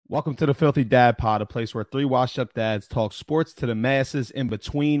Welcome to the Philthy Dad Pod, a place where three washed-up dads talk sports to the masses in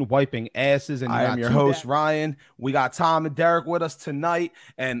between wiping asses. And I am your host, Ryan. We got Tom and Derek with us tonight.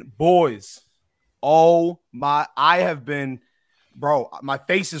 And boys, my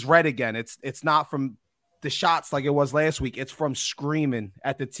face is red again. It's not from the shots like it was last week. It's from screaming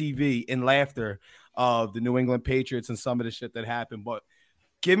at the TV in laughter of the New England Patriots and some of the shit that happened. But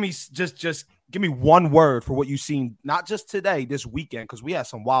give me give me one word for what you've seen, not just today, this weekend, because we had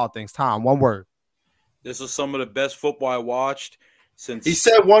some wild things. Tom, one word. This is some of the best football I watched since. He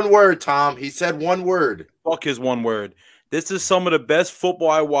said one word, Tom. He said one word. Fuck his one word. This is some of the best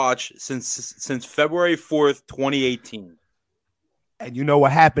football I watched since February 4th, 2018. And you know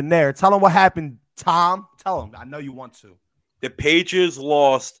what happened there. Tell him what happened, Tom. Tell him. I know you want to. The Patriots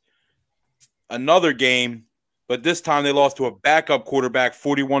lost another game, but this time they lost to a backup quarterback,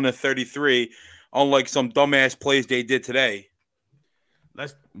 41-33, unlike some dumbass plays they did today.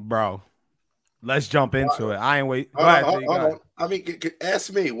 Let's jump into it. I ain't wait. Go ahead. I mean,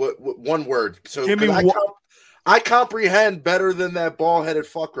 ask me what one word. So give me I comprehend better than that ball-headed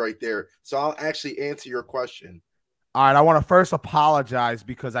fuck right there. So I'll actually answer your question. All right, I want to first apologize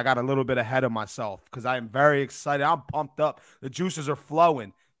because I got a little bit ahead of myself because I am very excited. I'm pumped up. The juices are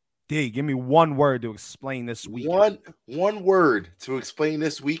flowing. D, give me one word to explain this weekend. One word to explain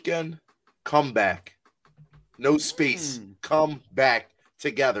this weekend. Come back. No space. Come back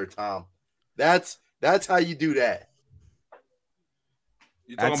together, Tom. That's how you do that.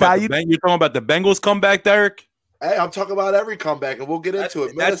 You're talking about the Bengals comeback, Derek? Hey, I'm talking about every comeback, and we'll get into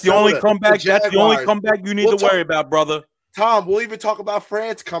it. That's the only comeback. That's the only comeback you need to worry about, brother. Tom, we'll even talk about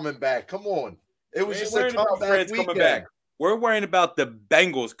France coming back. Come on. It was just a comeback weekend. We're worrying about the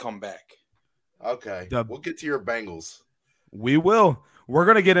Bengals comeback. Okay. We'll get to your Bengals. We will. We're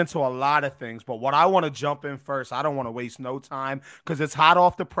going to get into a lot of things, but what I want to jump in first, I don't want to waste no time because it's hot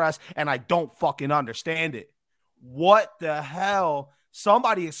off the press, and I don't fucking understand it. What the hell?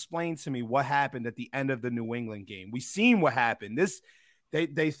 Somebody explain to me what happened at the end of the New England game. We seen what happened.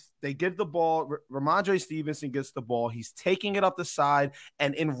 They give the ball. Ramondre Stevenson gets the ball. He's taking it up the side,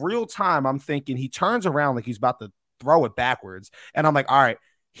 and in real time, I'm thinking he turns around like he's about to throw it backwards, and I'm like, all right,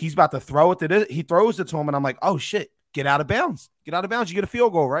 he's about to throw it to this. He throws it to him, and I'm like, oh shit, get out of bounds. Get out of bounds. You get a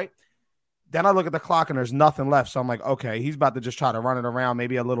field goal, right? Then I look at the clock, and there's nothing left, so I'm like, okay, he's about to just try to run it around,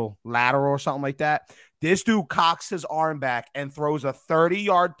 maybe a little lateral or something like that. This dude cocks his arm back and throws a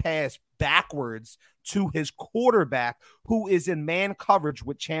 30-yard pass backwards to his quarterback, who is in man coverage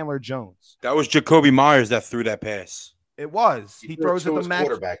with Chandler Jones. That was Jakobi Meyers that threw that pass. It was. He throws it to Mac.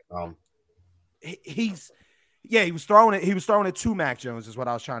 Quarterback. He was throwing it. He was throwing it to Mac Jones, is what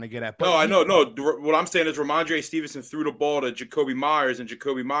I was trying to get at. But I know. No, what I'm saying is Ramondre Stevenson threw the ball to Jakobi Meyers, and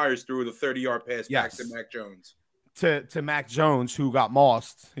Jakobi Myers threw the 30-yard pass back to Mac Jones. To Mac Jones, who got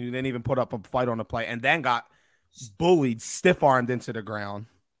mossed, who didn't even put up a fight on the play, and then got bullied, stiff-armed into the ground.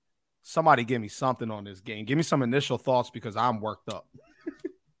 Somebody give me something on this game. Give me some initial thoughts because I'm worked up.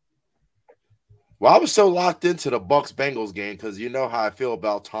 Well, I was so locked into the Bucs-Bengals game because you know how I feel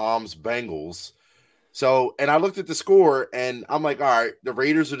about Tom's Bengals. So, and I looked at the score, and I'm like, all right, the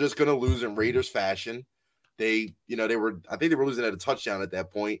Raiders are just going to lose in Raiders fashion. I think they were losing at a touchdown at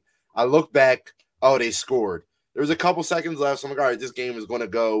that point. I look back, they scored. There was a couple seconds left, so I'm like, all right, this game is going to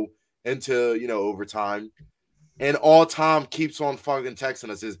go into, overtime. And all Tom keeps on fucking texting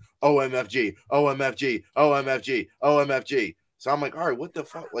us is OMFG, OMFG, OMFG, OMFG. So I'm like, all right, what the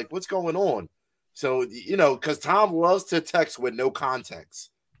fuck? Like, what's going on? So, because Tom loves to text with no context.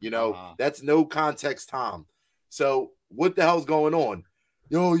 That's no context, Tom. So what the hell's going on?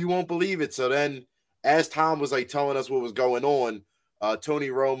 Yo, you won't believe it. So then as Tom was like telling us what was going on, Tony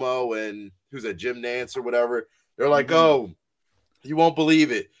Romo and who's a Jim Nance or whatever, they're like, oh, you won't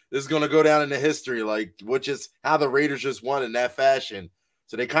believe it. This is going to go down into history, which is how the Raiders just won in that fashion.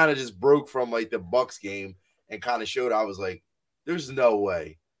 So they kind of just broke from like the Bucs game and kind of showed. I was like, there's no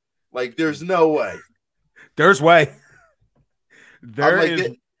way. Like, there's no way. There's way. There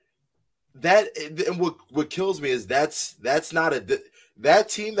is. And what kills me is that's not that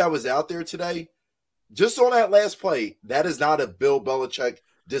team that was out there today, just on that last play, that is not a Bill Belichick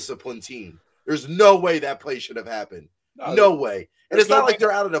disciplined team. There's no way that play should have happened. No way. And it's not like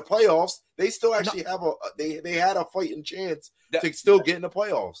they're out of the playoffs. They still actually have they had a fighting chance to still get in the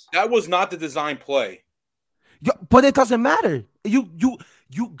playoffs. That was not the design play. Yeah, but it doesn't matter. You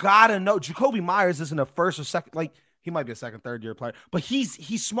gotta know Jakobi Meyers isn't a first or second, like he might be a second, third year player, but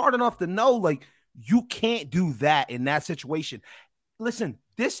he's smart enough to know like you can't do that in that situation. Listen,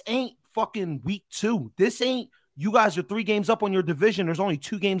 this ain't fucking week 2. This ain't you guys are 3 games up on your division. There's only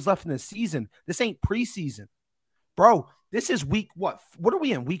 2 games left in the season. This ain't preseason. Bro, This is week what? What are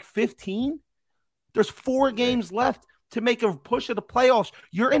we in? Week 15? There's 4 games left to make a push of the playoffs.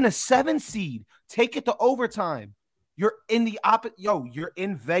 You're in a 7 seed. Take it to overtime. You're in the you're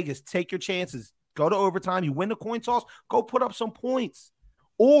in Vegas. Take your chances. Go to overtime. You win the coin toss. Go put up some points.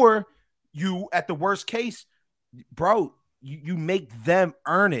 Or you, at the worst case, bro, you make them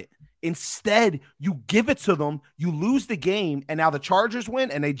earn it. Instead, you give it to them. You lose the game, and now the Chargers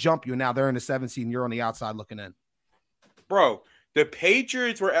win, and they jump you. And now they're in the 7 seed, and you're on the outside looking in. Bro, the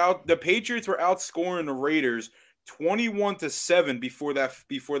Patriots were outscoring the Raiders 21-7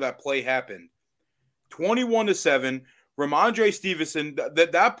 before that play happened. 21-7. Ramondre Stevenson,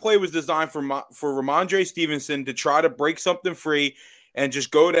 that play was designed for Ramondre Stevenson to try to break something free and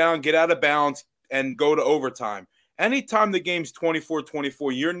just go down, get out of bounds, and go to overtime. Anytime the game's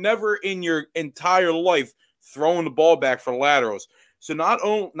 24-24, you're never in your entire life throwing the ball back for laterals. So not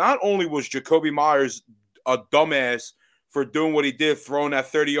only was Jakobi Meyers a dumbass for doing what he did, throwing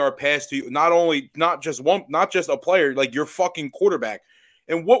that 30-yard pass to you, not just a player, like your fucking quarterback.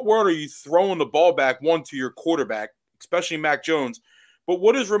 In what world are you throwing the ball back, one, to your quarterback, especially Mac Jones? But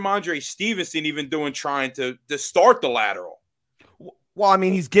what is Ramondre Stevenson even doing trying to start the lateral? Well, I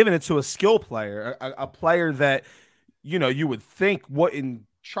mean, he's giving it to a skill player, a player that, you would think wouldn't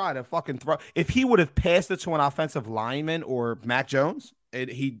try to fucking throw. If he would have passed it to an offensive lineman or Mac Jones,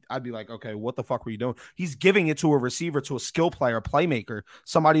 I'd be like, okay, what the fuck were you doing? He's giving it to a receiver, to a skill player, a playmaker,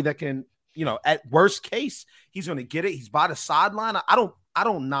 somebody that can, at worst case, he's going to get it. He's by the sideline. I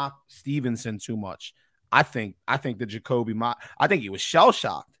don't knock Stevenson too much. I think the Jakobi, I think he was shell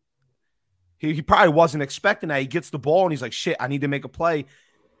shocked. He probably wasn't expecting that. He gets the ball and he's like, shit, I need to make a play.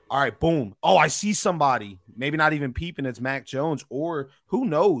 All right, boom. Oh, I see somebody. Maybe not even peeping. It's Mac Jones, or who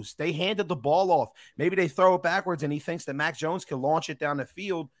knows? They handed the ball off. Maybe they throw it backwards and he thinks that Mac Jones can launch it down the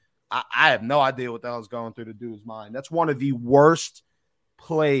field. I have no idea what the hell's going through the dude's mind. That's one of the worst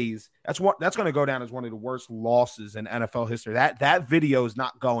plays. That's going to go down as one of the worst losses in NFL history. That video is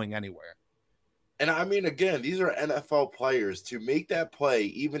not going anywhere. And I mean, again, these are NFL players. To make that play,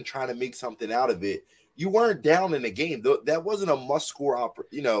 even trying to make something out of it, you weren't down in the game. That wasn't a must-score,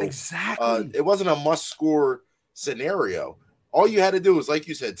 Exactly. It wasn't a must-score scenario. All you had to do was, like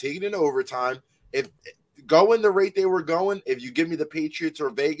you said, take it into overtime. If going the rate they were going, if you give me the Patriots or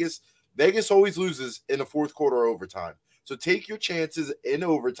Vegas always loses in the fourth quarter or overtime. So take your chances in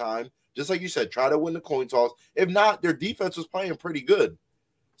overtime. Just like you said, try to win the coin toss. If not, their defense was playing pretty good.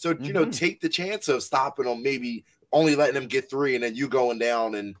 So, take the chance of stopping them, maybe only letting them get 3 and then you going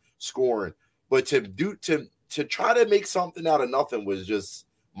down and scoring. But to try to make something out of nothing was just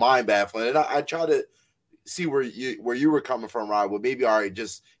mind baffling. And I try to see where you were coming from, Rod. Well, maybe, all right,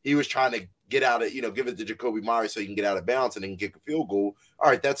 just he was trying to get out of, give it to Jakobi Meyers so he can get out of bounds and then get a field goal. All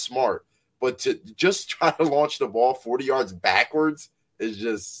right, that's smart. But to just try to launch the ball 40 yards backwards is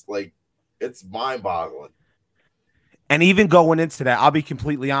just like, it's mind boggling. And even going into that, I'll be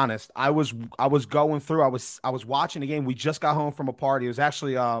completely honest. I was going through. I was watching the game. We just got home from a party. It was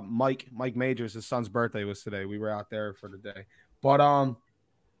actually Mike Majors, his son's birthday was today. We were out there for the day. But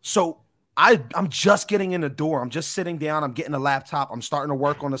so I'm just getting in the door. I'm just sitting down. I'm getting a laptop. I'm starting to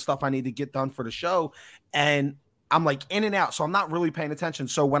work on the stuff I need to get done for the show, and I'm like in and out. So I'm not really paying attention.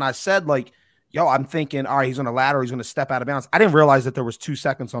 So when I said like, yo, I'm thinking, all right, he's on a ladder. He's going to step out of bounds. I didn't realize that there was 2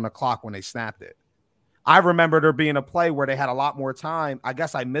 seconds on the clock when they snapped it. I remember there being a play where they had a lot more time. I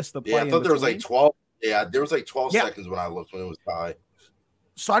guess I missed the play. Yeah, I thought there was like 12. Yeah, there was like 12 seconds when I looked when it was tied.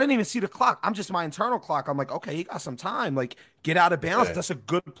 So I didn't even see the clock. I'm just my internal clock. I'm like, okay, he got some time. Like, get out of bounds. Yeah. That's a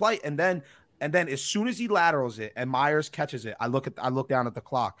good play. And then as soon as he laterals it and Myers catches it, I look down at the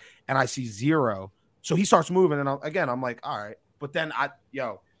clock and I see 0. So he starts moving, and I'm like, all right. But then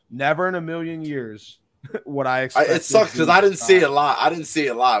never in a million years what I expect. It sucks because I didn't see it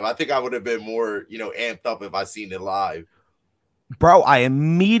live. I think I would have been more, amped up if I seen it live. Bro, I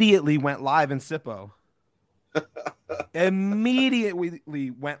immediately went live in Sippo. Immediately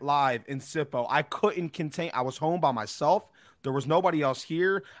went live in Sippo. I couldn't contain. I was home by myself. There was nobody else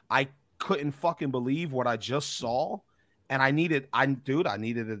here. I couldn't fucking believe what I just saw. And I didn't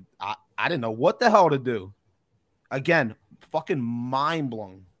know what the hell to do. Again, fucking mind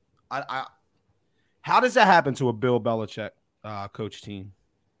blown. How does that happen to a Bill Belichick coach team?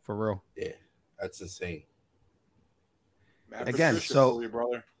 For real? Yeah, that's insane. Again, Patricia, so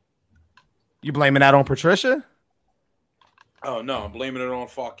brother, you blaming that on Patricia? Oh no, I'm blaming it on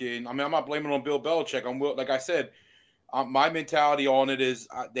fucking. I mean, I'm not blaming it on Bill Belichick. Like I said, my mentality on it is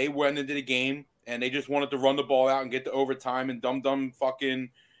they went into the game and they just wanted to run the ball out and get to overtime, and dumb fucking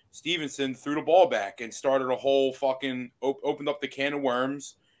Stevenson threw the ball back and started a whole fucking opened up the can of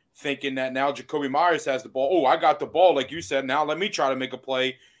worms thinking that now Jakobi Meyers has the ball. Oh, I got the ball, like you said. Now let me try to make a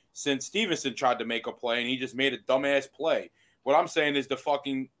play since Stevenson tried to make a play and he just made a dumbass play. What I'm saying is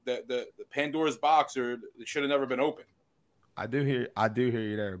the Pandora's box it should have never been open. I do hear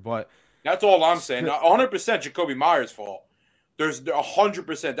you there, but that's all I'm saying. 100% Jakobi Meyers' fault. There's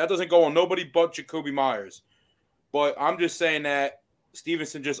 100%. That doesn't go on nobody but Jakobi Meyers. But I'm just saying that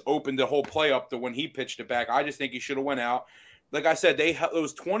Stevenson just opened the whole play up to when he pitched it back. I just think he should have went out. Like I said, it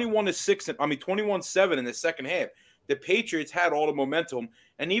was 21-7 in the second half. The Patriots had all the momentum,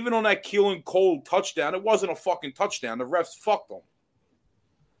 and even on that Keelan Cole touchdown, it wasn't a fucking touchdown. The refs fucked them.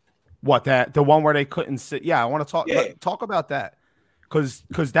 What, that the one where they couldn't sit? Yeah, I want to talk about that because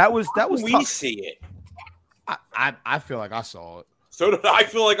that was we tough. See it. I feel like I saw it. So did I.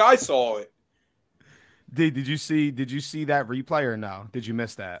 Feel like I saw it. Did you see that replay or no? Did you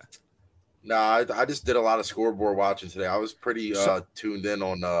miss that? No, I just did a lot of scoreboard watching today. I was pretty tuned in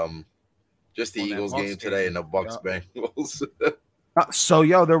on just the Eagles game today and the Bucs Bengals.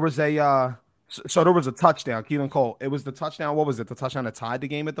 There was a there was a touchdown. Keelan Cole. It was the touchdown. What was it? The touchdown that tied the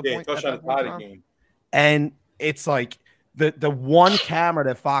game at the point. Touchdown that tied the game. And it's like the one camera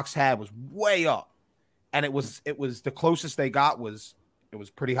that Fox had was way up, and it was the closest they got was. It was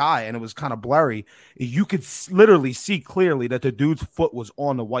pretty high, and it was kind of blurry. You could literally see clearly that the dude's foot was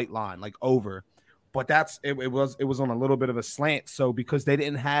on the white line, like over. But it was on a little bit of a slant. So because they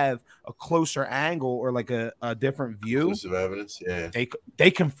didn't have a closer angle or like a different view, exclusive evidence, yeah,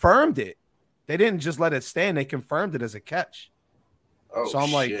 they confirmed it. They didn't just let it stand; they confirmed it as a catch. Oh, so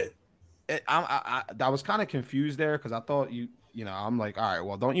I'm like, I was kind of confused there because I thought I'm like, all right,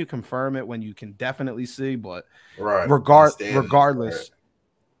 well, don't you confirm it when you can definitely see? But regardless.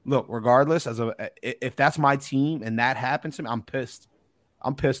 Look, regardless, if that's my team and that happens to me, I'm pissed.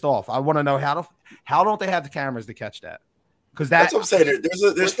 I'm pissed off. I want to know how don't they have the cameras to catch that? Because that's what I'm saying.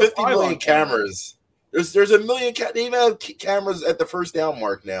 There's 50 million cameras. There's a million. They even have cameras at the first down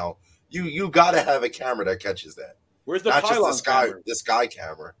mark now. You got to have a camera that catches that. Where's the not pylon just camera? the sky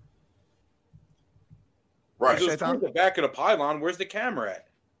camera? Right. The back of the pylon. Where's the camera at?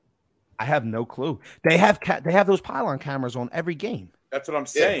 I have no clue. They have those pylon cameras on every game. That's what I'm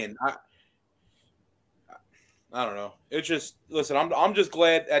saying. Yeah. I don't know. It's just listen. I'm just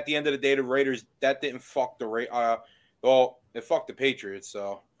glad at the end of the day the Raiders that didn't fuck the it fucked the Patriots.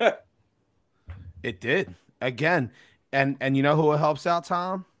 So it did again, and you know who it helps out,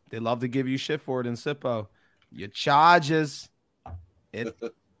 Tom? They love to give you shit for it in Sippo. Your Chargers.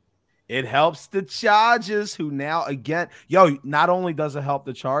 It helps the Chargers, who now again, not only does it help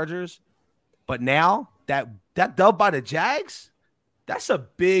the Chargers, but now that dub by the Jags. That's a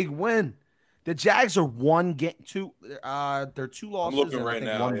big win. The Jags are one game, they're 2 losses. I'm looking right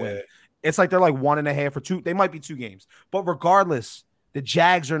now. One win. It's like they're like 1.5 or 2. They might be 2 games, but regardless, the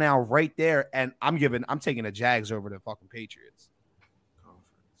Jags are now right there, and I'm taking the Jags over the fucking Patriots.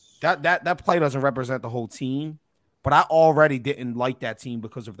 That play doesn't represent the whole team, but I already didn't like that team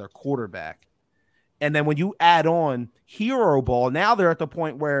because of their quarterback. And then when you add on hero ball, now they're at the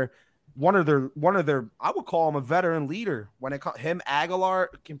point where one of their I would call him a veteran leader when it comes him Aguilar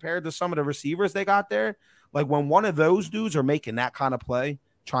compared to some of the receivers they got there. Like when one of those dudes are making that kind of play,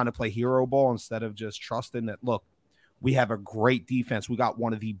 trying to play hero ball instead of just trusting that, look, we have a great defense. We got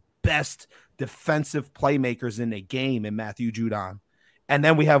one of the best defensive playmakers in the game in Matthew Judon. And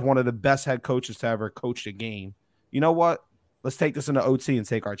then we have one of the best head coaches to ever coach a game. You know what? Let's take this into OT and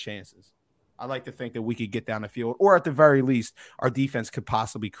take our chances. I like to think that we could get down the field, or at the very least, our defense could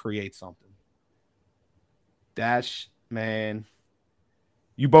possibly create something. Dash, man,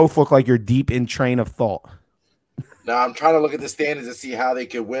 you both look like you're deep in train of thought. Now I'm trying to look at the standings to see how they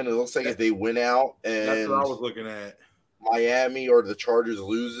could win. It looks like if they win out and that's what I was looking at. Miami or the Chargers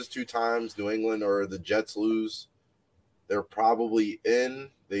loses 2 times, New England or the Jets lose, they're probably in.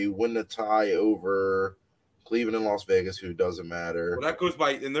 They win the tie over Cleveland and Las Vegas, who doesn't matter. Well, that goes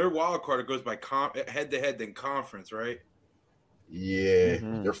by in their wild card. It goes by head-to-head then conference, right? Yeah,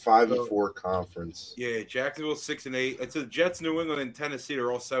 they're 5-4 conference. Yeah, Jacksonville 6-8. It's the Jets, New England, and Tennessee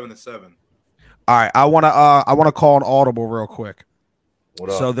are all 7-7. All right, I want to call an audible real quick. What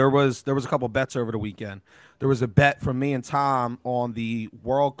up? So there was a couple bets over the weekend. There was a bet from me and Tom on the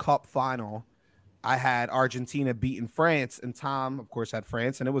World Cup final. I had Argentina beating France, and Tom, of course, had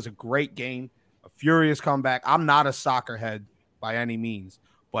France, and it was a great game. A furious comeback. I'm not a soccer head by any means,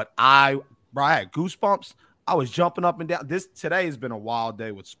 but I had goosebumps. I was jumping up and down. Today has been a wild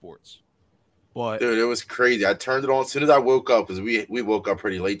day with sports. But dude, it was crazy. I turned it on as soon as I woke up because we woke up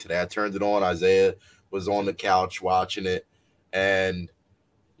pretty late today. I turned it on. Isaiah was on the couch watching it, and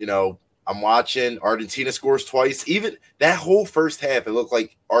I I'm watching. Argentina scores twice. Even that whole first half, it looked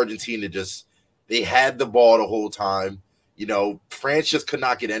like Argentina they had the ball the whole time. France just could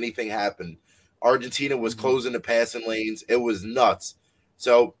not get anything happen. Argentina was closing the passing lanes. It was nuts.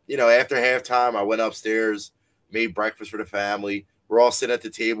 So, after halftime, I went upstairs, made breakfast for the family. We're all sitting at the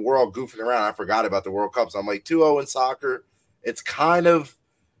table. We're all goofing around. I forgot about the World Cup. So I'm like, 2-0 in soccer. It's kind of,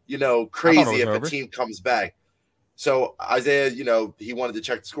 crazy if a team comes back. So Isaiah, he wanted to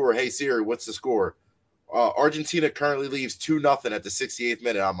check the score. Hey, Siri, what's the score? Argentina currently leaves 2-0 at the 68th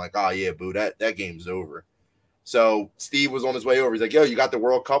minute. I'm like, oh, yeah, boo, that game's over. So Steve was on his way over. He's like, yo, you got the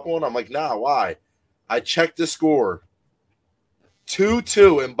World Cup on? I'm like, nah, why? I checked the score.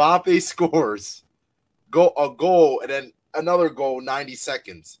 2-2, Mbappe scores. A goal, and then another goal 90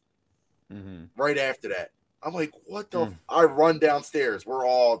 seconds. Right after that. I'm like, what the I run downstairs. We're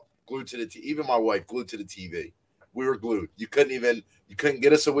all glued to the TV. Even my wife glued to the TV. We were glued. You couldn't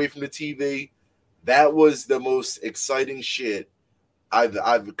get us away from the TV. That was the most exciting shit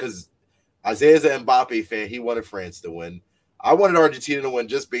because Isaiah's an Mbappe fan. He wanted France to win. I wanted Argentina to win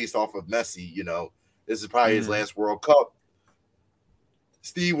just based off of Messi. This is probably his last World Cup.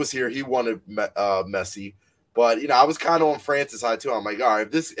 Steve was here. He wanted Messi. But, I was kind of on France's side, too. I'm like, all right,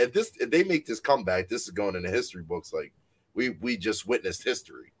 if they make this comeback, this is going in the history books. Like, we just witnessed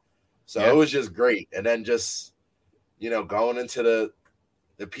history. So it was just great. And then just, going into the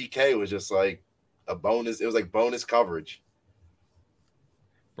PK was just like a bonus. It was like bonus coverage.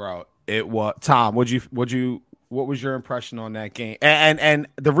 Bro, it was Tom. What was your impression on that game? And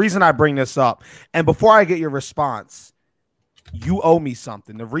the reason I bring this up, and before I get your response, you owe me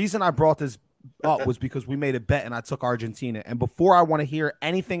something. The reason I brought this up was because we made a bet and I took Argentina. And before I want to hear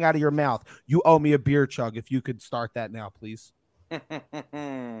anything out of your mouth, you owe me a beer chug. If you could start that now, please.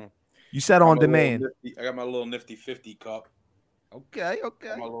 You said on demand. I got my little nifty 50 cup. Okay.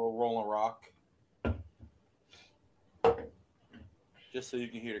 My little Rolling Rock. Just so you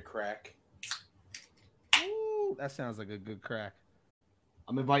can hear the crack. Ooh, that sounds like a good crack.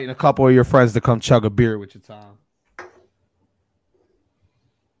 I'm inviting a couple of your friends to come chug a beer with you, Tom.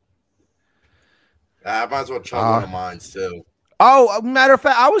 I might as well chug one of mine, too. Oh, matter of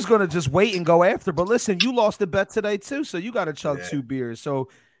fact, I was going to just wait and go after. But listen, you lost the bet today, too, so you got to chug 2 beers. So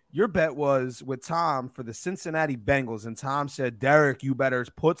your bet was with Tom for the Cincinnati Bengals. And Tom said, Derek, you better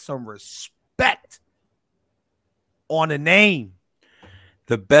put some respect on a name.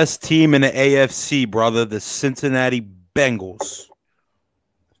 The best team in the AFC, brother, the Cincinnati Bengals.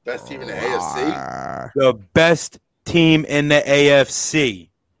 Best team in the AFC? The best team in the AFC.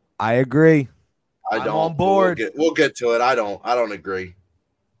 I agree. I'm on board. We'll get to it. I don't agree.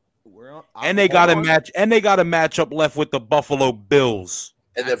 And they got a matchup left with the Buffalo Bills.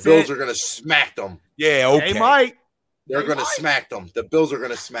 And the Bills are gonna smack them. Yeah, okay. They might. They're gonna smack them. The Bills are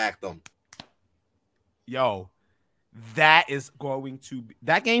gonna smack them. Yo, that is going to be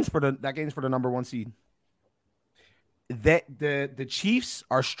that game's for the number 1 seed. That the Chiefs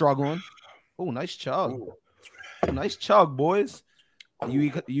are struggling. Oh, nice chug. Nice chug, boys.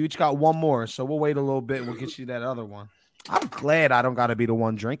 You each got one more, so we'll wait a little bit and we'll get you that other one. I'm glad I don't got to be the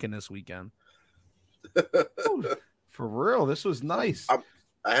one drinking this weekend. Ooh, for real, this was nice.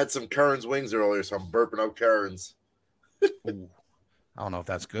 I had some Kern's wings earlier, so I'm burping up Kern's. Ooh, I don't know if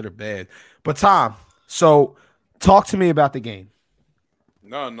that's good or bad. But, Tom, so talk to me about the game.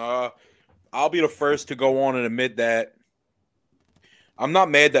 No. I'll be the first to go on and admit that I'm not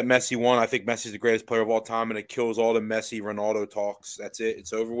mad that Messi won. I think Messi's the greatest player of all time, and it kills all the Messi Ronaldo talks. That's it.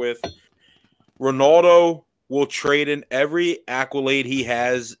 It's over with. Ronaldo will trade in every accolade he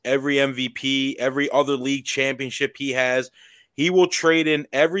has, every MVP, every other league championship he has. He will trade in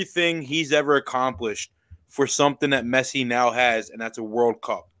everything he's ever accomplished for something that Messi now has, and that's a World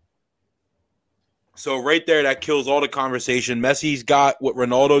Cup. So right there, that kills all the conversation. Messi's got what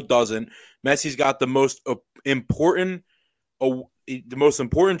Ronaldo doesn't. Messi's got the most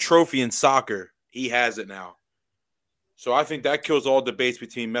important trophy in soccer. He has it now. So I think that kills all debates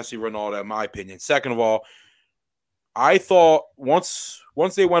between Messi and Ronaldo, in my opinion. Second of all, I thought once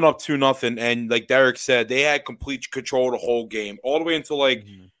they went up 2-0, and like Derek said, they had complete control of the whole game, all the way until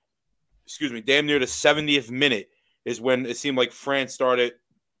damn near the 70th minute is when it seemed like France started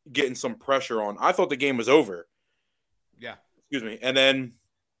getting some pressure on. I thought the game was over. Yeah. And then,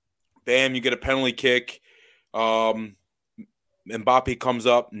 bam, you get a penalty kick. Mbappe comes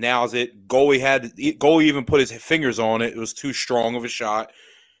up, nails it. Goalie even put his fingers on it. It was too strong of a shot.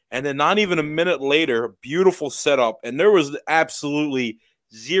 And then not even a minute later, beautiful setup. And there was absolutely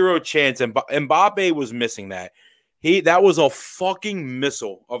zero chance. And Mbappe was missing that. That was a fucking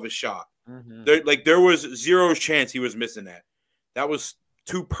missile of a shot. Mm-hmm. There was zero chance he was missing that. That was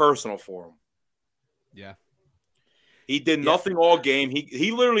too personal for him. Yeah. He did nothing all game.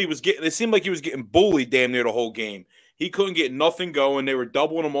 He literally was getting – it seemed like he was getting bullied damn near the whole game. He couldn't get nothing going. They were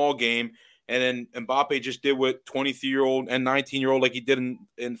doubling him all game. And then Mbappe just did what 23-year-old and 19-year-old like he did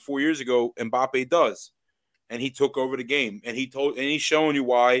in 4 years ago Mbappe does. And he took over the game. And he's showing you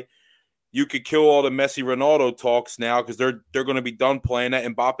why you could kill all the Messi Ronaldo talks now because they're going to be done playing that.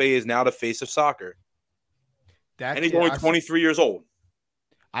 Mbappe is now the face of soccer. And he's only 23 years old.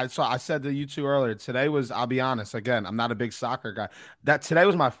 I said to you two earlier, today was, I'll be honest, again, I'm not a big soccer guy. Today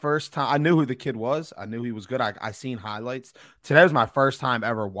was my first time. I knew who the kid was. I knew he was good. I seen highlights. Today was my first time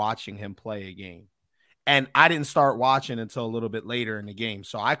ever watching him play a game. And I didn't start watching until a little bit later in the game.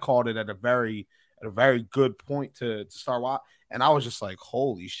 So I called it at a very good point to start watching. And I was just like,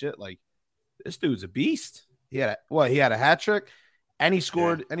 holy shit, like this dude's a beast. He had a hat trick and he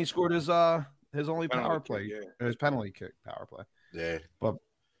scored his only power play, his penalty kick power play. Yeah. But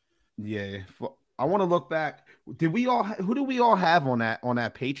yeah, I want to look back. Who do we all have on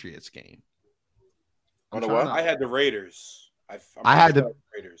that Patriots game? On the what? I had the Raiders. I had the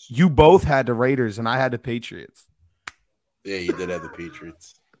Raiders. You both had the Raiders, and I had the Patriots. Yeah, you did have the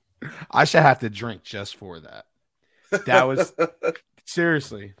Patriots. I should have to drink just for that. That was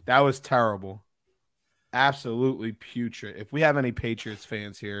seriously, that was terrible. Absolutely putrid. If we have any Patriots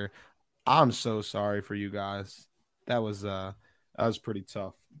fans here, I'm so sorry for you guys. That was pretty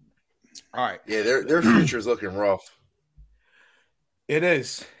tough. All right. Yeah, their future is looking rough. It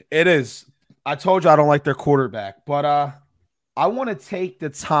is. I told you I don't like their quarterback, but I want to take the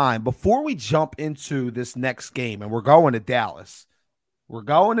time before we jump into this next game, and we're going to Dallas. We're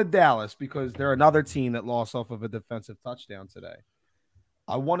going to Dallas because they're another team that lost off of a defensive touchdown today.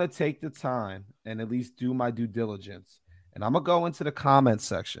 I want to take the time and at least do my due diligence. And I'm going to go into the comments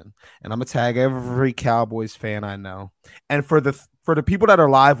section and I'm going to tag every Cowboys fan I know. And for the people that are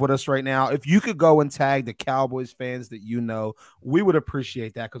live with us right now, if you could go and tag the Cowboys fans that you know, we would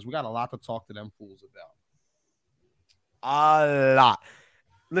appreciate that because we got a lot to talk to them fools about. A lot.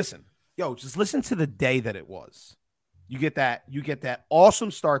 Listen, just listen to the day that it was. You get that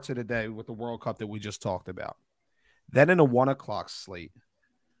awesome start to the day with the World Cup that we just talked about. Then in a 1 o'clock slate,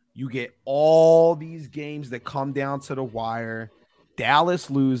 you get all these games that come down to the wire. Dallas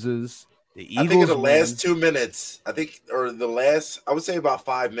loses. The Eagles I think in the win. last 2 minutes, I would say about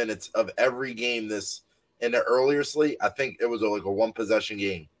 5 minutes of every game in the earlier slate, I think it was like a one possession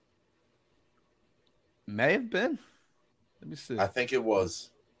game. May have been. Let me see. I think it was.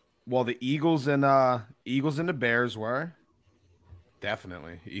 Well, the Eagles and the Bears were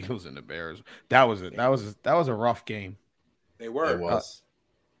definitely Eagles and the Bears. That was it. That was a rough game. They were. It was.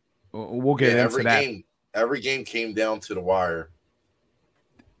 We'll get into that. Every game came down to the wire.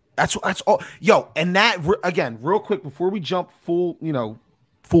 That's all. And that again, real quick before we jump full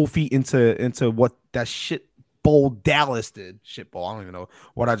feet into what that shit bowl Dallas did. Shit bowl. I don't even know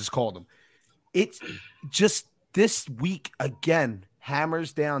what I just called them. It's just this week again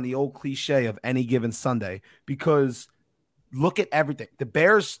hammers down the old cliche of any given Sunday because look at everything. The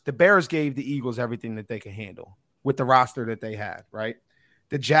Bears gave the Eagles everything that they could handle with the roster that they had, right?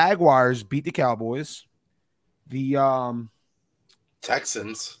 The Jaguars beat the Cowboys. The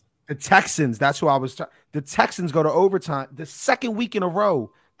Texans. That's who I was talking. The Texans go to overtime. The second week in a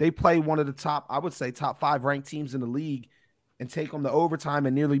row, they play one of the top 5 ranked teams in the league and take them to overtime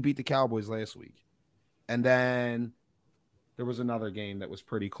and nearly beat the Cowboys last week. And then there was another game that was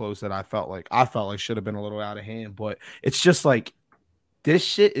pretty close that I felt like should have been a little out of hand. But it's just like this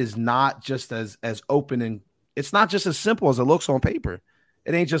shit is not just as open and it's not just as simple as it looks on paper.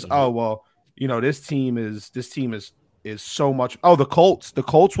 It ain't just, this team is so much. Oh, the Colts. The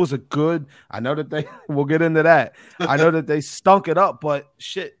Colts was a good. I know that we'll get into that. I know that they stunk it up, but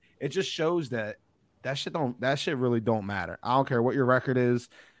shit, it just shows that shit really don't matter. I don't care what your record is.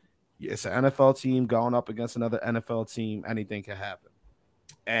 It's an NFL team going up against another NFL team. Anything can happen.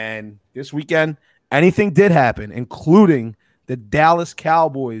 And this weekend, anything did happen, including the Dallas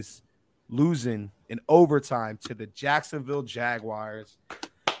Cowboys losing in overtime to the Jacksonville Jaguars.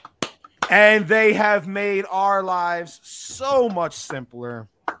 And they have made our lives so much simpler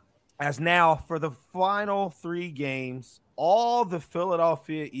as now for the final 3 games, all the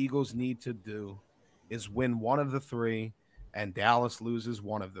Philadelphia Eagles need to do is win one of the 3 and Dallas loses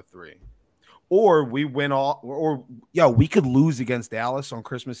one of the 3. Or we win all we could lose against Dallas on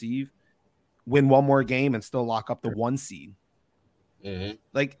Christmas Eve, win one more game and still lock up the 1 seed. Mm-hmm.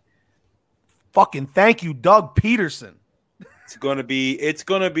 Like fucking thank you, Doug Peterson. It's gonna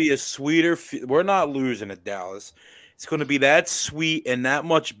be a sweeter. We're not losing at Dallas. It's gonna be that sweet and that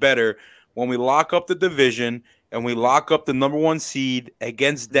much better when we lock up the division and we lock up the number 1 seed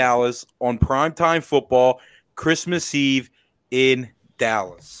against Dallas on primetime football, Christmas Eve in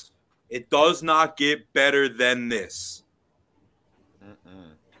Dallas. It does not get better than this.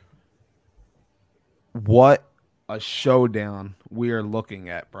 What a showdown we are looking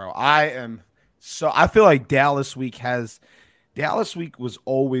at, bro. I feel like Dallas week was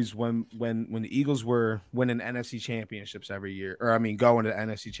always when the Eagles were winning NFC championships every year, or I mean going to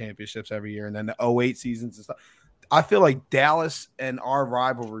NFC championships every year, and then the 2008 seasons and stuff. I feel like Dallas and our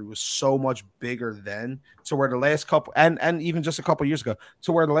rivalry was so much bigger then, to where the last couple and even just a couple years ago,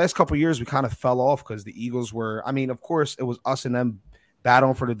 to where the last couple years we kind of fell off because the Eagles were, I mean, of course it was us and them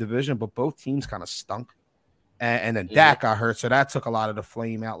battling for the division, but both teams kind of stunk. And then Dak got hurt, so that took a lot of the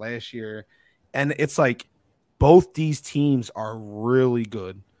flame out last year. And it's like both these teams are really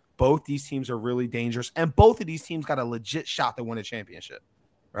good. Both these teams are really dangerous, and both of these teams got a legit shot to win a championship,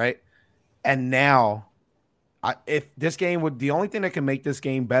 right? And now, if this game would, the only thing that can make this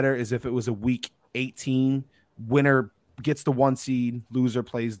game better is if it was a week 18, winner gets the 1 seed, loser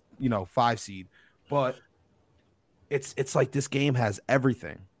plays, 5 seed. But it's like this game has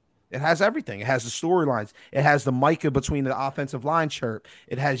everything. It has everything. It has the storylines. It has the Micah between the offensive line chirp.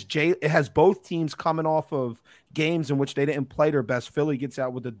 It has both teams coming off of games in which they didn't play their best. Philly gets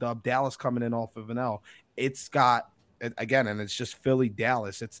out with the dub. Dallas coming in off of an L. It's got, again, and it's just Philly,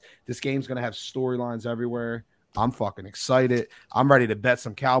 Dallas. This game's going to have storylines everywhere. I'm fucking excited. I'm ready to bet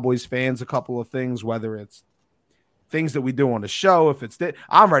some Cowboys fans a couple of things, whether it's things that we do on the show. If it's that,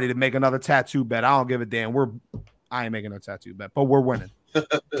 I'm ready to make another tattoo bet. I don't give a damn. I ain't making no tattoo bet, but we're winning.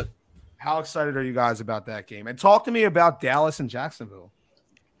 How excited are you guys about that game? And talk to me about Dallas and Jacksonville.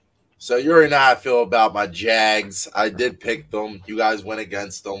 So you already know how I feel about my Jags. I did pick them. You guys went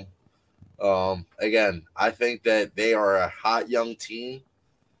against them. Again, I think that they are a hot young team,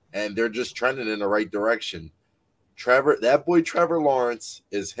 and they're just trending in the right direction. That boy Trevor Lawrence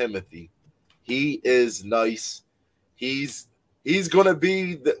is Himothy. He is nice. He's going to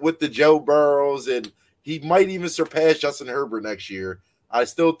be with the Joe Burrows, and he might even surpass Justin Herbert next year. I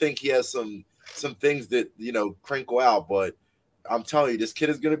still think he has some things that, crinkle out, but I'm telling you, this kid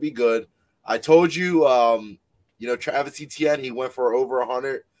is going to be good. I told you, Travis Etienne, he went for over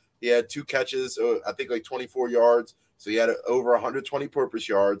 100. He had 2 catches, I think like 24 yards. So he had over 120 purpose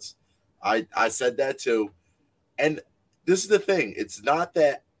yards. I said that too. And this is the thing. It's not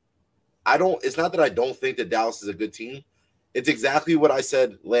that I don't think that Dallas is a good team. It's exactly what I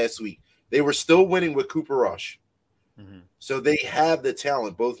said last week. They were still winning with Cooper Rush. So they have the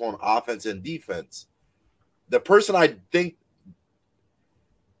talent both on offense and defense. The person who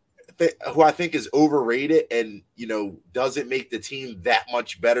I think is overrated and, doesn't make the team that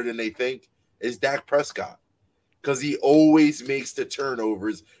much better than they think is Dak Prescott, because he always makes the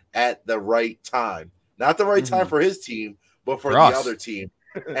turnovers at the right time. Not the right time for his team, but for the other team.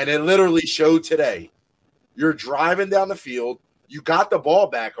 And it literally showed today. You're driving down the field. You got the ball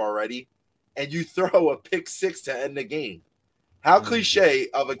back already, and you throw a pick 6 to end the game. How cliche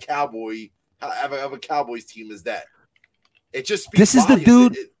of a Cowboys team is that? It just speaks. This is the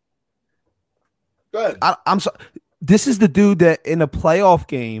dude. Go ahead. I'm sorry. This is the dude that in a playoff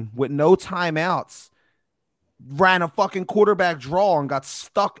game with no timeouts ran a fucking quarterback draw and got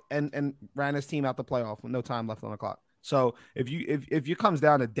stuck and ran his team out the playoff with no time left on the clock. So if you comes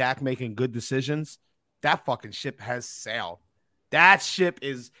down to Dak making good decisions, that fucking ship has sailed. That ship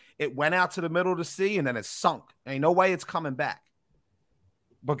it went out to the middle of the sea and then it sunk. Ain't no way it's coming back.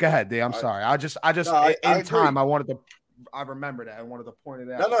 But go ahead, D. I'm sorry. I remember that. I wanted to point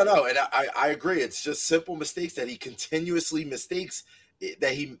it out. No. And I agree. It's just simple mistakes that he continuously mistakes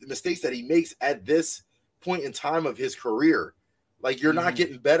that he makes at this point in time of his career. Like, you're not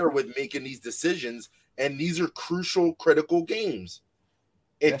getting better with making these decisions, and these are crucial, critical games.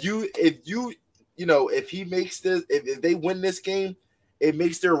 If he makes this, if they win this game, it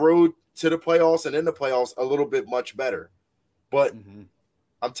makes their road to the playoffs and in the playoffs a little bit much better. But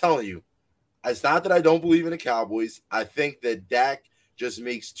I'm telling you, it's not that I don't believe in the Cowboys. I think that Dak just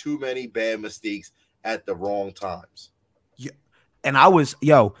makes too many bad mistakes at the wrong times. Yeah. And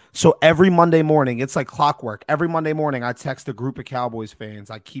so every Monday morning, it's like clockwork. Every Monday morning, I text a group of Cowboys fans.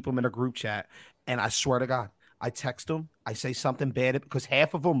 I keep them in a group chat. And I swear to God, I text them. I say something bad because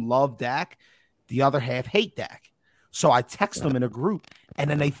half of them love Dak. The other half hate Dak. So I text them in a group, and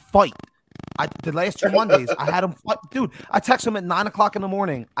then they fight. The last 2 Mondays, I had them fight. Dude, I text them at 9 o'clock in the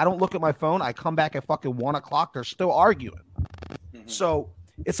morning. I don't look at my phone. I come back at fucking 1 o'clock. They're still arguing. So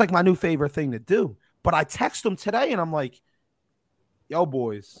it's like my new favorite thing to do. But I text them today, and I'm like, yo,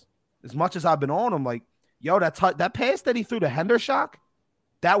 boys, as much as I've been on them, like, yo, that pass that he threw to Hendershot,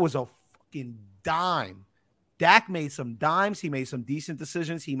 that was a fucking dime. Dak made some dimes. He made some decent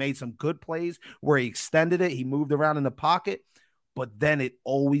decisions. He made some good plays where he extended it. He moved around in the pocket. But then it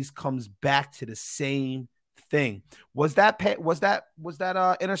always comes back to the same thing. Was that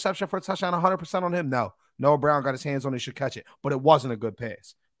interception for a touchdown 100% on him? No. Noah Brown got his hands on it, should catch it. But it wasn't a good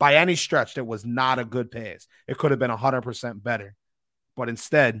pass. By any stretch, it was not a good pass. It could have been 100% better. But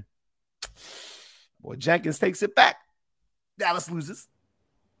instead, boy, Jenkins takes it back. Dallas loses.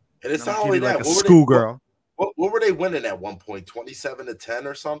 And it's not only that. Like a schoolgirl. What were they winning at one point? 27-10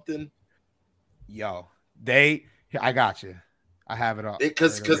 or something? Yo, I got you. I have it up.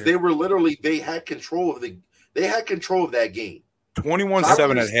 Because they were literally, they had control of that game. 21-7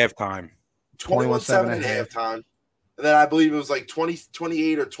 at halftime. 21-7 at halftime. And then I believe it was like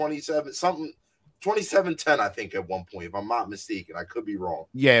 28 or 27, something, 27-10, I think, at one point, if I'm not mistaken. I could be wrong.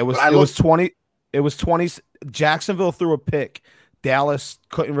 Yeah, it was 20. It was 20. Jacksonville threw a pick. Dallas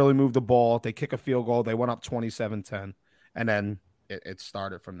couldn't really move the ball. They kick a field goal. They went up 27-10. And then it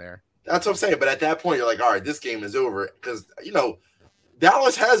started from there. That's what I'm saying. But at that point, you're like, all right, this game is over. Because,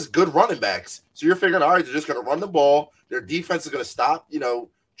 Dallas has good running backs. So you're figuring, all right, they're just going to run the ball. Their defense is going to stop,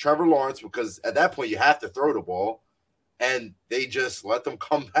 Trevor Lawrence, because at that point you have to throw the ball. And they just let them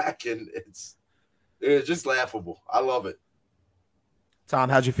come back. And it's just laughable. I love it. Tom,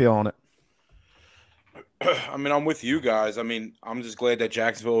 how'd you feel on it? I mean, I'm with you guys. I mean, I'm just glad that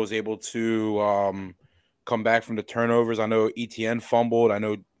Jacksonville was able to come back from the turnovers. I know ETN fumbled. I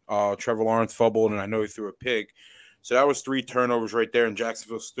know Trevor Lawrence fumbled, and I know he threw a pick. So that was 3 turnovers right there, and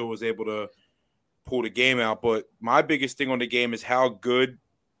Jacksonville still was able to pull the game out. But my biggest thing on the game is how good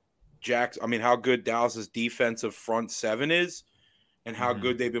Dallas's defensive front 7 is and how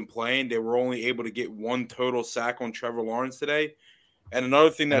good they've been playing. They were only able to get 1 total sack on Trevor Lawrence today. And another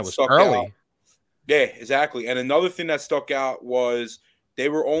thing that stuck out. Yeah, exactly. And another thing that stuck out was they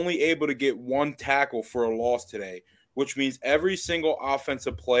were only able to get 1 tackle for a loss today, which means every single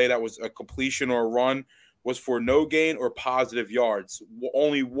offensive play that was a completion or a run was for no gain or positive yards.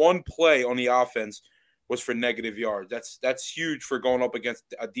 Only 1 play on the offense was for negative yards. That's huge for going up against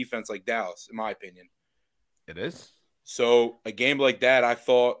a defense like Dallas, in my opinion. It is. So a game like that, I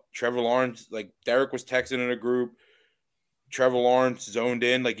thought Trevor Lawrence, like Derek was texting in a group, Trevor Lawrence zoned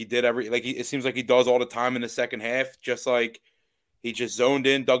in like he did it seems like he does all the time in the second half, just like he just zoned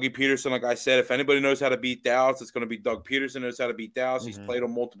in. Dougie Peterson, like I said, if anybody knows how to beat Dallas, it's going to be Doug Peterson knows how to beat Dallas. He's played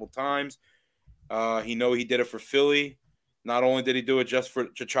him multiple times. He did it for Philly. Not only did he do it just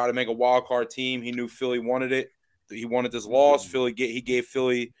to try to make a wild card team, he knew Philly wanted it. He wanted this loss.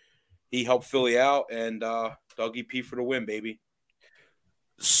 He helped Philly out, and Dougie P for the win, baby.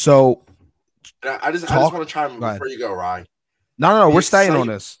 So I just want to chime in before you go, Ryan. No, we're staying on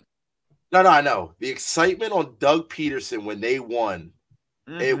this. No, I know. The excitement on Doug Peterson when they won,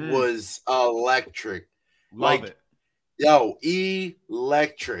 it was electric. Love it. Yo,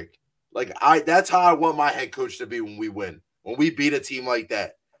 electric. Like that's how I want my head coach to be when we win. When we beat a team like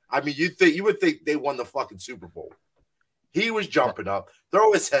that. I mean, you would think they won the fucking Super Bowl. He was jumping up,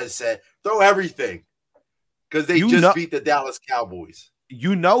 throw his headset, throw everything. Because they beat the Dallas Cowboys.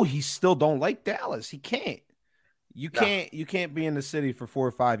 He still don't like Dallas. He can't. You can't be in the city for 4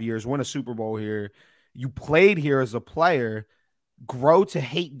 or 5 years, win a Super Bowl here. You played here as a player, grow to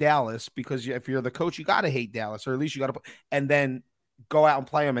hate Dallas because if you're the coach, you got to hate Dallas, or at least you got to, and then go out and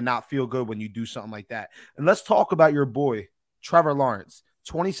play them and not feel good when you do something like that. And let's talk about your boy, Trevor Lawrence,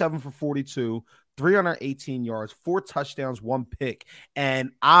 27 for 42, 318 yards, 4 touchdowns, 1 pick.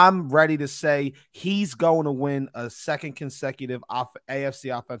 And I'm ready to say he's going to win a second consecutive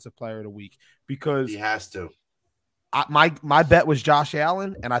AFC Offensive Player of the Week because he has to. My bet was Josh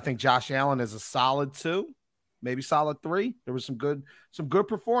Allen, and I think Josh Allen is a solid 2, maybe solid 3. There was some good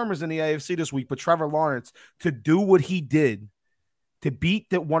performers in the AFC this week, but Trevor Lawrence, to do what he did, to beat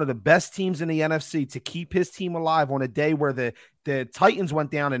one of the best teams in the NFC, to keep his team alive on a day where the Titans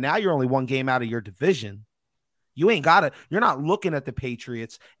went down and now you're only 1 game out of your division. You're not looking at the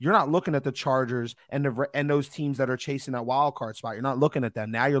Patriots. You're not looking at the Chargers and those teams that are chasing that wild card spot. You're not looking at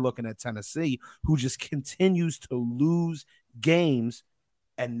them. Now you're looking at Tennessee, who just continues to lose games.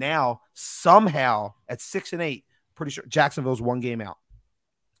 And now somehow at 6-8, pretty sure Jacksonville's 1 game out.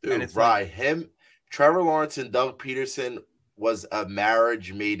 Dude, and it's right. Trevor Lawrence and Doug Peterson was a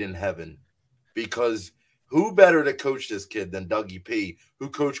marriage made in heaven, because who better to coach this kid than Dougie P, who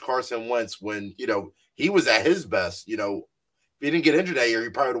coached Carson Wentz when, he was at his best. If he didn't get injured that year, he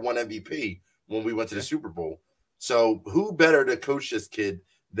probably would have won MVP when we went to the Super Bowl. So who better to coach this kid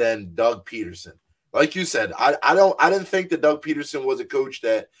than Doug Peterson? Like you said, I didn't think that Doug Peterson was a coach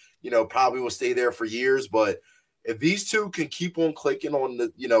that, probably will stay there for years. But if these two can keep on clicking on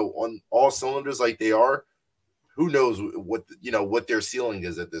on all cylinders like they are, who knows what their ceiling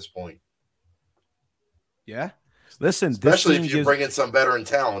is at this point. Yeah. Listen, especially if you bring in some veteran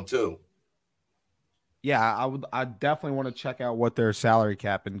talent too. Yeah, I definitely want to check out what their salary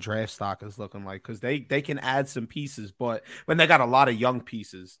cap and draft stock is looking like, because they can add some pieces, but when they got a lot of young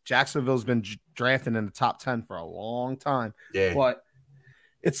pieces. Jacksonville's been drafting in the top 10 for a long time. Yeah. But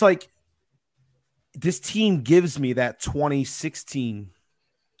it's like this team gives me that 2016,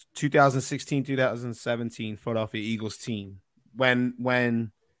 2017 Philadelphia Eagles team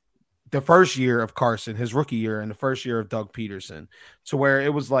when the first year of Carson, his rookie year, and the first year of Doug Peterson, to where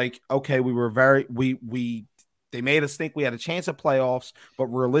it was like, okay, they made us think we had a chance at playoffs, but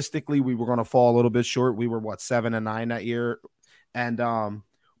realistically we were going to fall a little bit short. We were 7-9 that year. And,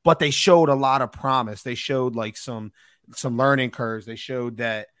 but they showed a lot of promise. They showed like some learning curves. They showed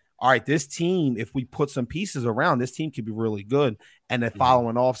that, all right, this team, if we put some pieces around, this team could be really good. And the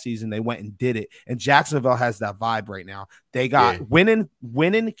following offseason, they went and did it. And Jacksonville has that vibe right now. They got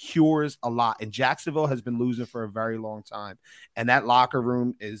winning cures a lot. And Jacksonville has been losing for a very long time. And that locker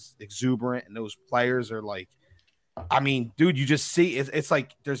room is exuberant. And those players are like, I mean, dude, you just see it's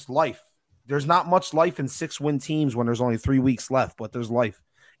like there's life. There's not much life in 6-win teams when there's only 3 weeks left, but there's life.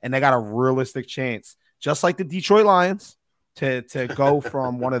 And they got a realistic chance, just like the Detroit Lions, to go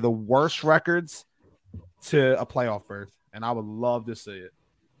from one of the worst records to a playoff berth. And I would love to see it.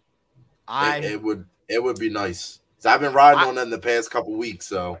 It would be nice. So I've been riding on them the past couple weeks.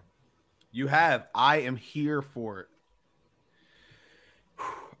 So you have. I am here for it.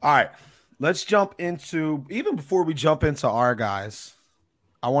 All right. Let's jump into, even before we jump into our guys,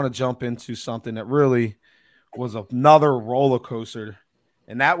 I want to jump into something that really was another roller coaster.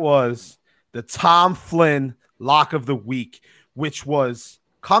 And that was the Tom Flynn lock of the week, which was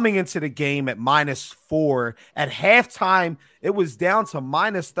coming into the game at -4. At halftime, it was down to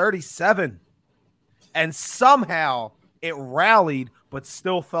 -37. And somehow it rallied, but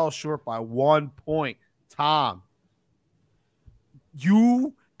still fell short by 1 point. Tom,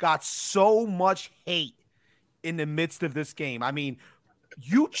 you got so much hate in the midst of this game. I mean,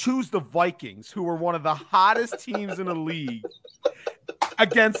 you choose the Vikings, who are one of the hottest teams in the league,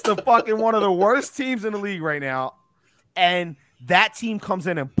 against the fucking one of the worst teams in the league right now. And that team comes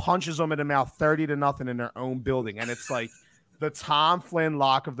in and punches them in the mouth 30-0 in their own building. And it's like the Tom Flynn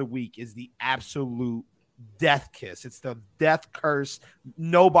lock of the week is the absolute death kiss. It's the death curse.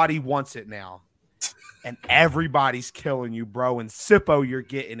 Nobody wants it now. And everybody's killing you, bro. And Sippo, you're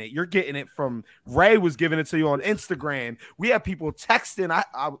getting it. You're getting it from Ray was giving it to you on Instagram. We have people texting.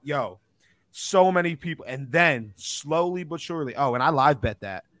 So many people. And then slowly but surely. Oh, and I live bet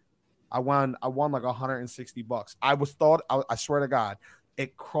that. I won like $160. I swear to God,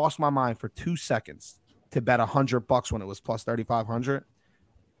 it crossed my mind for 2 seconds to bet $100 when it was plus 3,500.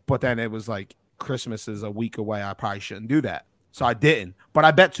 But then it was like Christmas is a week away. I probably shouldn't do that. So I didn't. But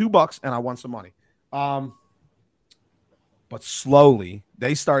I bet $2 and I won some money. But slowly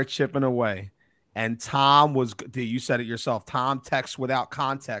they started chipping away. And Tom you said it yourself, Tom texts without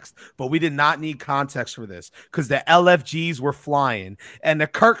context, but we did not need context for this because the LFGs were flying and the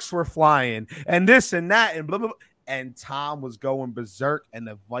Kirks were flying and this and that and blah, blah, blah. And Tom was going berserk and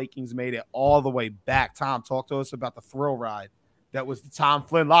the Vikings made it all the way back. Tom, talk to us about the thrill ride. That was the Tom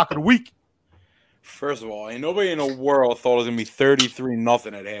Flynn lock of the week. First of all, ain't nobody in the world thought it was going to be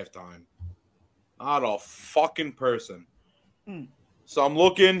 33-0 at halftime. Not a fucking person. So I'm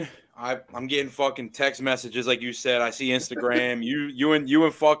looking. I'm getting fucking text messages like you said. I see Instagram. You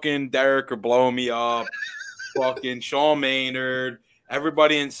and fucking Derek are blowing me up. Fucking Sean Maynard.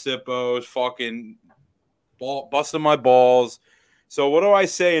 Everybody in Sippo's fucking busting my balls. So what do I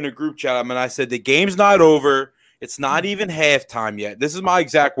say in a group chat? I said the game's not over. It's not even halftime yet. This is my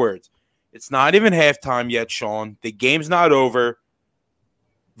exact words. It's not even halftime yet, Sean. The game's not over.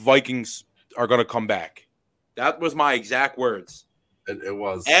 Vikings are going to come back. That was my exact words. It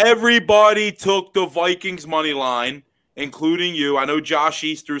was. Everybody took the Vikings money line, including you. I know Josh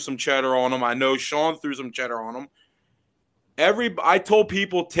East threw some cheddar on them. I know Sean threw some cheddar on them. I told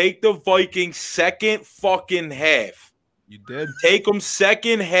people, take the Vikings second fucking half. You did? Take them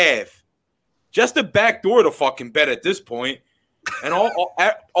second half. Just to backdoor the fucking bet at this point. And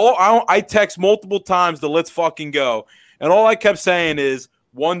I text multiple times to let's fucking go. And all I kept saying is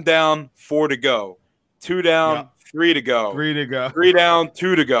 1 down, 4 to go. 2 down, 3 to go. 3 to go. 3 down,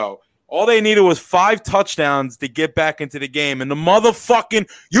 2 to go. All they needed was 5 touchdowns to get back into the game. And the motherfucking,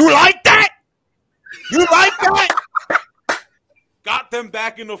 you like that? You like that? Got them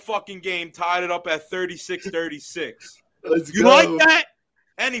back in the fucking game, tied it up at 36-36. You like that?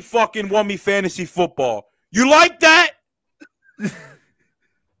 And he fucking won me fantasy football. You like that?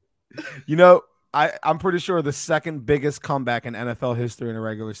 You know, I'm pretty sure the second biggest comeback in NFL history in a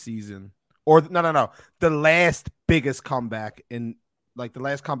regular season, or no, the last biggest comeback in like the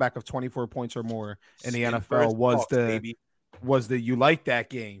last comeback of 24 points or more in the NFL was the you like that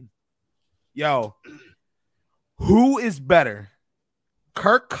game. Yo, who is better?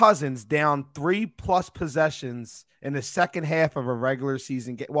 Kirk Cousins down 3+ possessions in the second half of a regular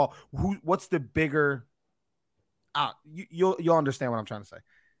season game. Well, what's the bigger? You'll understand what I'm trying to say.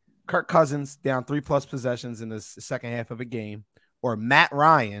 Kirk Cousins down 3+ possessions in the second half of a game, or Matt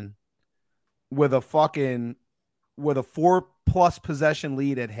Ryan with a 4+ possession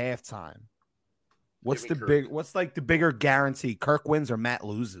lead at halftime. What's the bigger guarantee? Kirk wins or Matt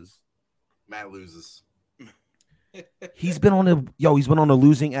loses? Matt loses. He's been on the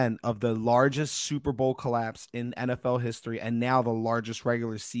losing end of the largest Super Bowl collapse in NFL history, and now the largest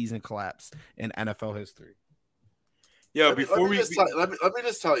regular season collapse in NFL history. Yeah, let me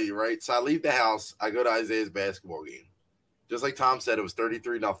just tell you, right? So I leave the house, I go to Isaiah's basketball game. Just like Tom said, it was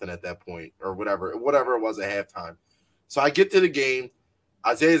 33-0 at that point, or whatever it was at halftime. So I get to the game.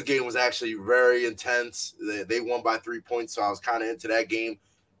 Isaiah's game was actually very intense. They won by 3 points, so I was kind of into that game.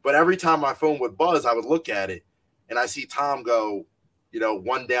 But every time my phone would buzz, I would look at it, and I see Tom go,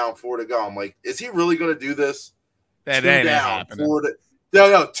 1 down, 4 to go. I'm like, is he really going to do this? That 2 ain't down, happening. 4 to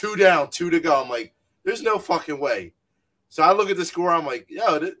no, 2 down, 2 to go. I'm like, there's no fucking way. So I look at the score. I'm like,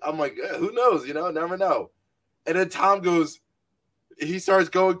 who knows? Never know. And then Tom goes, he starts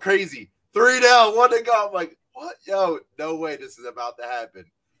going crazy. 3 down, 1 to go. I'm like, what? Yo, no way this is about to happen.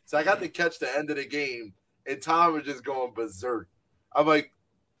 So I got to catch the end of the game, and Tom was just going berserk. I'm like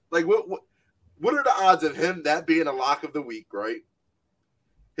what are the odds of him that being a lock of the week, right?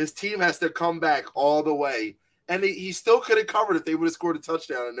 His team has to come back all the way, and he still could have covered if they would have scored a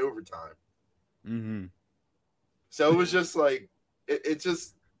touchdown in overtime. Mm-hmm. So it was just like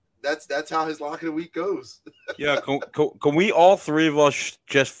that's how his lock of the week goes. Yeah, can we all three of us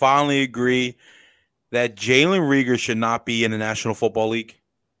just finally agree that Jalen Reagor should not be in the National Football League?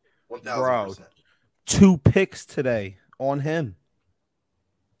 1,000%. 2 picks today on him.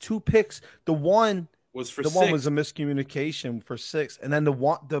 2 picks. The one was for 6. One was a miscommunication for 6, and then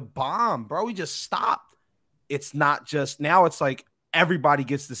the bomb, bro. He just stopped. It's not just now. It's like everybody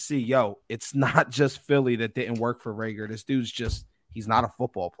gets to see. Yo, it's not just Philly that didn't work for Reagor. This dude's he's not a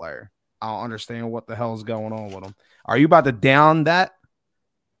football player. I don't understand what the hell's going on with him. Are you about to down that?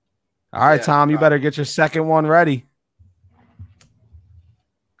 All right, Tom, you better get your second one ready.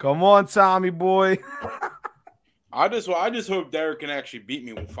 Come on, Tommy boy. I just hope Derek can actually beat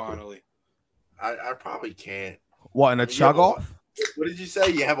me finally. I probably can't. What, in a chug off? What did you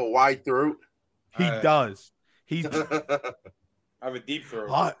say? You have a wide throat? He does. I have a deep throat.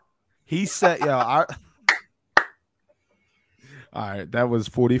 What? He said, all right, that was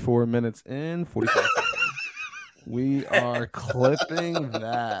 44 minutes in, 45 seconds. We are clipping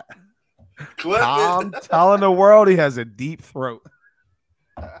that. Tom telling the world he has a deep throat.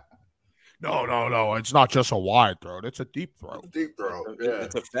 No. It's not just a wide throat. It's a deep throat. Deep throat. Yeah.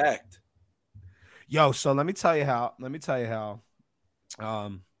 It's a fact. Yo, so let me tell you how.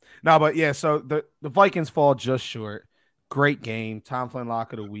 So the Vikings fall just short. Great game. Tom Flynn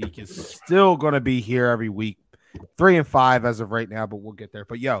lock of the week is still going to be here every week. 3-5 as of right now, but we'll get there.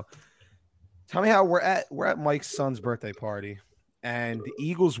 But yo, tell me how we're at Mike's son's birthday party, and the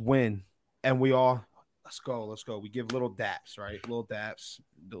Eagles win, and we all let's go. We give little daps, right? Little daps.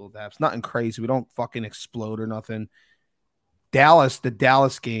 Nothing crazy. We don't fucking explode or nothing. The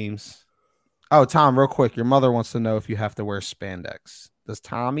Dallas games. Oh, Tom, real quick, your mother wants to know if you have to wear spandex. Does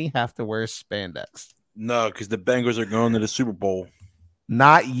Tommy have to wear spandex? No, because the Bengals are going to the Super Bowl.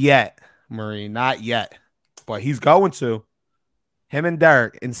 Not yet, Marie. Not yet. But he's going to. Him and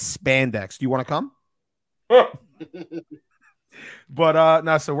Derek in spandex. Do you want to come? But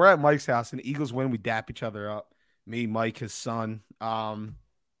no, so we're at Mike's house, and the Eagles win. We dap each other up. Me, Mike, his son. And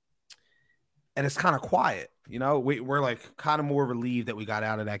it's kind of quiet. We're like kind of more relieved that we got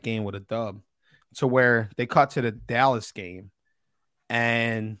out of that game with a dub. To where they cut to the Dallas game,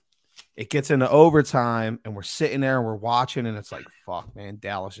 and it gets into overtime, and we're sitting there and we're watching, and it's like, fuck, man,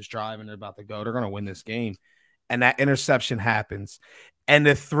 Dallas is driving. They're about to go. They're going to win this game. And that interception happens. And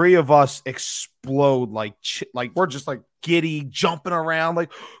the three of us explode like we're just like giddy, jumping around,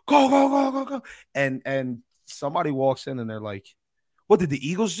 like, go. And somebody walks in and they're like, what, did the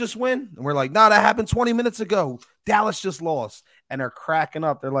Eagles just win? And we're like, no, that happened 20 minutes ago. Dallas just lost. And they're cracking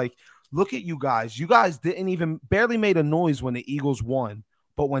up. They're like, look at you guys. You guys barely made a noise when the Eagles won.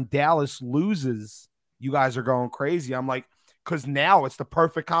 But when Dallas loses, you guys are going crazy. I'm like, because now it's the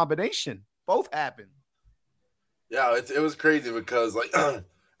perfect combination. Both happen. Yeah, it was crazy because, like,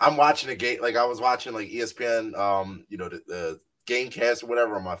 I'm watching a game, like I was watching like ESPN, the Gamecast or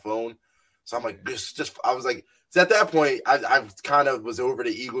whatever on my phone. So I'm like, I was like, so at that point, I kind of was over the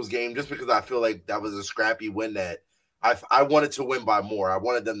Eagles game just because I feel like that was a scrappy win that I wanted to win by more. I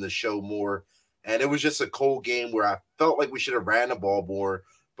wanted them to show more. And it was just a cold game where I felt like we should have ran the ball more,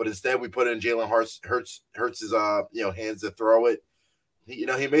 but instead we put it in Jalen Hurts' hands to throw it.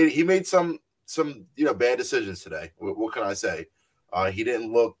 He made some bad decisions today. What can I say? He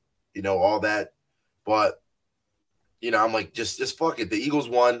didn't look, all that, but I'm like, just fuck it. The Eagles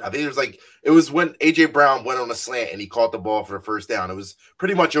won. I think it was when AJ Brown went on a slant and he caught the ball for the first down. It was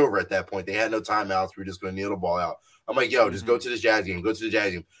pretty much over at that point. They had no timeouts. We were just going to kneel the ball out. I'm like, yo, just go to this Jags game. Go to the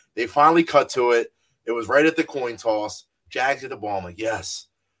Jags game. They finally cut to it. It was right at the coin toss. Jags hit the ball. I'm like, yes.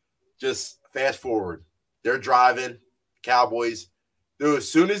 Just fast forward. They're driving. Cowboys. Dude, as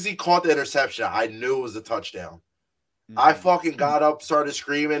soon as he caught the interception, I knew it was a touchdown. I fucking got up, started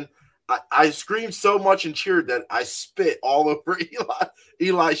screaming. I screamed so much and cheered that I spit all over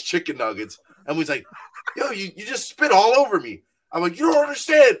Eli's chicken nuggets. And was like, yo, you just spit all over me. I'm like, you don't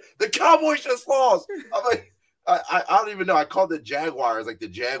understand. The Cowboys just lost. I'm like, I don't even know. I called the Jaguars like the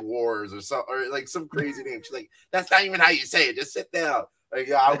Jaguars or some crazy name. She's like, that's not even how you say it. Just sit down. Like,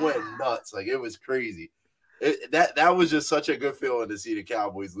 yeah, I went nuts. Like, it was crazy. That was just such a good feeling to see the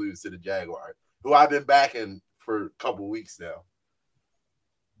Cowboys lose to the Jaguars, who I've been backing for a couple weeks now.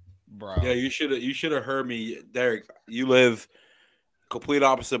 Bro. Yeah, you should have heard me, Derek. You live complete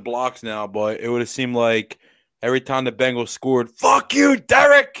opposite blocks now, but it would have seemed like every time the Bengals scored, fuck you,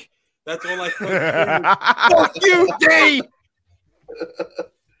 Derek. That's all I fuck you, D.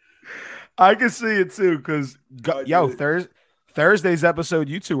 I can see it too, because Thursday's episode,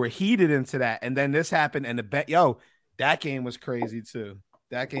 you two were heated into that, and then this happened, and that game was crazy too.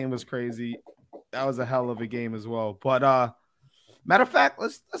 That game was crazy. That was a hell of a game as well. But matter of fact,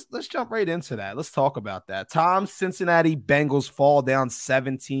 let's jump right into that. Let's talk about that. Tom's Cincinnati Bengals fall down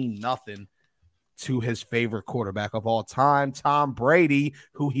 17-0 to his favorite quarterback of all time, Tom Brady,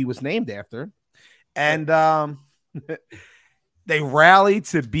 who he was named after. And they rallied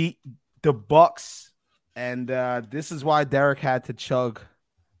to beat the Bucs. And this is why Derek had to chug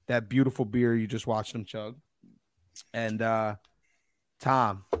that beautiful beer you just watched him chug. And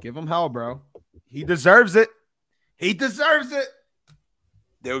Tom, give him hell, bro. He deserves it. He deserves it.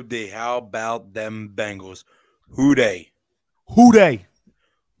 Dude, how about them Bengals? Who they? Who they?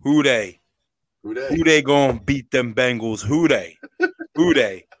 Who they? Who they? Who they gonna beat them Bengals? Who they? Who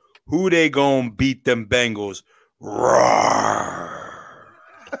they? Who they gonna beat them Bengals? Roar.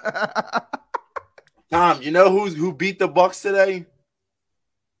 Tom, you know who beat the Bucs today?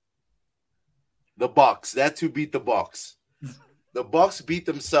 The Bucs. That's who beat the Bucs. The Bucs beat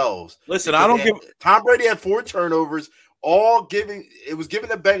themselves. Listen, I don't give. Tom Brady had 4 turnovers, giving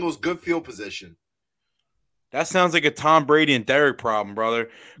the Bengals good field position. That sounds like a Tom Brady and Derek problem, brother.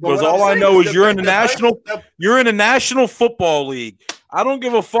 Because all I know is you're in the National Football League. I don't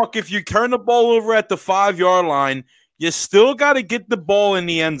give a fuck if you turn the ball over at the 5-yard line. You still got to get the ball in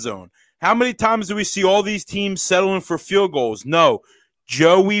the end zone. How many times do we see all these teams settling for field goals? No.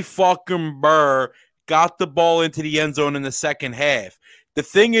 Joey fucking Burr got the ball into the end zone in the second half. The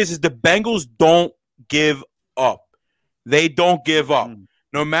thing is the Bengals don't give up. They don't give up.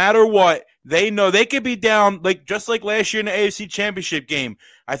 No matter what, they know they could be down, just like last year in the AFC Championship game.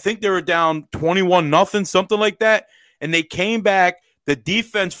 I think they were down 21-0, something like that. And they came back. The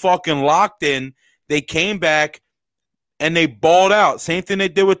defense fucking locked in. They came back and they balled out. Same thing they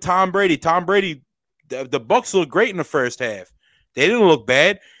did with Tom Brady. Tom Brady, the Bucs looked great in the first half. They didn't look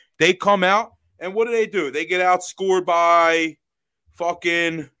bad. They come out, and what do? They get outscored by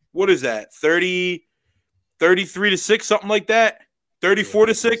fucking, what is that, 33-6, something like that?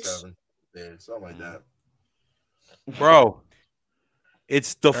 34-6? Yeah, something like that. Bro,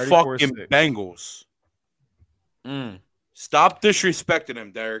 it's the fucking Bengals. Stop disrespecting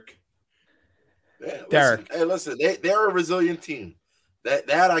them, Derek. Yeah, Derek. Listen, they're a resilient team.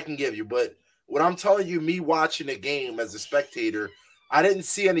 That I can give you. But what I'm telling you, me watching the game as a spectator, I didn't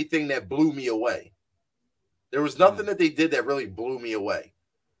see anything that blew me away. There was nothing that they did that really blew me away.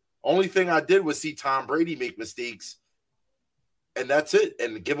 Only thing I did was see Tom Brady make mistakes, and that's it,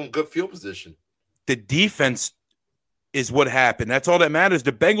 and give him good field position. The defense is what happened. That's all that matters.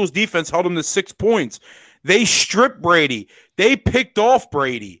 The Bengals defense held them to 6 points. They stripped Brady. They picked off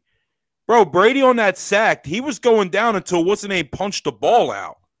Brady. Bro, Brady on that sack, he was going down until what's-his-name punched the ball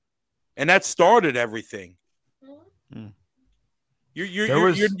out. And that started everything.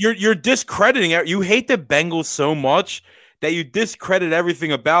 You're discrediting it. You hate the Bengals so much that you discredit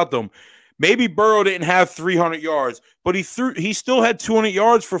everything about them. Maybe Burrow didn't have 300 yards, but he still had 200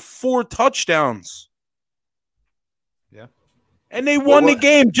 yards for 4 touchdowns. Yeah. And they won the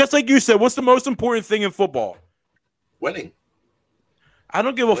game, just like you said. What's the most important thing in football? Winning. I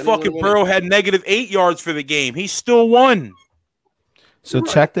don't give a fuck if Burrow had -8 yards for the game. He still won. So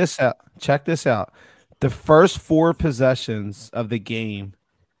check this out. Check this out. The first 4 possessions of the game.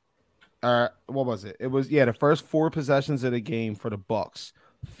 What was it? It was the first 4 possessions of the game for the Bucs.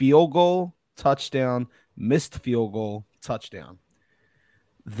 Field goal, touchdown, missed field goal, touchdown.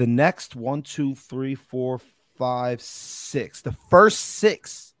 The next 1, 2, 3, 4, 5, 6. The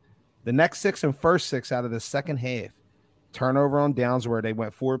next 6 and first 6 out of the second half. Turnover on downs where they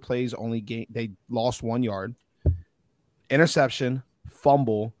went 4 plays, they lost 1 yard. Interception,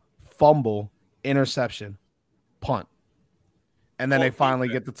 fumble, interception, punt. And then they finally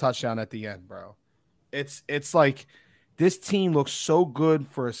get the touchdown at the end, bro. It's like this team looks so good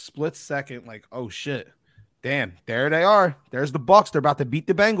for a split second, like, oh shit. Damn, there they are. There's the Bucs. They're about to beat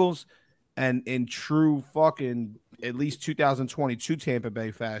the Bengals. And in true fucking at least 2022 Tampa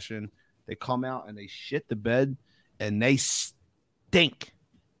Bay fashion, they come out and they shit the bed and they stink.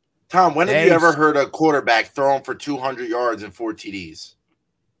 Tom, when have you ever heard a quarterback throwing for 200 yards and 4 TDs?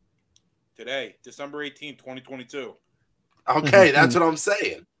 Today, December 18th, 2022. Okay, that's what I'm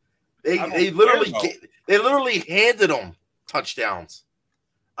saying. They literally handed them touchdowns.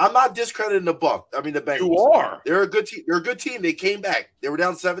 I'm not discrediting the Bengals. You are. They're a good team. They're a good team. They came back. They were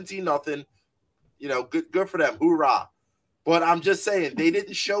down 17-0. You know, good for them. Hoorah. But I'm just saying they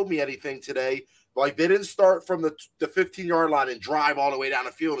didn't show me anything today. Like they didn't start from the 15-yard line and drive all the way down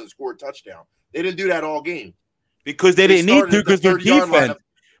the field and score a touchdown. They didn't do that all game. Because they didn't need to because their defense.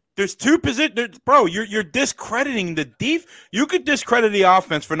 There's 2 positions, bro. You're discrediting the def. You could discredit the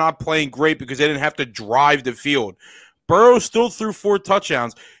offense for not playing great because they didn't have to drive the field. Burrow still threw 4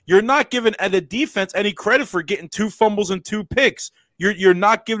 touchdowns. You're not giving the defense any credit for getting 2 fumbles and 2 picks. You're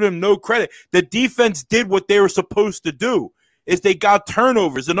not giving them no credit. The defense did what they were supposed to do. Is they got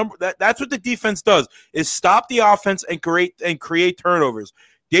turnovers. That's what the defense does. Is stop the offense and create turnovers.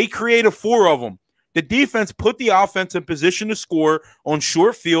 They created 4 of them. The defense put the offense in position to score on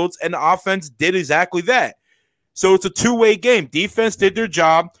short fields, and the offense did exactly that. So it's a two-way game. Defense did their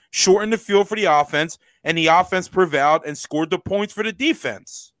job, shortened the field for the offense, and the offense prevailed and scored the points for the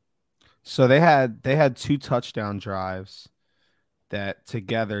defense. So they had 2 touchdown drives that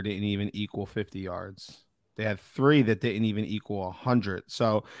together didn't even equal 50 yards. They had 3 that didn't even equal 100.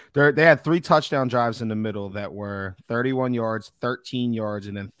 So they had 3 touchdown drives in the middle that were 31 yards, 13 yards,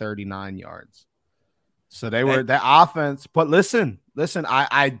 and then 39 yards. So they were the offense. But listen,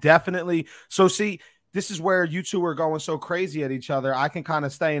 I definitely – so see – this is where you two are going so crazy at each other. I can kind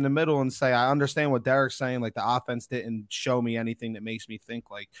of stay in the middle and say, I understand what Derek's saying. Like the offense didn't show me anything that makes me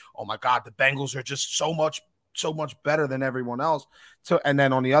think like, oh my God, the Bengals are just so much better than everyone else. So, and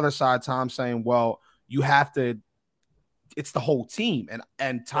then on the other side, Tom's saying, well, you have to, it's the whole team.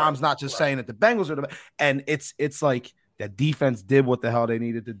 And Tom's not just saying that the Bengals are the best. And it's like the defense did what the hell they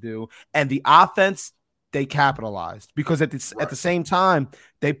needed to do. And the offense, they capitalized because at the same time,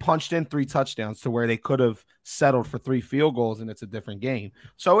 they punched in 3 touchdowns to where they could have settled for 3 field goals, and it's a different game.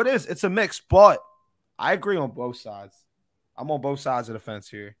 So it's a mix, but I agree on both sides. I'm on both sides of the fence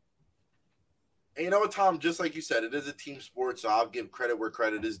here. And you know what, Tom, just like you said, it is a team sport, so I'll give credit where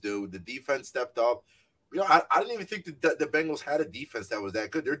credit is due. The defense stepped up. You know, I didn't even think that the Bengals had a defense that was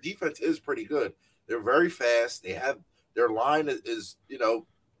that good. Their defense is pretty good. They're very fast. They have their line is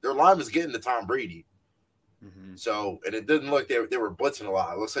their line is getting to Tom Brady. Mm-hmm. So, and it didn't look they were blitzing a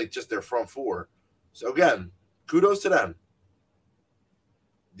lot. It looks like just their front 4. So again, kudos to them.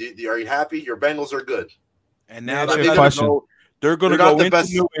 Are you happy? Your Bengals are good. And now they're going to go into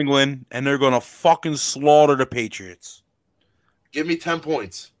New England and they're going to fucking slaughter the Patriots. Give me 10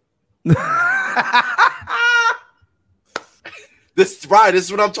 points. This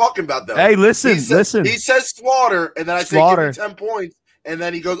is what I'm talking about, though. Hey, listen. He says slaughter, and then I say give me 10 points. And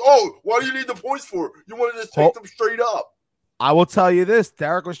then he goes, oh, what do you need the points for? You want to just take them straight up. I will tell you this.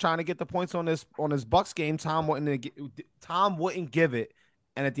 Derek was trying to get the points on his Bucs game. Tom wouldn't give it.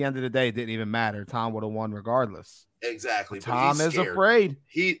 And at the end of the day, it didn't even matter. Tom would have won regardless. Exactly. But Tom is afraid.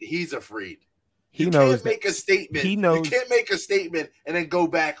 He's afraid. He knows can't make a statement. He knows. You can't make a statement and then go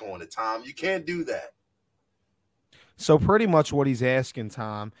back on it, Tom. You can't do that. So pretty much what he's asking,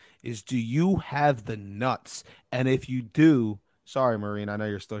 Tom, is do you have the nuts? And if you do, sorry, Marine, I know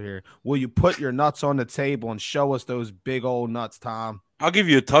you're still here. Will you put your nuts on the table and show us those big old nuts, Tom? I'll give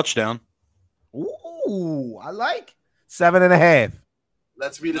you a touchdown. Ooh, I like 7.5.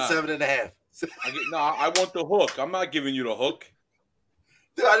 Let's meet at 7.5. I want the hook. I'm not giving you the hook.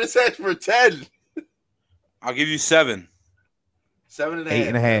 Dude, I just asked for 10. I'll give you 7. 7.5.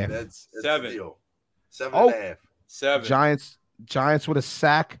 8.5. That's 7. a deal. 7.5. 7. Giants with a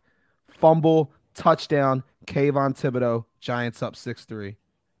sack, fumble, touchdown. Kayvon Thibodeau. Giants up 6-3.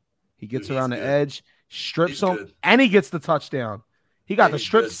 He gets Dude, around the good. edge, strips He's him, good. and he gets the touchdown. He got the he's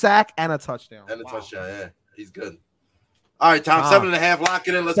strip good. sack and a touchdown. And a Wow. touchdown, yeah. He's good. All right, Tom, 7.5. Lock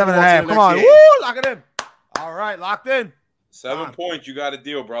it in. Let's 7.5. Come on. Game. Woo, lock it in. All right, locked in. 7 points. You got a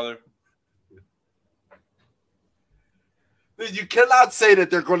deal, brother. Dude, you cannot say that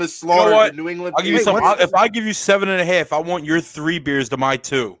they're going to slaughter the New England I'll give you Patriots. some. If I give you 7.5, I want your 3 beers to my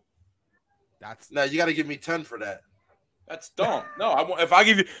 2. No, you got to give me 10 for that. That's dumb. No, I want. If I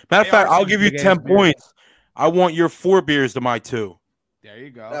give you, matter of fact, I'll give you 10 points. I want your 4 beers to my 2. There you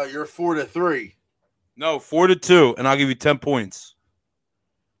go. No, you're 4-3. No, 4-2, and I'll give you 10 points.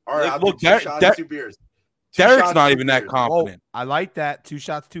 All right, Look, I'll do 2 shots, 2 beers. Derek's not even that confident. I like that. 2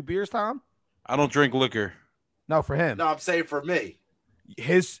 shots, 2 beers, Tom. I don't drink liquor. No, for him. No, I'm saying for me.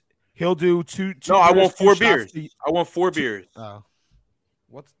 He'll do two. No, I want 4 shots beers. to- I want 4 beers. Oh,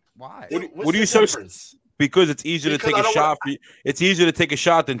 why? What are you so? Because it's easier to take a shot. It's easier to take a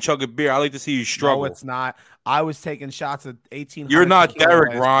shot than chug a beer. I like to see you struggle. No, it's not. I was taking shots at 18. You're not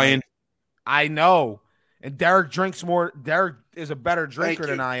Derek, Ryan. I know. And Derek drinks more. Derek is a better drinker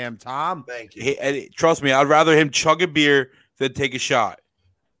than I am, Tom. Thank you. Trust me, I'd rather him chug a beer than take a shot.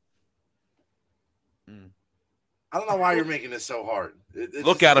 I don't know why you're making this so hard.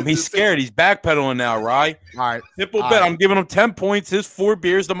 Look at him. He's scared. He's backpedaling now, right? All right. Simple bet. I'm giving him 10 points. His 4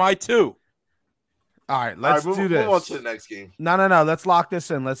 beers to my 2. All right. Let's do this. Move on to the next game. No. Let's lock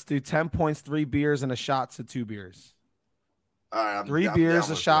this in. Let's do 10 points, 3 beers, and a shot to 2 beers. All right. 3 beers,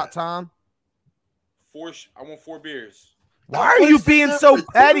 a shot, Tom. 4. I want 4 beers. Why are you being so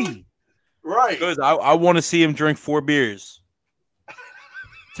petty? Right. Because I want to see him drink 4 beers.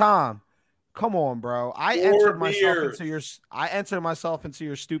 Tom, come on, bro. I entered myself into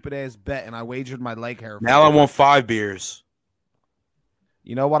your stupid ass bet, and I wagered my leg hair. Now I want 5 beers.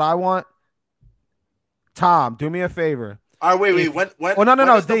 You know what I want? Tom, do me a favor. All right, wait. When? Oh,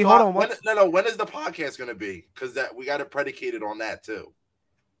 no, D, hold on. When is the podcast going to be? Because that we got it predicated on that too.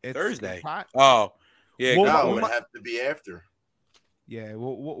 It's Thursday. Oh, yeah. No, it would have to be after. Yeah,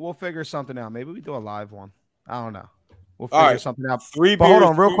 we'll figure something out. Maybe we do a live one. I don't know. We'll All figure right. something out. 3 But beers.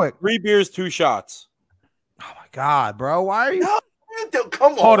 hold on, real quick. 3 beers, 2 shots. Oh my God, bro. Why are you? No,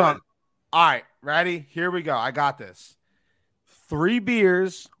 come on. Hold on. All right, ready? Here we go. I got this. 3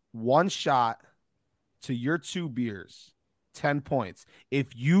 beers, 1 shot to your 2 beers. 10 points. If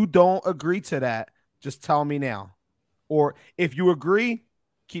you don't agree to that, just tell me now. Or if you agree,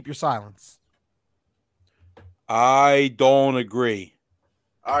 keep your silence. I don't agree.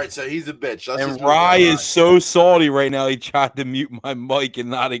 All right, so he's a bitch. And Rye is so salty right now. He tried to mute my mic and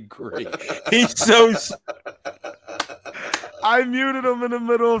not agree. He's so. I muted him in the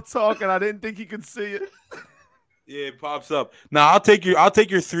middle of talking. I didn't think he could see it. Yeah, it pops up. Now I'll take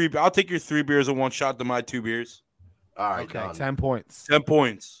your 3 beers and 1 shot to my 2 beers. All right, okay, done. 10 points. 10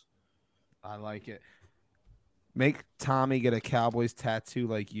 points. I like it. Make Tommy get a Cowboys tattoo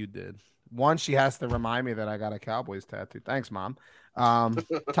like you did. One, she has to remind me that I got a Cowboys tattoo. Thanks, Mom.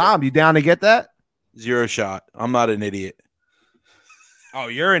 Tom, you down to get that? 0 shot. I'm not an idiot. Oh,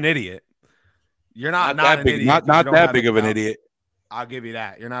 you're an idiot. You're not that an big. idiot. Not that big of an idiot. I'll give you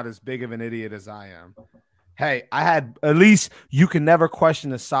that. You're not as big of an idiot as I am. Hey, I had at least you can never question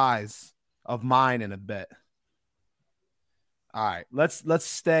the size of mine in a bet. All right, let's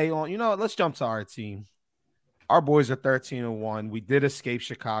stay on. Let's jump to our team. Our boys are 13-1. We did escape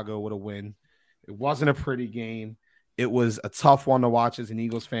Chicago with a win. It wasn't a pretty game. It was a tough one to watch as an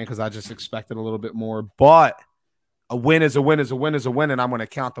Eagles fan because I just expected a little bit more. But a win is a win is a win is a win, and I'm going to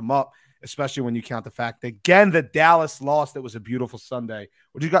count them up, especially when you count the fact that, again, the Dallas lost. It was a beautiful Sunday.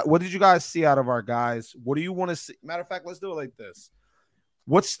 What did you guys see out of our guys? What do you want to see? Matter of fact, let's do it like this.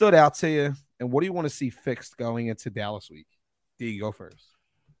 What stood out to you, and what do you want to see fixed going into Dallas week? D, go first.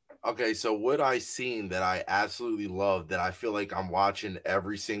 Okay, so what I seen that I absolutely love that I feel like I'm watching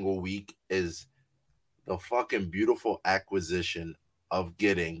every single week is the fucking beautiful acquisition of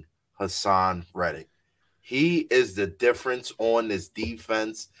getting Hassan Reddick. He is the difference on this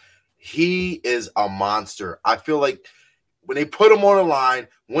defense. He is a monster. I feel like when they put him on the line,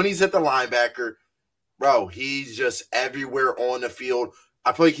 when he's at the linebacker, bro, he's just everywhere on the field.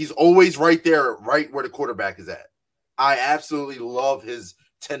 I feel like he's always right there, right where the quarterback is at. I absolutely love his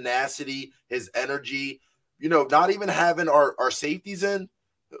tenacity, his energy. Not even having our safeties in.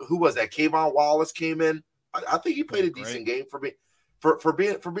 Who was that? Kayvon Wallace came in. I think he played a decent game for me. For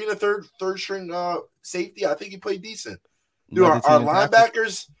being a third string safety, I think he played decent. Dude, our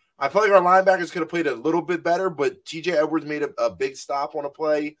linebackers, I feel like our linebackers could have played a little bit better, but TJ Edwards made a big stop on a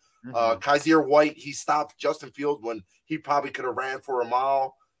play. Kaiser White, he stopped Justin Fields when he probably could have ran for a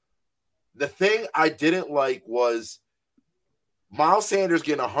mile. The thing I didn't like was Miles Sanders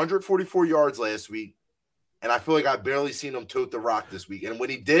getting 144 yards last week, and I feel like I barely seen him tote the rock this week. And when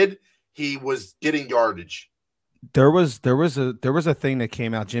he did, he was getting yardage. There was a thing that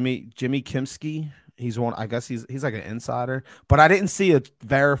came out. Jimmy Kimsky, he's one. I guess he's like an insider, but I didn't see a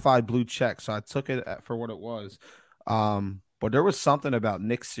verified blue check, so I took it for what it was. But there was something about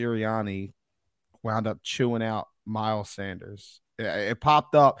Nick Sirianni wound up chewing out Miles Sanders. It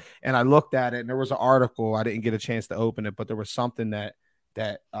popped up, and I looked at it, and there was an article. I didn't get a chance to open it, but there was something that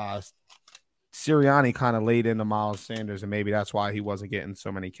Sirianni kind of laid into Miles Sanders, and maybe that's why he wasn't getting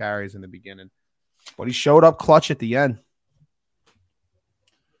so many carries in the beginning. But he showed up clutch at the end.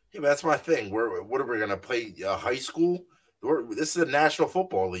 Yeah, but that's my thing. What are we going to play high school? This is a National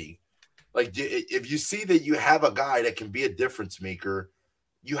Football League. Like, if you see that you have a guy that can be a difference maker,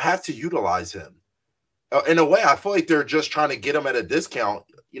 you have to utilize him. In a way, I feel like they're just trying to get him at a discount,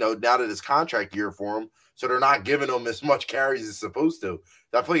 now that it's contract year for him, so they're not giving him as much carries as supposed to.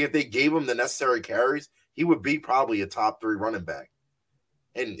 I feel like if they gave him the necessary carries, he would be probably a top 3 running back.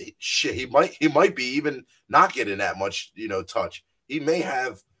 And shit, he might be even not getting that much, touch. He may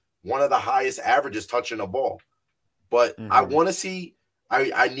have one of the highest averages touching the ball. But I want to see,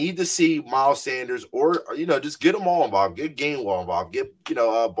 I need to see Miles Sanders or just get them all involved, get Gainwell involved, get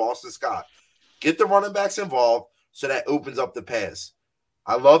Boston Scott. Get the running backs involved so that opens up the pass.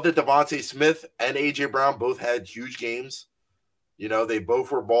 I love that Devontae Smith and A.J. Brown both had huge games. They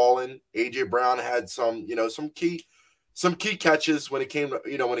both were balling. A.J. Brown had some key catches when it came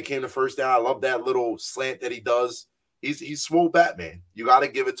to first down. I love that little slant that he does. He's swole Batman. You got to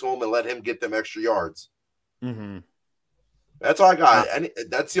give it to him and let him get them extra yards. Mm-hmm. That's all I got. And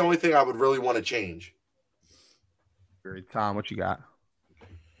that's the only thing I would really want to change. Tom, what you got?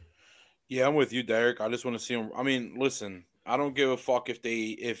 Yeah, I'm with you, Derek. I just want to see him. I mean, listen, I don't give a fuck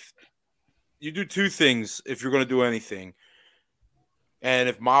if you do 2 things if you're going to do anything. And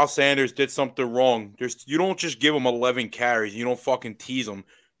if Miles Sanders did something wrong, you don't just give him 11 carries. You don't fucking tease him.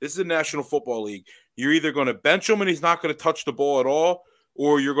 This is a National Football League. You're either going to bench him and he's not going to touch the ball at all,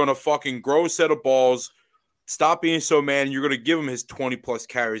 or you're going to fucking grow a set of balls, stop being so mad, and you're going to give him his 20-plus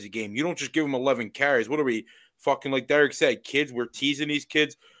carries a game. You don't just give him 11 carries. What are we, fucking, like Derek said, kids? We're teasing these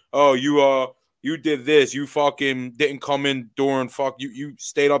kids. Oh, you did this. You fucking didn't come in during you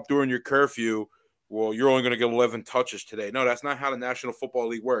stayed up during your curfew. Well, you're only going to get 11 touches today. No, that's not how the National Football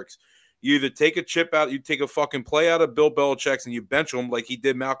League works. You either take a chip out, you take a fucking play out of Bill Belichick's and you bench him like he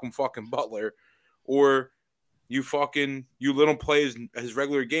did Malcolm fucking Butler, or you let him play his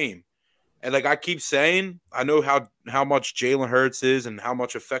regular game. And like I keep saying, I know how much Jalen Hurts is and how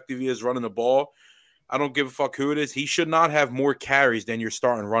much effective he is running the ball. I don't give a fuck who it is. He should not have more carries than your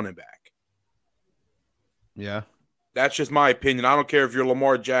starting running back. Yeah. That's just my opinion. I don't care if you're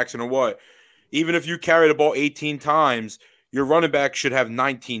Lamar Jackson or what. Even if you carry the ball 18 times, your running back should have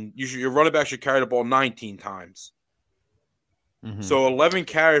 19. Your running back should carry the ball 19 times. Mm-hmm. So 11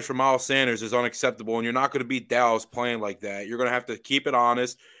 carries for Miles Sanders is unacceptable, and you're not going to beat Dallas playing like that. You're going to have to keep it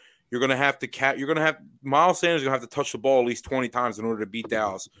honest. You're going to have Miles Sanders is going to have to touch the ball at least 20 times in order to beat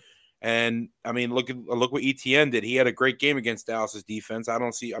Dallas. And I mean, look what ETN did. He had a great game against Dallas's defense.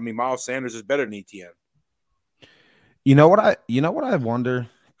 Miles Sanders is better than ETN. You know what I wonder?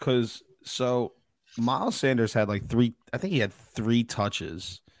 Because Miles Sanders had I think he had 3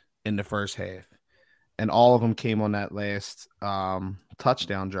 touches in the first half, and all of them came on that last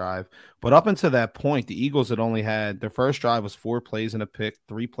touchdown drive. But up until that point, the Eagles had only had their first drive was 4 plays and a pick,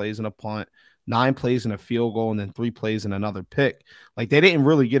 3 plays and a punt, 9 plays and a field goal, and then 3 plays and another pick. Like, they didn't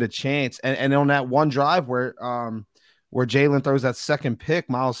really get a chance. And on that one drive where Jalen throws that second pick,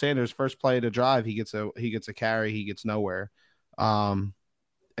 Miles Sanders, first play of the drive, he gets a carry, he gets nowhere. And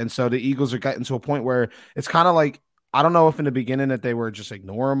so the Eagles are getting to a point where it's kind of like, I don't know if in the beginning that they were just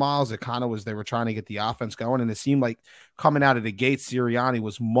ignoring Miles. It kind of was they were trying to get the offense going, and it seemed like coming out of the gate, Sirianni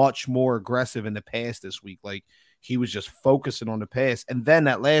was much more aggressive in the pass this week. Like, he was just focusing on the pass. And then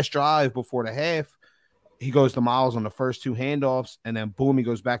that last drive before the half, he goes to Miles on the first 2 handoffs, and then boom, he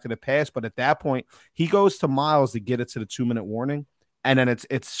goes back to the pass. But at that point, he goes to Miles to get it to the 2-minute warning, and then it's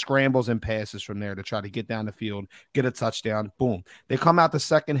scrambles and passes from there to try to get down the field, get a touchdown. Boom. They come out the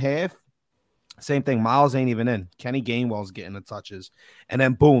second half. Same thing. Miles ain't even in. Kenny Gainwell's getting the touches. And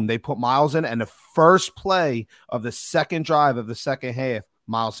then, boom, they put Miles in. And the first play of the second drive of the second half,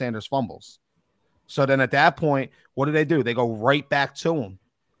 Miles Sanders fumbles. So then at that point, what do? They go right back to him.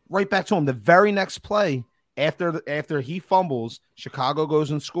 Right back to him. The very next play, After he fumbles, Chicago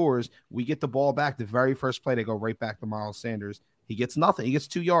goes and scores. We get the ball back. The very first play, they go right back to Miles Sanders. He gets nothing. He gets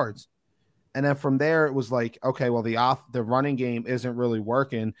 2 yards. And then from there, it was like, okay, well, the running game isn't really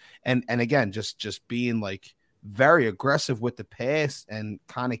working. And again, just being like very aggressive with the pass and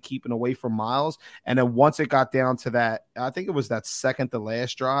kind of keeping away from Miles. And then once it got down to that, I think it was that second to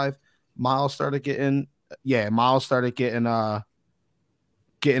last drive, Miles started getting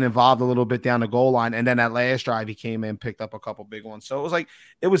getting involved a little bit down the goal line. And then that last drive, he came in, picked up a couple big ones. So it was like,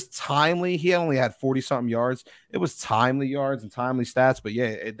 it was timely. He only had 40-something yards. It was timely yards and timely stats. But yeah,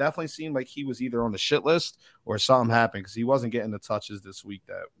 it definitely seemed like he was either on the shit list or something happened because he wasn't getting the touches this week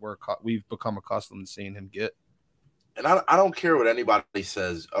that we've become accustomed to seeing him get. And I don't care what anybody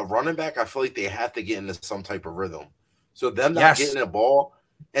says. A running back, I feel like they have to get into some type of rhythm. So them not getting the ball,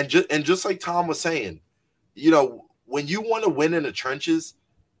 and just like Tom was saying, when you want to win in the trenches,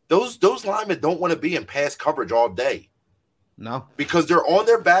 those linemen don't want to be in pass coverage all day. No. Because they're on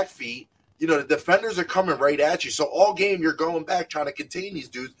their back feet. The defenders are coming right at you. So all game you're going back trying to contain these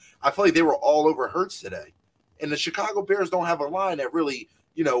dudes. I feel like they were all over Hurts today. And the Chicago Bears don't have a line that really,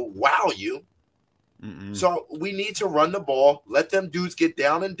 wow you. Mm-mm. So we need to run the ball, let them dudes get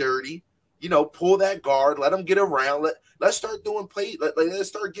down and dirty, pull that guard, let them get around. Let's start doing play. Let's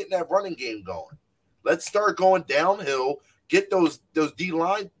start getting that running game going. Let's start going downhill. Get those D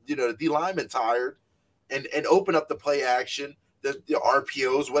line, the D linemen tired, and open up the play action, the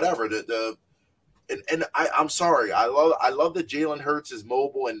RPOs, whatever. I'm sorry, I love that Jalen Hurts is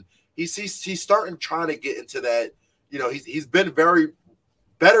mobile and he's starting trying to get into that. He's been very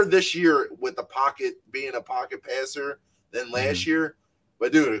better this year with the pocket, being a pocket passer than last year.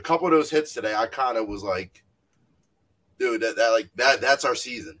 But dude, a couple of those hits today, I kind of was like, dude, that's our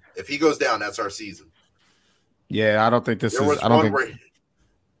season. If he goes down, that's our season. Yeah, I don't think this there is. Was I don't one think.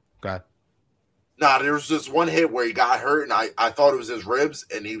 Where, there was this one hit where he got hurt, and I thought it was his ribs,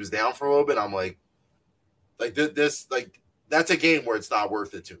 and he was down for a little bit. I'm like this, that's a game where it's not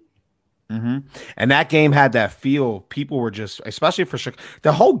worth it to me. Mm-hmm. And that game had that feel. People were just, especially for Chicago,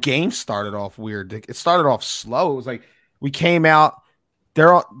 the whole game started off weird. It started off slow. It was like we came out,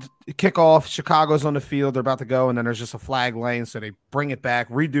 they're on kickoff. Chicago's on the field. They're about to go, and then there's just a flag laying, so they bring it back,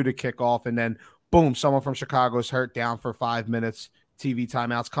 redo the kickoff, and then boom, someone from Chicago's hurt, down for 5 minutes. TV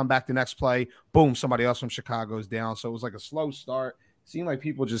timeouts, come back the next play. Boom, somebody else from Chicago's down. So it was like a slow start. It seemed like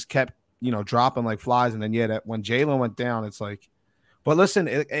people just kept, dropping like flies. And then, that when Jalen went down, it's like, but listen,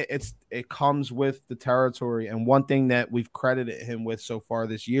 it comes with the territory. And one thing that we've credited him with so far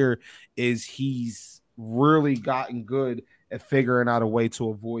this year is he's really gotten good at figuring out a way to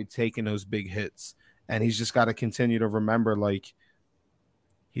avoid taking those big hits. And he's just got to continue to remember, like,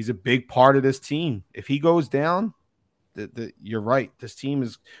 he's a big part of this team. If he goes down, you're right. This team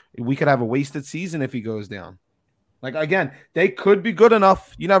we could have a wasted season if he goes down. Like, again, they could be good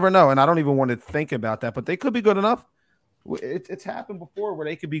enough. You never know. And I don't even want to think about that, but they could be good enough. It's happened before where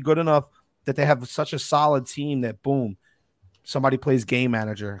they could be good enough that they have such a solid team that, boom, somebody plays game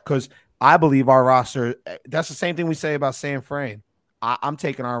manager. Because I believe our roster, that's the same thing we say about San Fran. I'm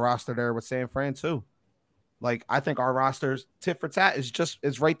taking our roster there with San Fran too. Like, I think our roster's tit for tat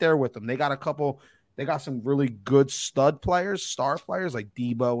is right there with them. They got some really good stud players, star players like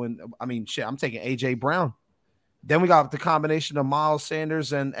Debo, and I'm taking AJ Brown. Then we got the combination of Miles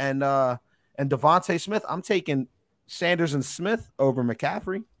Sanders and Devontae Smith. I'm taking Sanders and Smith over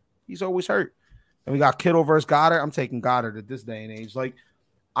McCaffrey. He's always hurt. And we got Kittle versus Goddard. I'm taking Goddard at this day and age. Like,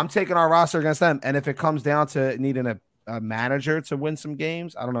 I'm taking our roster against them. And if it comes down to needing a manager to win some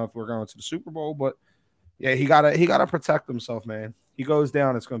games, I don't know if we're going to the Super Bowl, but yeah, he gotta protect himself, man. He goes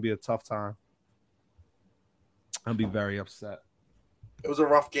down, it's gonna be a tough time. I'll be very upset. It was a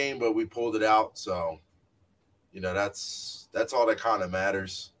rough game, but we pulled it out. So, that's all that kind of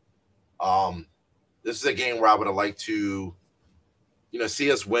matters. This is a game where I would have liked to,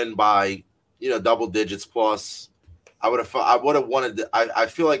 see us win by, double digits plus. I would have wanted to, I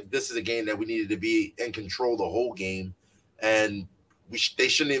feel like this is a game that we needed to be in control the whole game, and they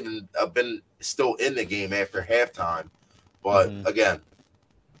shouldn't even have been still in the game after halftime. But again,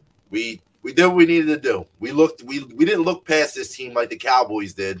 we did what we needed to do. We didn't look past this team like the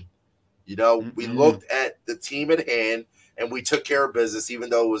Cowboys did. We looked at the team at hand and we took care of business, even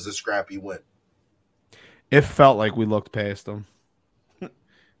though it was a scrappy win. It felt like we looked past them.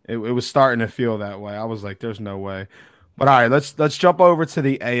 It was starting to feel that way. I was like, there's no way. But all right, let's jump over to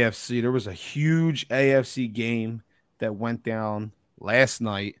the AFC. There was a huge AFC game that went down last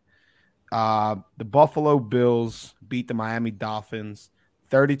night. The Buffalo Bills beat the Miami Dolphins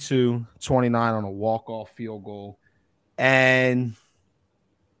 32-29 on a walk-off field goal. And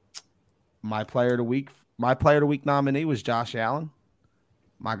my player of the week my player of the week nominee was Josh Allen.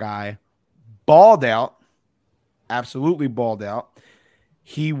 My guy balled out, absolutely balled out.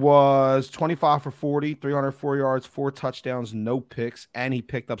 He was 25 for 40, 304 yards, 4 touchdowns, no picks, and he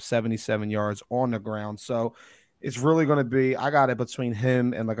picked up 77 yards on the ground. So it's really going to be, I got it between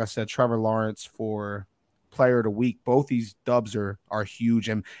him and, like I said, Trevor Lawrence for player of the week. Both these dubs are huge,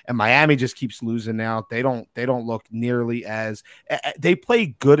 and Miami just keeps losing now. They don't look nearly as they play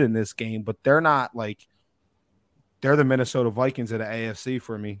good in this game, but they're not like they're the Minnesota Vikings of the AFC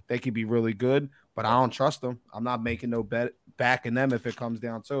for me. They could be really good, but I don't trust them. I'm not making no bet backing them if it comes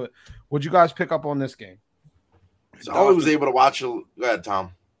down to it. What'd you guys pick up on this game? So I was able to watch it. Go ahead,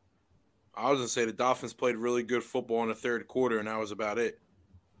 Tom. I was gonna say the Dolphins played really good football in the third quarter, and that was about it.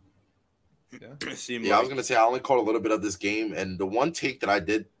 I was gonna say I only caught a little bit of this game, and the one take that I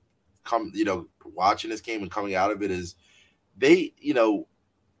did come, watching this game and coming out of it is they,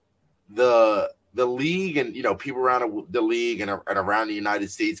 the league and people around the league and around the United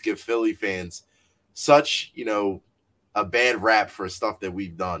States give Philly fans such a bad rap for stuff that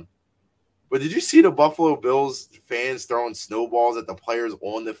we've done. But did you see the Buffalo Bills fans throwing snowballs at the players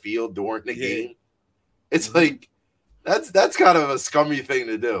on the field during the game? It's like that's kind of a scummy thing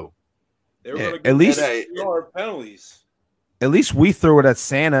to do. They were going to at least penalties. At least we threw it at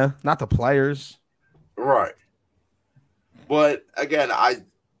Santa, not the players. Right. But again,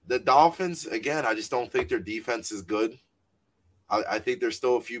 the Dolphins, again, I just don't think their defense is good. I think they're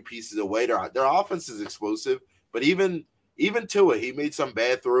still a few pieces away. Their offense is explosive, but even Tua, he made some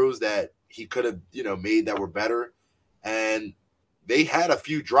bad throws that he could have, made that were better. And they had a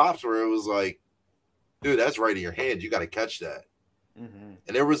few drops where it was like, dude, that's right in your hand. You got to catch that. Mm-hmm.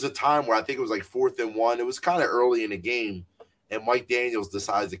 And there was a time where I think it was like 4th and 1. It was kind of early in the game, and Mike Daniels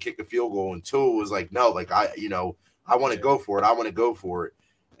decides to kick a field goal, and Tua was like, no, like I want to go for it. I want to go for it.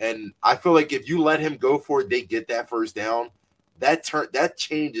 And I feel like if you let him go for it, they get that first down. That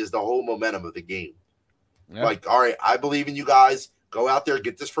changes the whole momentum of the game. Yeah. Like, all right, I believe in you guys. Go out there,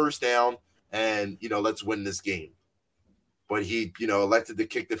 get this first down, and let's win this game. But he, elected to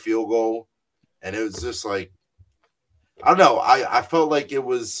kick the field goal, and it was just like, I don't know. I felt like it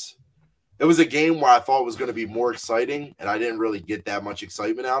was a game where I thought it was going to be more exciting, and I didn't really get that much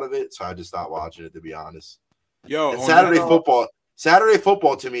excitement out of it, so I just stopped watching it, to be honest. And Saturday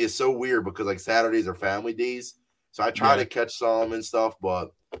football to me is so weird because like Saturdays are family days, so I try to catch some and stuff.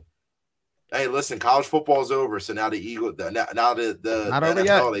 But hey, listen, college football is over, so now the Eagles, now the not over NFL,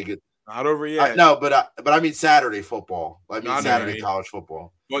 yet. they get not over yet. No, but I mean Saturday football. I mean Saturday college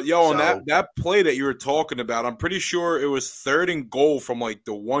football. But on that play that you were talking about, I'm pretty sure it was 3rd and goal from like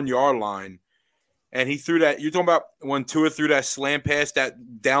the 1 yard line. And he threw that. You're talking about when Tua threw that slam pass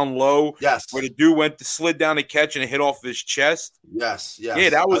that down low? Yes. Where the dude slid down to catch and it hit off his chest? Yes. Yeah,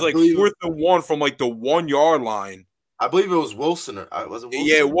 that was 4th and 1 from like the 1 yard line. I believe it was Wilson. Was it Wilson?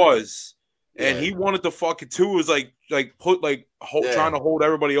 Yeah, it was. And he wanted to fucking Tua was like trying to hold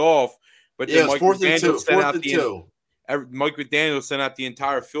everybody off. But then Mike McDaniel sent out the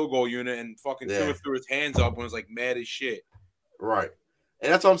entire field goal unit, and fucking Tua threw his hands up and was like mad as shit. Right.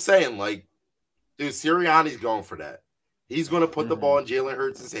 And that's what I'm saying. Like, dude, Sirianni's going for that. He's going to put the ball in Jalen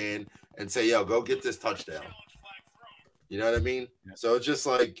Hurts' hand and say, yo, go get this touchdown. You know what I mean? Yeah. So it's just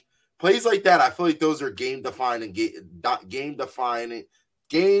like plays like that. I feel like those are game-defining plays.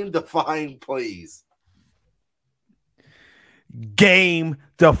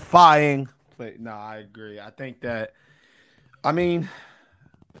 Game-defying play. No, I agree. I think that, I don't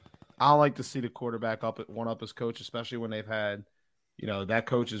like to see the quarterback one up his coach, especially when they've had, that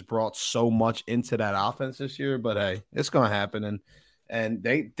coach has brought so much into that offense this year. But hey, it's gonna happen, and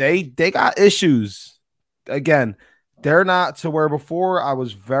they got issues. Again, they're not to where before I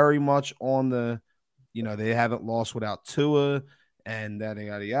was very much on the, they haven't lost without Tua and that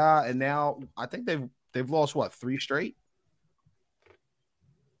and now I think they've lost 3 straight.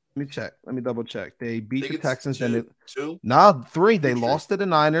 Let me check. Let me double check. They beat the Texans. 3. They lost to the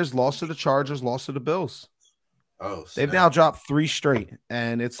Niners, lost to the Chargers, lost to the Bills. Oh, they've now dropped 3 straight,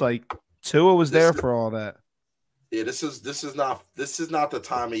 and it's like Tua was there for all that. Yeah, this is not the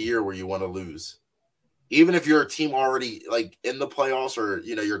time of year where you want to lose. Even if you're a team already like in the playoffs or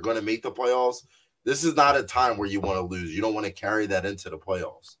you're going to make the playoffs, this is not a time where you want to lose. You don't want to carry that into the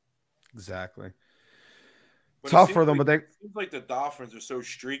playoffs. Exactly. But tough for them, but it seems like the Dolphins are so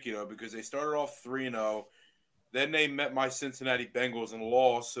streaky though because they started off 3-0, then they met my Cincinnati Bengals and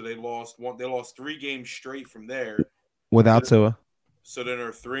lost, so they lost 3 games straight from there without Tua. So then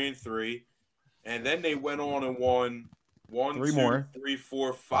they're 3-3, and then they went on and won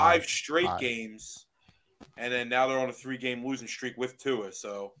 5 straight games, and then now they're on a 3-game losing streak with Tua.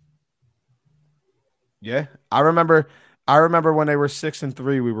 So Yeah, I remember. I remember when they were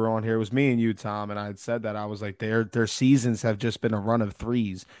 6-3. We were on here. It was me and you, Tom, and I had said that I was like, their seasons have just been a run of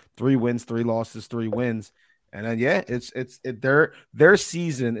threes, 3 wins, 3 losses, 3 wins, and then yeah, their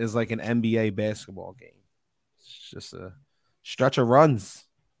season is like an NBA basketball game. It's just a stretch of runs,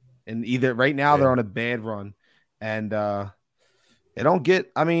 and either right now they're on a bad run, and it don't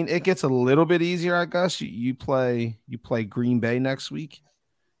get. I mean, it gets a little bit easier, I guess. You play Green Bay next week,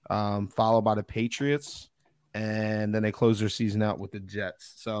 followed by the Patriots, and then they close their season out with the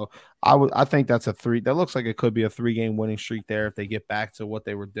Jets. So I think that's a three. That looks like it could be a 3-game winning streak there if they get back to what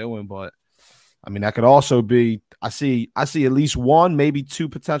they were doing. But I mean, that could also be. I see at least one, maybe two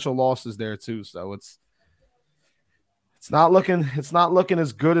potential losses there too. So it's not looking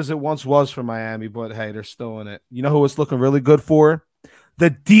as good as it once was for Miami. But hey, they're still in it. You know who it's looking really good for? The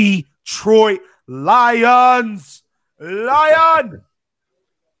Detroit Lions. Lion.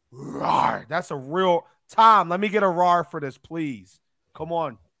 Roar. That's a real Tom. Let me get a roar for this, please. Come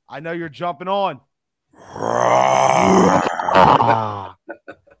on. I know you're jumping on.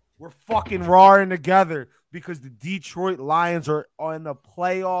 We're fucking roaring together because the Detroit Lions are on the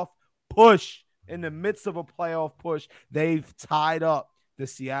playoff push. In the midst of a playoff push, they've tied up the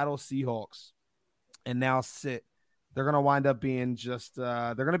Seattle Seahawks and now sit. They're going to wind up being just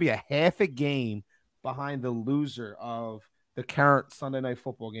they're going to be a half a game behind the loser of the current Sunday Night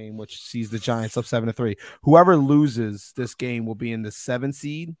Football game, which sees the Giants up 7-3. Whoever loses this game will be in the 7th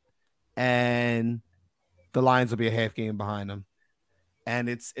seed, and the Lions will be a half game behind them. And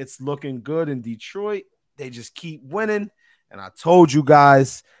it's looking good in Detroit. They just keep winning. And I told you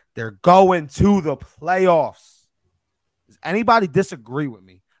guys, they're going to the playoffs. Does anybody disagree with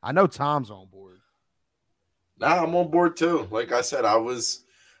me? I know Tom's on board. Nah, I'm on board too. Like I said, I was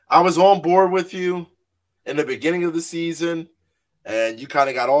on board with you in the beginning of the season, and you kind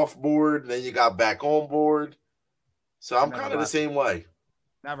of got off board, and then you got back on board. So I'm kind of the same way.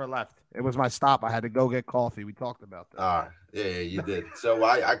 Never left. It was my stop. I had to go get coffee. We talked about that. Yeah, you did. So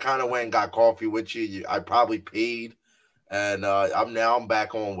I kind of went and got coffee with you. I probably paid, and I'm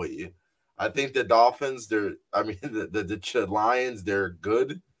back on with you. I think the Dolphins, the Lions, they're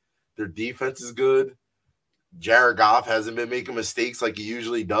good. Their defense is good. Jared Goff hasn't been making mistakes like he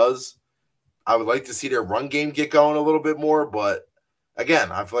usually does. I would like to see their run game get going a little bit more, but again,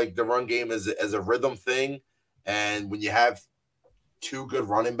 I feel like the run game is a rhythm thing, and when you have two good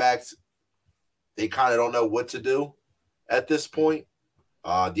running backs, they kind of don't know what to do at this point.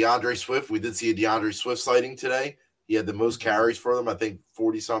 DeAndre Swift, we did see a DeAndre Swift sighting today. He had the most carries for them, I think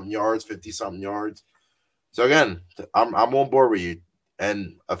 40-something yards, 50-something yards. So again, I'm on board with you.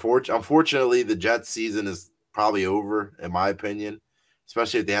 And unfortunately, the Jets season is probably over, in my opinion,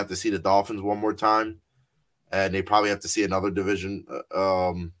 especially if they have to see the Dolphins one more time, and they probably have to see another division.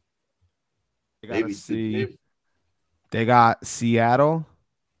 They got Seattle.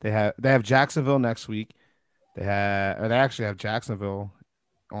 They have Jacksonville next week. They actually have Jacksonville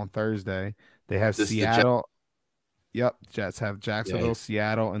on Thursday. They have Seattle. Jets have Jacksonville,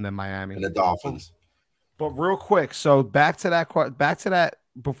 Seattle, and then Miami and the Dolphins. But real quick, so back to that.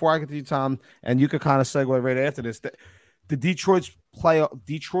 Before I get to you, Tom, and you could kind of segue right after this. The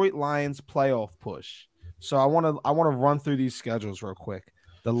Detroit Lions playoff push. So I want to run through these schedules real quick.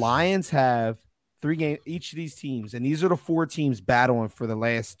 The Lions have 3 games each of these teams, and these are the 4 teams battling for the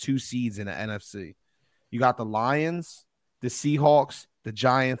last 2 seeds in the NFC. You got the Lions, the Seahawks, the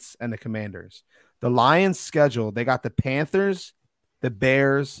Giants, and the Commanders. The Lions schedule, they got the Panthers, the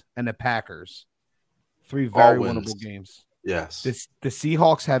Bears, and the Packers. 3 very winnable games. Yes. The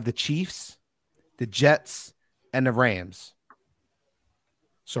Seahawks have the Chiefs, the Jets, and the Rams.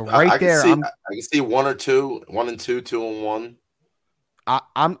 So I can see 1 and 2, 2 and 1.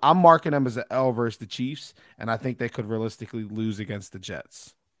 I'm marking them as an L versus the Chiefs, and I think they could realistically lose against the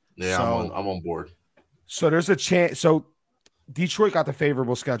Jets. Yeah, so, I'm on board. So there's a chance. So Detroit got the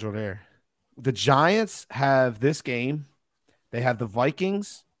favorable schedule there. The Giants have this game. They have the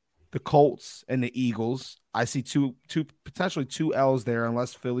Vikings, the Colts, and the Eagles. I see potentially 2 L's there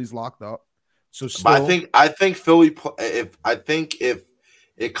unless Philly's locked up. So still, I think Philly. If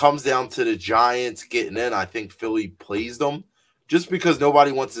it comes down to the Giants getting in, I think Philly plays them just because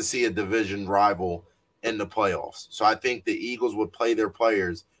nobody wants to see a division rival in the playoffs. So I think the Eagles would play their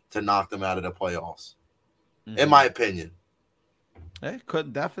players to knock them out of the playoffs, in my opinion. It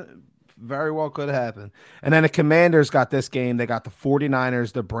could definitely. Very well could happen. And then the Commanders got this game. They got the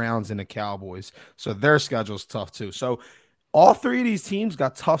 49ers, the Browns, and the Cowboys. So their schedule's tough too. So all 3 of these teams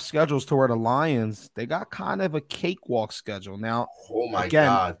got tough schedules to where the Lions, they got kind of a cakewalk schedule. Now, oh my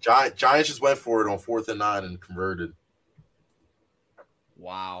God. Giants just went for it on 4th and 9 and converted.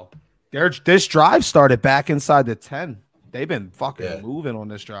 Wow. This drive started back inside the 10. They've been fucking moving on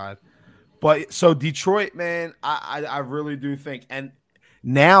this drive. But so Detroit, man, I really do think, and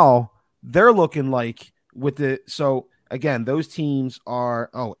now they're looking like with the so again, those teams are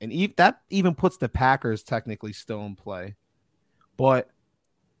that even puts the Packers technically still in play. But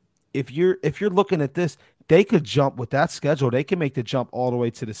if you're looking at this, they could jump with that schedule. They can make the jump all the way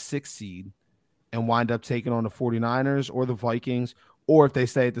to the 6th seed and wind up taking on the 49ers or the Vikings. Or if they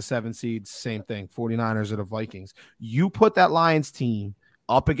stay at the 7 seed, same thing, 49ers or the Vikings. You put that Lions team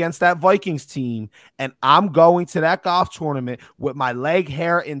up against that Vikings team, and I'm going to that golf tournament with my leg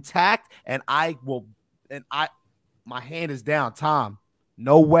hair intact, and my hand is down. Tom,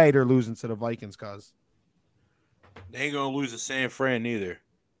 no way they're losing to the Vikings, cuz. They ain't going to lose to San Fran either.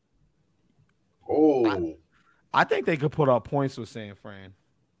 Oh. I think they could put up points with San Fran.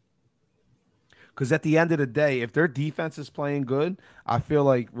 Because at the end of the day, if their defense is playing good, I feel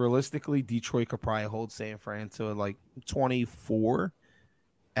like realistically, Detroit could probably hold San Fran to like 24.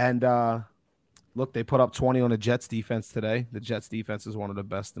 And look, they put up 20 on the Jets defense today. The Jets defense is one of the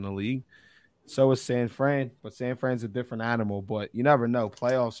best in the league. So is San Fran, but San Fran's a different animal. But you never know.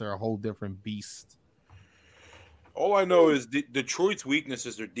 Playoffs are a whole different beast. All I know is Detroit's weakness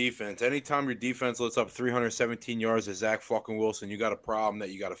is their defense. Anytime your defense lets up 317 yards to Zach fucking Wilson, you got a problem that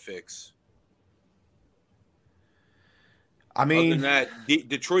you got to fix. I mean, other than that,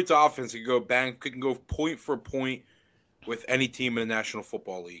 Detroit's offense can go point for point with any team in the National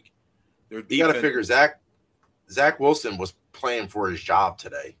Football League. You got to figure Zach Wilson was playing for his job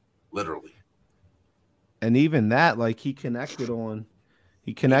today, literally. And even that, like he connected on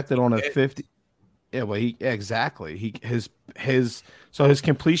a 50. Yeah, well, exactly. His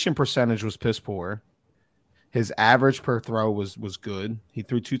completion percentage was piss poor. His average per throw was good. He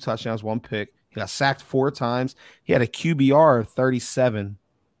threw 2 touchdowns, 1 pick. He got sacked 4 times. He had a QBR of 37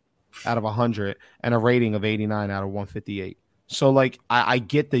 out of 100 and a rating of 89 out of 158. So, like, I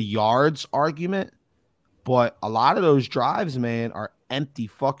get the yards argument, but a lot of those drives, man, are empty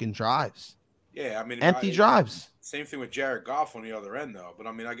fucking drives. Yeah, I mean, empty drives. Same thing with Jared Goff on the other end, though. But,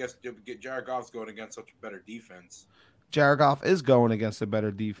 I mean, I guess Jared Goff's going against such a better defense. Jared Goff is going against a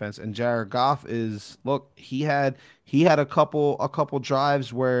better defense, and Jared Goff is he had a couple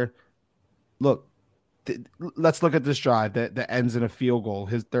drives where let's look at this drive that ends in a field goal.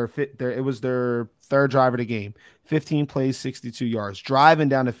 It was their 3rd drive of the game. 15 plays, 62 yards, driving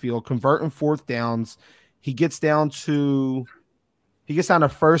down the field, converting 4th downs. He gets down to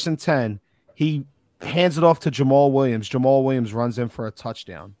 1st and 10. He hands it off to Jamal Williams. Jamal Williams runs in for a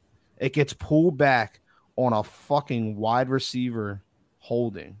touchdown. It gets pulled back on a fucking wide receiver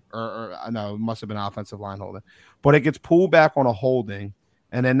holding, or no, it must have been offensive line holding, but it gets pulled back on a holding,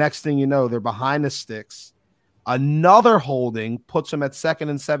 and then next thing you know, they're behind the sticks. Another holding puts them at 2nd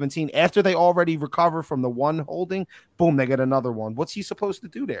and 17 after they already recover from the one holding. Boom, they get another one. What's he supposed to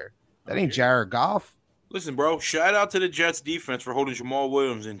do there? That ain't Jared Goff. Listen, bro, shout out to the Jets defense for holding Jamal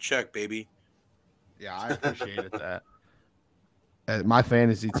Williams in check, baby. Yeah, I appreciated that. My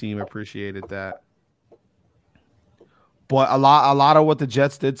fantasy team appreciated that. But a lot of what the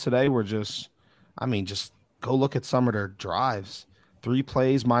Jets did today were just go look at some of their drives. 3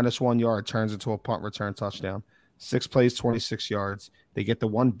 plays, -1 yard, turns into a punt return touchdown. 6 plays, 26 yards. They get the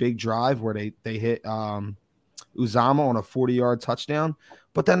one big drive where they hit Uzama on a 40-yard touchdown.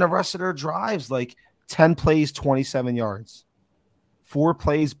 But then the rest of their drives, like 10 plays, 27 yards. 4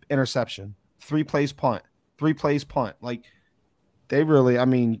 plays, interception. 3 plays, punt. 3 plays, punt. Like, they really,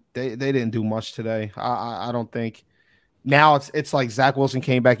 they didn't do much today. I don't think. Now it's like Zach Wilson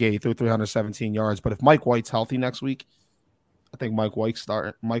came back, he threw 317 yards. But if Mike White's healthy next week, I think Mike White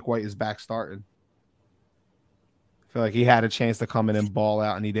is back starting. I feel like he had a chance to come in and ball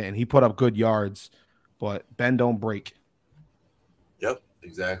out, and he didn't. He put up good yards, but bend don't break. Yep,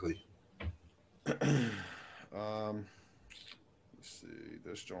 exactly. Let's see.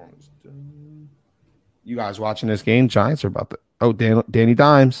 This joint is done. You guys watching this game? Giants are about to. Oh, Danny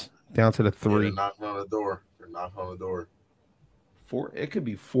Dimes down to the 3. They're knocking on the door. It could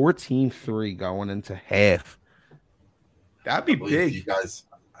be 14-3 going into half. That'd be big. You guys,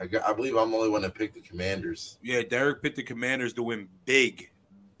 I believe I'm the only one that picked the Commanders. Yeah, Derek picked the Commanders to win big.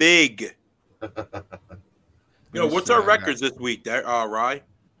 Big. What's our records this week, Rye?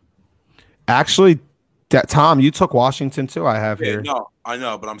 Actually, Tom, you took Washington too. I have here. No, I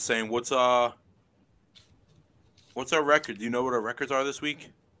know, but I'm saying what's our record? Do you know what our records are this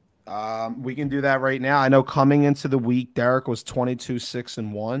week? We can do that right now. I know coming into the week, Derek was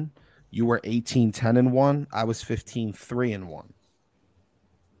 22-6-1. You were 18-10-1. I was 15-3-1.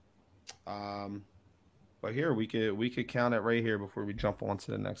 But here we could count it right here before we jump on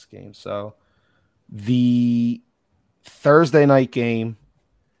to the next game. So the Thursday night game,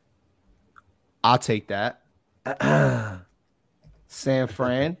 I'll take that. San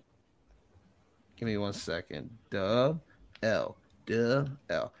Fran. Give me 1 second. Dub L.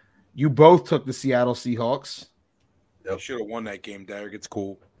 You both took the Seattle Seahawks. Yep. Should have won that game, Derek. It's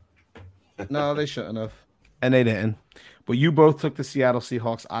cool. No, they shouldn't have. And they didn't. But you both took the Seattle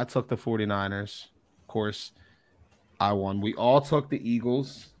Seahawks. I took the 49ers. Of course, I won. We all took the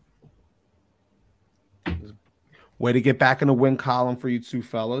Eagles. Way to get back in the win column for you two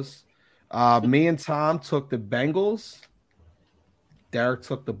fellas. Me and Tom took the Bengals. Derek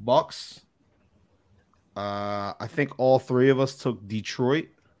took the Bucs. I think all three of us took Detroit.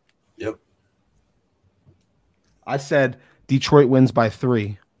 Yep. I said Detroit wins by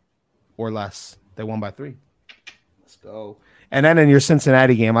 3 or less. They won by 3. Let's go. And then in your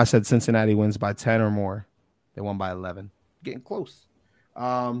Cincinnati game, I said Cincinnati wins by 10 or more. They won by 11. Getting close.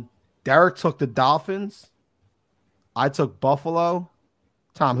 Derek took the Dolphins. I took Buffalo.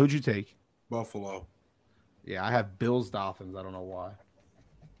 Tom, who'd you take? Buffalo. Yeah, I have Bills Dolphins. I don't know why.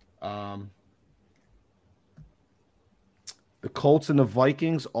 The Colts and the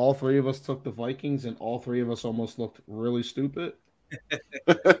Vikings. All three of us took the Vikings, and all three of us almost looked really stupid.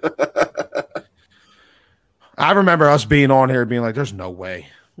 I remember us being on here being like, there's no way.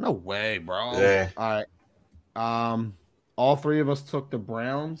 No way, bro. Yeah. All right. All three of us took the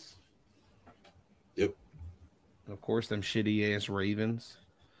Browns. Yep. And of course, them shitty ass Ravens.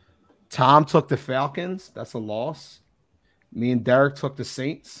 Tom took the Falcons. That's a loss. Me and Derek took the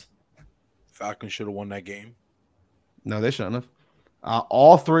Saints. Falcons should have won that game. No, they shouldn't have.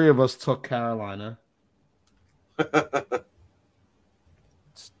 All three of us took Carolina. It's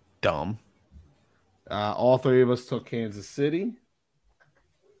dumb. All three of us took Kansas City.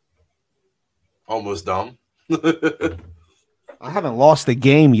 Almost dumb. I haven't lost the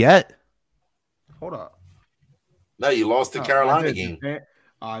game yet. Hold up. No, you lost the Carolina game.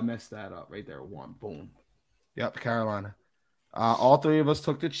 I messed that up right there. 1. Boom. Yep, Carolina. All three of us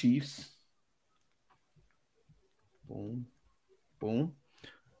took the Chiefs. Boom. Boom.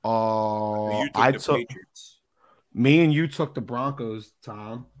 I took Patriots. Me and you took the Broncos,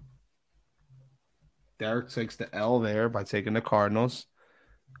 Tom. Derek takes the L there by taking the Cardinals.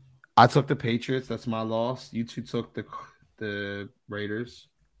 I took the Patriots. That's my loss. You two took the Raiders.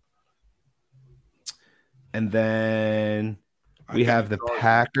 And then we have the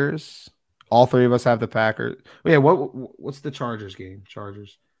Packers. All three of us have the Packers. Yeah, what's the Chargers game?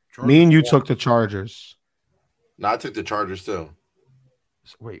 Chargers. Me and you took the Chargers. No, I took the Chargers too.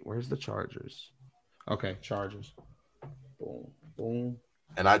 Wait, where's the Chargers? Okay, Chargers. Boom, boom.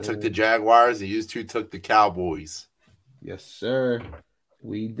 And I took the Jaguars, and you two took the Cowboys. Yes, sir.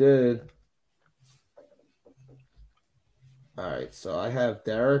 We did. All right, so I have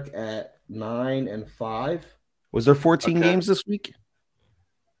Derek at 9-5. Was there 14 games this week?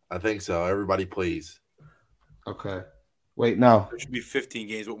 I think so. Everybody plays. Okay. Wait, no. There should be 15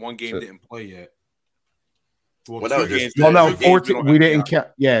 games, but one game didn't play yet. Well, no, games. Well, no, 14. We didn't count.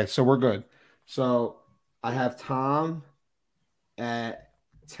 Yeah, so we're good. So I have Tom at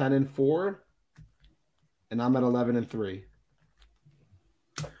 10-4, and I'm at 11-3.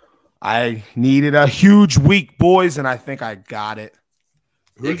 I needed a huge week, boys, and I think I got it.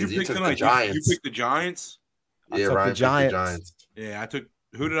 Who did you pick tonight? You picked the Giants? Yeah, Ryan the Giants. Yeah, I took.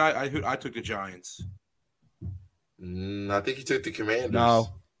 Who did I took the Giants. I think you took the Commanders. No,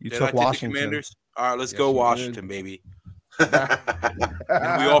 you took Washington. The Commanders? All right, let's go Washington, baby.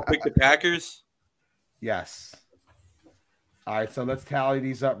 And we all picked the Packers? Yes. All right, so let's tally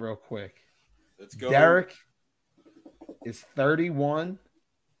these up real quick. Let's go. Derek is 31.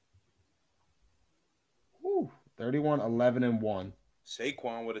 31, 11-1.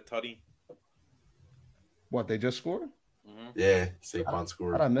 Saquon with a tutty. What, they just scored? Mm-hmm. Yeah, Saquon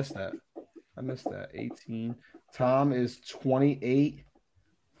scored. How did I miss that? I missed that. 18. Tom is 28,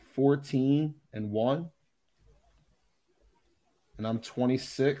 14-1. And I'm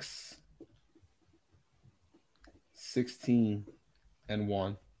 26,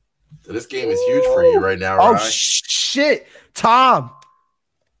 16-1. So this game is huge for you right now, Oh, right? shit. Tom.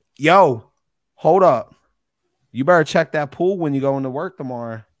 Yo, hold up. You better check that pool when you go into work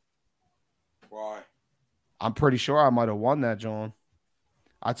tomorrow. Why? I'm pretty sure I might have won that, John.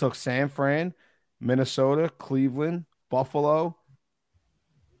 I took San Fran, Minnesota, Cleveland, Buffalo.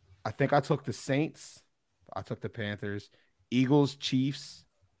 I think I took the Saints. I took the Panthers, Eagles, Chiefs.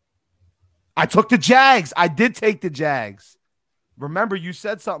 I took the Jags. I did take the Jags. Remember, you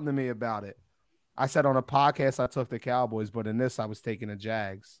said something to me about it. I said on a podcast I took the Cowboys, but in this I was taking the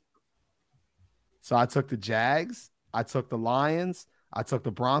Jags. So I took the Jags. I took the Lions. I took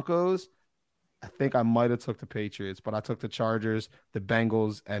the Broncos. I think I might have took the Patriots, but I took the Chargers, the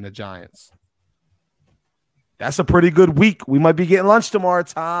Bengals, and the Giants. That's a pretty good week. We might be getting lunch tomorrow,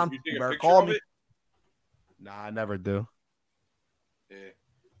 Tom. You take You a better picture call of me. it? Nah, I never do. Yeah.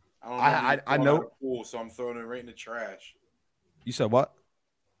 I know. Out of pool, so I'm throwing it right in the trash. You said what?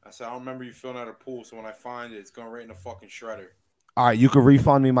 I said I don't remember you filling out a pool, so when I find it, it's going right in the fucking shredder. All right, you can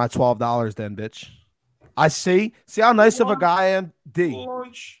refund me my $12 then, bitch. I see. See how nice of a guy I am?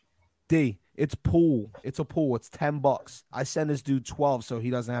 Lunch. D. It's pool. It's a pool. It's $10. I send this dude 12 so he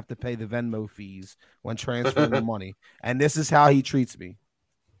doesn't have to pay the Venmo fees when transferring the money. And this is how he treats me.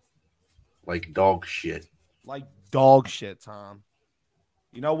 Like dog shit. Like dog shit, Tom.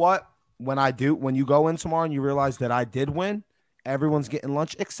 You know what? When you go in tomorrow and you realize that I did win, everyone's getting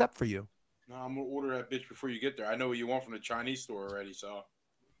lunch except for you. No, I'm gonna order that bitch before you get there. I know what you want from the Chinese store already, so.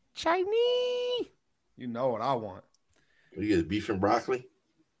 Chinese. You know what I want. You get beef and broccoli?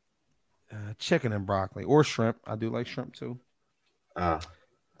 Chicken and broccoli or shrimp. I do like shrimp too. I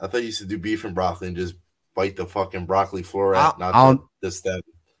thought you used to do beef and broccoli and just bite the fucking broccoli floret, not the stem.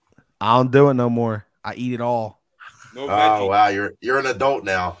 I don't do it no more. I eat it all. No veggies. Oh wow, you're an adult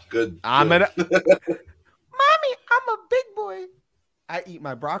now. Good. Mommy, I'm a big boy. I eat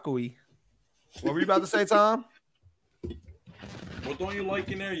my broccoli. What were you about to say, Tom? What don't you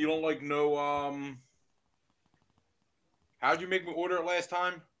like in there? You don't like no How'd you make me order it last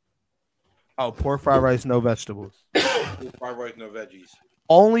time? Oh, pork fried rice, no vegetables. Pork fried rice, no veggies.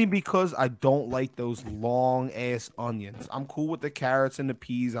 Only because I don't like those long ass onions. I'm cool with the carrots and the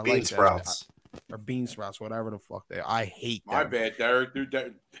peas. I bean like sprouts. Or bean sprouts, whatever the fuck they are. I hate them. My bad, Derek. Dude,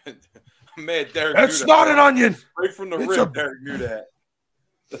 I'm mad, Derek. It's not an onion. Right from the rip, Derek knew that.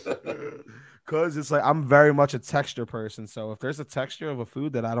 Because it's like I'm very much a texture person. So if there's a texture of a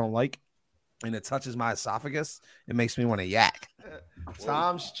food that I don't like and it touches my esophagus, it makes me want to yak.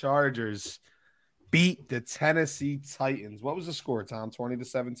 Tom's Chargers beat the Tennessee Titans. What was the score, Tom?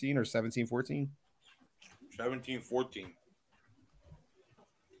 20-17 or 17-14? 17-14.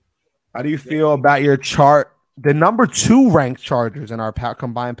 How do you feel about your chart? The number 2 ranked Chargers in our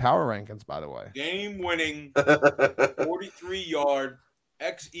combined power rankings, by the way. Game-winning 43-yard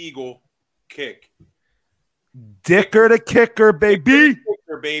ex-Eagle kick. Dicker the kicker, baby.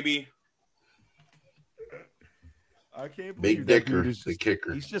 Kicker, baby. I can't Big believe Dicker, the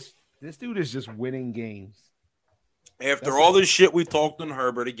kicker. This dude is just winning games. After all this shit we talked on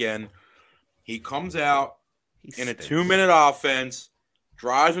Herbert again, he comes out in a 2-minute offense,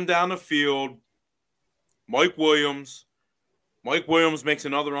 drives him down the field. Mike Williams makes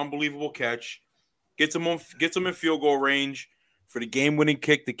another unbelievable catch, gets him in field goal range for the game-winning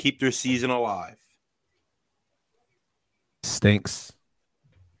kick to keep their season alive. Stinks.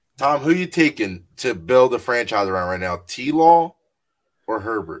 Tom, who you taking to build a franchise around right now? T-Law or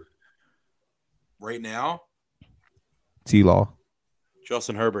Herbert? Right now, T-Law.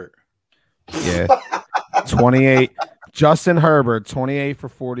 Justin Herbert. Yeah. 28. Justin Herbert, 28 for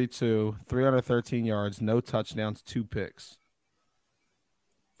 42, 313 yards, no touchdowns, 2 picks.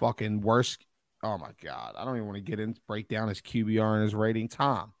 Fucking worst. Oh, my God. I don't even want to break down his QBR and his rating.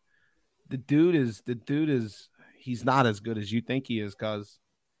 Tom, the dude is, he's not as good as you think he is, cuz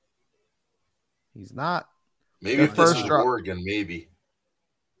he's not. Maybe if this is Oregon, maybe.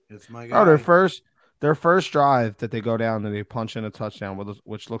 It's my guy. Oh, their first drive that they go down and they punch in a touchdown,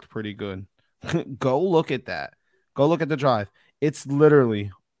 which looked pretty good. Go look at that. Go look at the drive. It's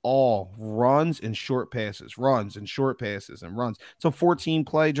literally all runs and short passes, runs and short passes and runs. It's a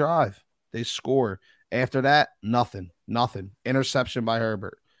 14-play drive. They score. After that, nothing. Interception by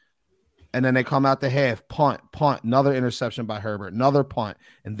Herbert. And then they come out the half, punt, another interception by Herbert, another punt.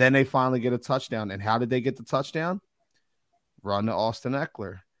 And then they finally get a touchdown. And how did they get the touchdown? Run to Austin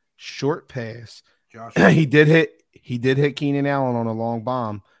Eckler. Short pass. He did hit Keenan Allen on a long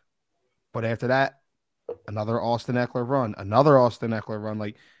bomb. But after that, another Austin Eckler run.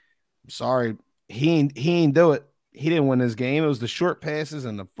 Like, I'm sorry. He ain't do it. He didn't win this game. It was the short passes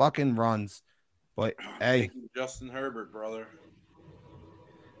and the fucking runs. But hey, Justin Herbert, brother.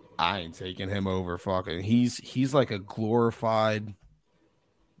 I ain't taking him over fucking. He's like a glorified.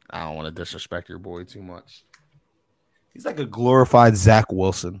 I don't want to disrespect your boy too much. He's like a glorified Zach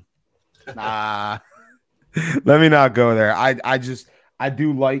Wilson. Nah. Let me not go there. I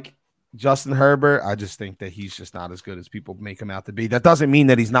do like Justin Herbert. I just think that he's just not as good as people make him out to be. That doesn't mean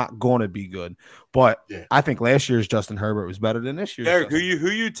that he's not going to be good. But yeah. I think last year's Justin Herbert was better than this year's. Eric, who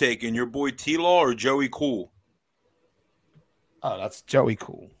you taking? Your boy T-Law or Joey Cool? Oh, that's Joey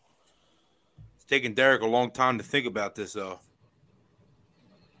Cool. It's taking Derek a long time to think about this, though.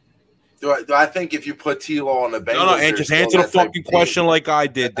 Do I think if you put T-Law on the Bengals, No, and just answer the fucking question like I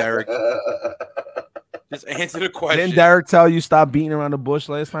did, Derek. Just answer the question. Didn't Derek tell you stop beating around the bush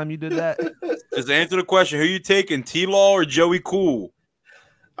last time you did that? Just answer the question. Who you taking, T-Law or Joey Cool?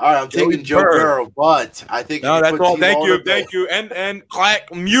 All right, I'm taking Joe Burrow, but I think no, that's all. Thank you. And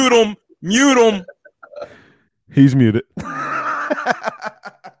clack, mute him. He's muted.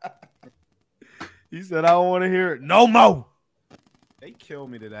 He said, "I don't want to hear it no more." They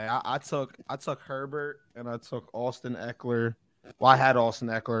killed me today. I took Herbert and I took Austin Eckler. Well, I had Austin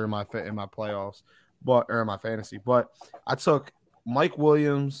Eckler in my playoffs, or in my fantasy, but I took Mike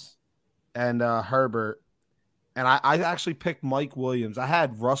Williams and Herbert. And I actually picked Mike Williams. I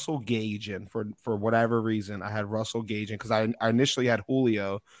had Russell Gage in for whatever reason. I had Russell Gage in because I initially had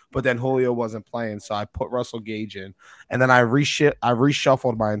Julio, but then Julio wasn't playing, so I put Russell Gage in. And then I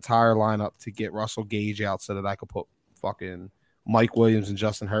reshuffled my entire lineup to get Russell Gage out so that I could put fucking Mike Williams and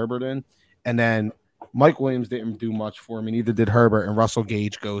Justin Herbert in. And then Mike Williams didn't do much for me. Neither did Herbert. And Russell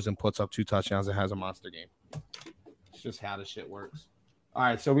Gage goes and puts up 2 touchdowns and has a monster game. It's just how the shit works. All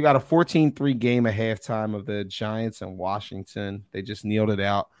right, so we got a 14-3 game at halftime of the Giants and Washington. They just kneeled it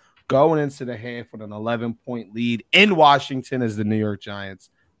out. Going into the half with an 11-point lead in Washington as the New York Giants.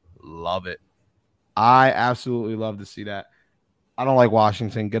 Love it. I absolutely love to see that. I don't like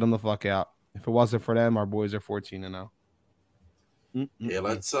Washington. Get them the fuck out. If it wasn't for them, our boys are 14-0. Yeah,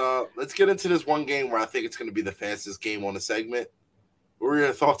 let's get into this one game where I think it's going to be the fastest game on the segment. What were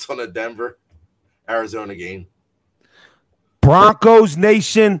your thoughts on the Denver-Arizona game? Broncos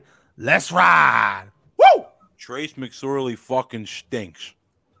Nation, let's ride. Woo! Trace McSorley fucking stinks.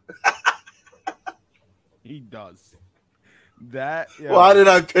 He does. That. Yeah. Why did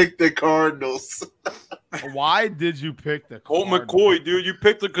I pick the Cardinals? Why did you pick the Colt Cardinals? McCoy, dude? You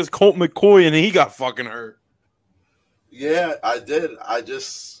picked it because Colt McCoy and he got fucking hurt. Yeah, I did. I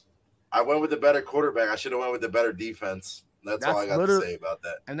went with the better quarterback. I should have went with the better defense. That's all I got to say about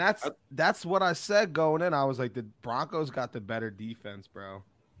that. And that's what I said going in. I was like, the Broncos got the better defense, bro.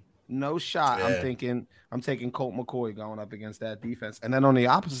 No shot. Yeah. I'm taking Colt McCoy going up against that defense. And then on the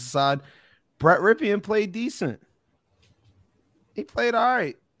opposite side, Brett Rypien played decent. He played all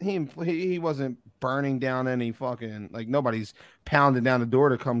right. He wasn't burning down any fucking, like, nobody's pounding down the door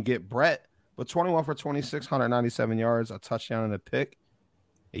to come get Brett. But 21 for 26, 197 yards, a touchdown and a pick.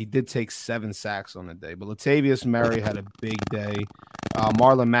 He did take 7 sacks on the day, but Latavius Murray had a big day.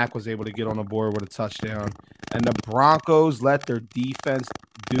 Marlon Mack was able to get on the board with a touchdown. And the Broncos let their defense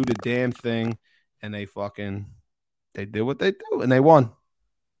do the damn thing, and they did what they do, and they won.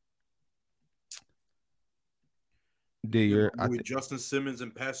 Justin Simmons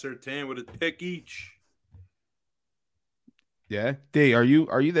and Pat Surtain with a pick each. Yeah. D, are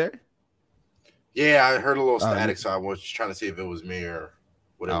you there? Yeah, I heard a little static, so I was just trying to see if it was me or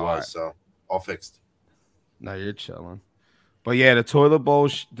what it was. Right. So all fixed. No, you're chilling. But yeah, the toilet bowl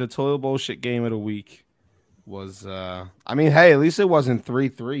shit game of the week was I mean, hey, at least it wasn't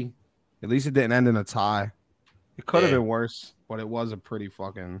 3-3. At least it didn't end in a tie. It could have been worse, but it was a pretty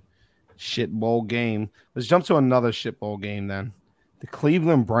fucking shit bowl game. Let's jump to another shit bowl game then. The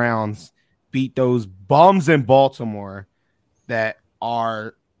Cleveland Browns beat those bums in Baltimore that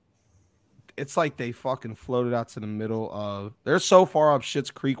are, it's like they fucking floated out to the middle of, they're so far up Schitt's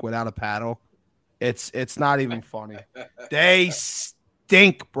Creek without a paddle. It's not even funny. They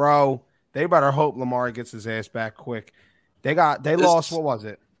stink, bro. They better hope Lamar gets his ass back quick. They lost, what was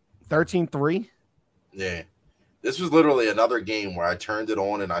it? 13-3? Yeah. This was literally another game where I turned it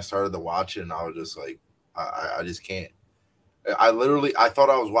on and I started to watch it and I was just like, I just can't. I thought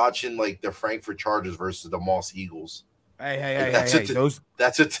I was watching like the Frankfurt Chargers versus the Moss Eagles.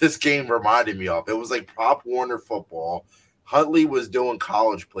 That's what this game reminded me of. It was like Pop Warner football. Huntley was doing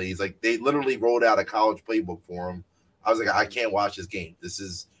college plays. Like they literally rolled out a college playbook for him. I was like, I can't watch this game. This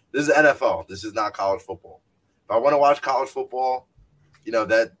is NFL. This is not college football. If I want to watch college football, you know,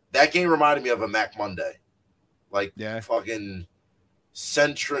 that game reminded me of a Mac Monday. Like fucking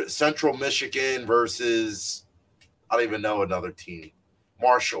Central Michigan versus I don't even know another team.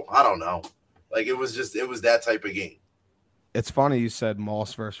 Marshall. I don't know. Like it was that type of game. It's funny you said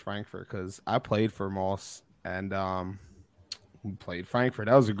Moss versus Frankfurt because I played for Moss and we played Frankfurt.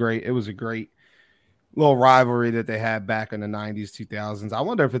 It was a great little rivalry that they had back in the 90s, 2000s. I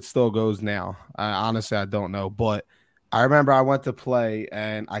wonder if it still goes now. Honestly, I don't know. But I remember I went to play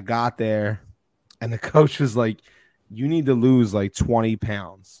and I got there and the coach was like, you need to lose like 20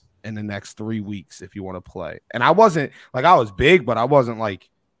 pounds in the next 3 weeks if you want to play. And I wasn't like, I was big, but I wasn't like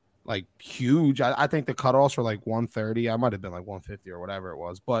huge. I think the cutoffs were like 130. I might have been like 150 or whatever it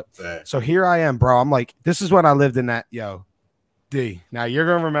was. But so here I am, bro. I'm like, this is when I lived in that, D. Now you're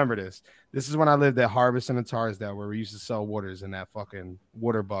gonna remember this. This is when I lived at Harbison and Tarsdale, where we used to sell waters in that fucking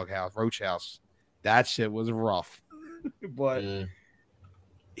water bug house, roach house. That shit was rough. But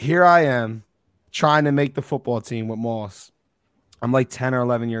here I am trying to make the football team with Moss. I'm like 10 or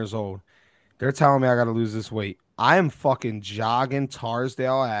 11 years old. They're telling me I got to lose this weight. I am fucking jogging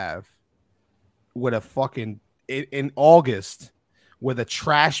Tarsdale Ave with a fucking in August with a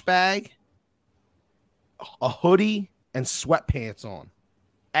trash bag, a hoodie, and sweatpants on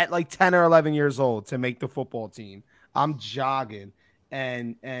at like 10 or 11 years old to make the football team. I'm jogging,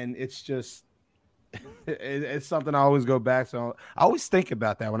 and it's just it's something I always go back to. I always think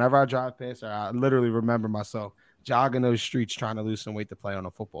about that whenever I drive past her. I literally remember myself jogging those streets trying to lose some weight to play on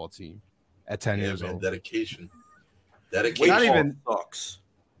a football team at 10 years old. Dedication. Not even sucks.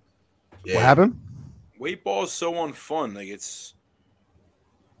 Yeah. What happened? Weight ball is so unfun. Like, it's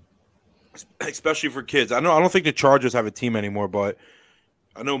especially for kids. I don't think the Chargers have a team anymore, but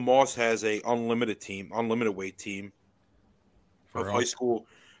I know Moss has a unlimited weight team of high school.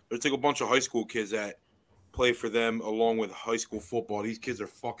 There's like a bunch of high school kids that play for them along with high school football. These kids are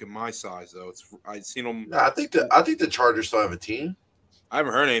fucking my size though. I've seen them. No, I think the Chargers still have a team. I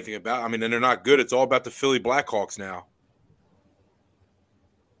haven't heard anything about. I mean, and they're not good. It's all about the Philly Blackhawks now.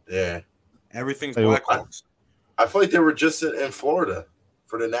 Yeah, everything's Blackhawks. I feel like they were just in Florida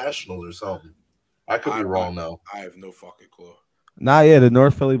for the Nationals or something. I could be wrong though. I have no fucking clue. Nah, yeah, the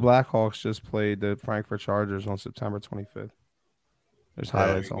North Philly Blackhawks just played the Frankfurt Chargers on September 25th. There's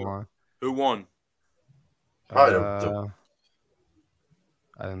highlights online. Who won? I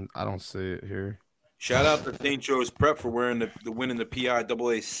don't see it here. Shout out to St. Joe's Prep for winning the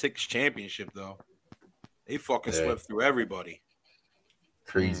PIAA 6 championship though. They fucking swept through everybody.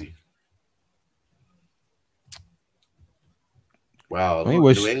 Crazy. Wow.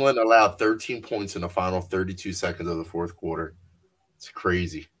 New England allowed 13 points in the final 32 seconds of the fourth quarter. It's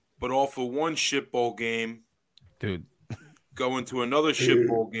crazy. But off of one shit bowl game, dude, go into another shit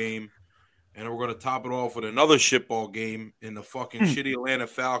bowl game, and we're going to top it off with another shit bowl game in the fucking shitty Atlanta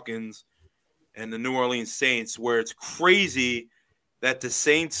Falcons and the New Orleans Saints, where it's crazy that the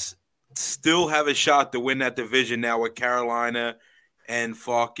Saints still have a shot to win that division now with Carolina and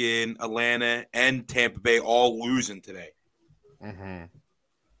fucking Atlanta and Tampa Bay all losing today. Mm-hmm.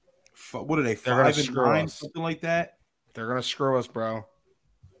 What are they, 5-9, something like that? They're going to screw us, bro.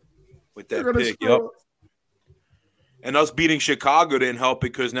 With that pick, yep. And us beating Chicago didn't help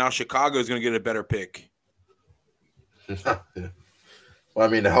because now Chicago is going to get a better pick. Well, I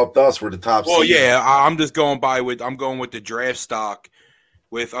mean, it helped us. We're the top seed. Well, yeah, I'm going with the draft stock.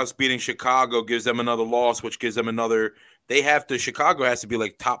 With us beating Chicago gives them another loss, which gives them another. Chicago has to be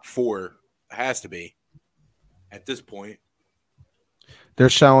like top 4. It has to be at this point. They're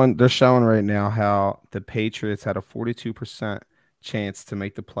showing right now how the Patriots had a 42% chance to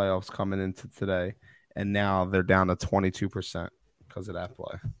make the playoffs coming into today, and now they're down to 22% because of that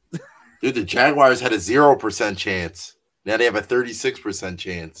play. Dude, the Jaguars had a 0% chance. Now they have a 36%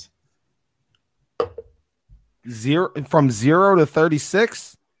 chance. From 0 to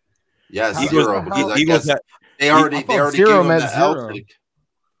 36? Yes, 0. Because I guess they already gave them the L.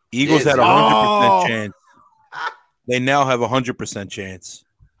 Eagles had a 100% chance. They now have a 100% chance.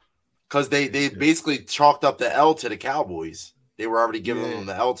 Because they basically chalked up the L to the Cowboys. They were already giving them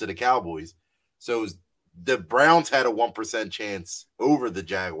the L to the Cowboys. So the Browns had a 1% chance over the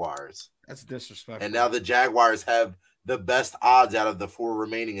Jaguars. That's disrespectful. And now the Jaguars have the best odds out of the 4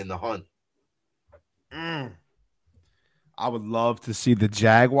 remaining in the hunt. I would love to see the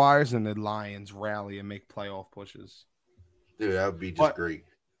Jaguars and the Lions rally and make playoff pushes. Dude, that would be just great.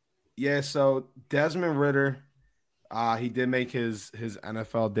 Yeah, so Desmond Ridder, he did make his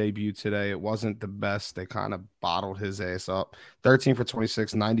NFL debut today. It wasn't the best. They kind of bottled his ass up. 13 for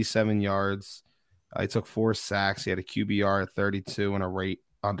 26, 97 yards. He took 4 sacks. He had a QBR at 32 and a rate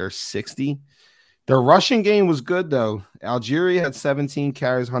under 60. Their rushing game was good, though. Algeria had 17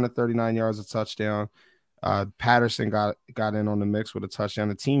 carries, 139 yards, a touchdown. Patterson got in on the mix with a touchdown.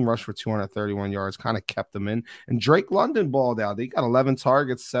 The team rushed for 231 yards, kind of kept them in. And Drake London balled out. They got 11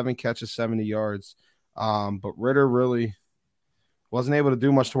 targets, 7 catches, 70 yards. But Ridder really wasn't able to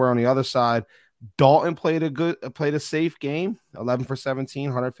do much to where on the other side. Dalton played a safe game, 11 for 17,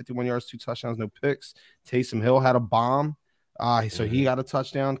 151 yards, 2 touchdowns, no picks. Taysom Hill had a bomb. So he got a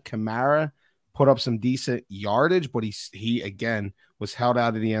touchdown. Kamara put up some decent yardage, but he again was held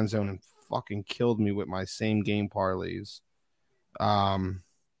out of the end zone and fucking killed me with my same game parlays.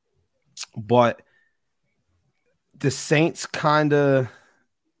 But the Saints kind of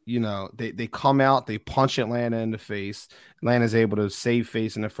they come out, they punch Atlanta in the face. Atlanta's able to save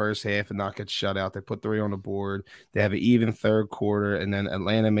face in the first half and not get shut out. They put 3 on the board. They have an even third quarter, and then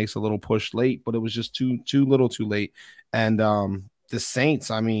Atlanta makes a little push late, but it was just too little too late. And the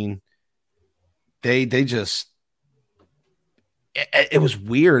Saints, I mean, they just it was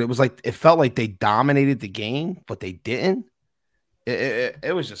weird. It was like it felt like they dominated the game, but they didn't.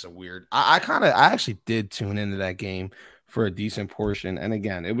 It was just a weird. I actually did tune into that game for a decent portion, and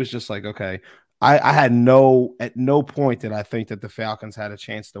again, it was just like, okay, I had at no point did I think that the Falcons had a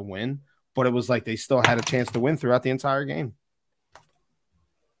chance to win, but it was like they still had a chance to win throughout the entire game.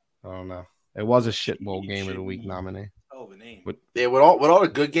 I don't know. It was a shit bowl game of the week nominee. But yeah, with all the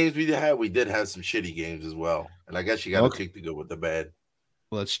good games we did have some shitty games as well, and I guess you got to take the good with the bad.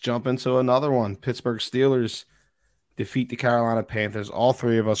 Let's jump into another one. Pittsburgh Steelers defeat the Carolina Panthers. All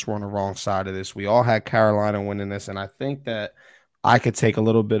 3 of us were on the wrong side of this. We all had Carolina winning this, and I think that I could take a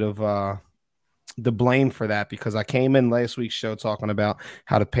little bit of the blame for that because I came in last week's show talking about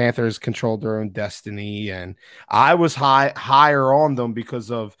how the Panthers controlled their own destiny, and I was higher on them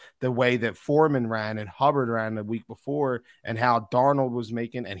because of the way that Foreman ran and Hubbard ran the week before and how Darnold was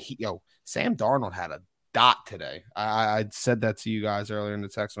making, and Sam Darnold had a dot today. I said that to you guys earlier in the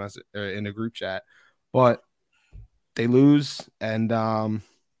text message or in the group chat, but they lose, and I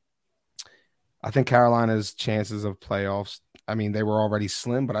think Carolina's chances of playoffs, I mean, they were already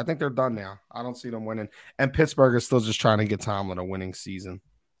slim, but I think they're done now. I don't see them winning. And Pittsburgh is still just trying to get Tomlin a winning season.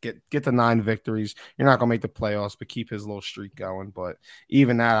 Get the 9 victories. You're not going to make the playoffs, but keep his little streak going. But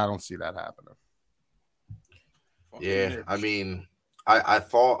even that, I don't see that happening. Yeah, I mean, I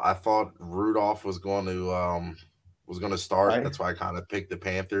thought Rudolph was going to start. Right. That's why I kind of picked the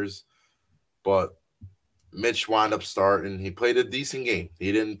Panthers. But Mitch wound up starting. He played a decent game.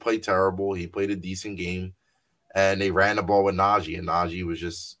 He didn't play terrible. He played a decent game. And they ran the ball with Najee. And Najee was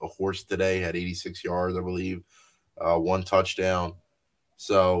just a horse today. Had 86 yards, I believe. 1 touchdown.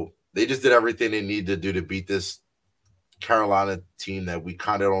 So they just did everything they needed to do to beat this Carolina team that we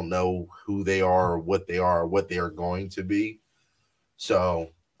kind of don't know who they are or what they are going to be. So,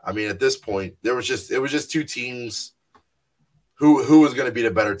 I mean, at this point, it was just 2 teams who was going to be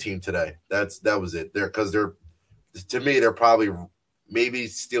the better team today. That was it. To me, they're probably maybe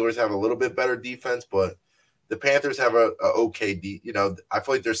Steelers have a little bit better defense, but the Panthers have a okay I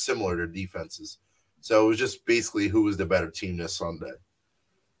feel like they're similar to defenses. So it was just basically who was the better team this Sunday.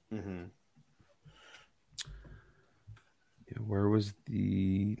 Mm-hmm. Yeah, where was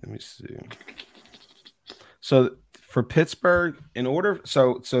let me see. So for Pittsburgh,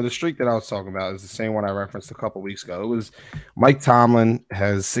 so the streak that I was talking about is the same one I referenced a couple weeks ago. It was Mike Tomlin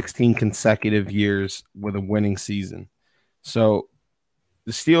has 16 consecutive years with a winning season. So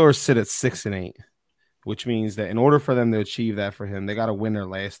the Steelers sit at 6-8, which means that in order for them to achieve that for him, they got to win their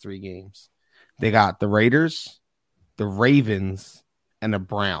last 3 games. They got the Raiders, the Ravens, and the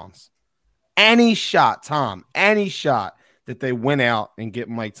Browns. Any shot that they win out and get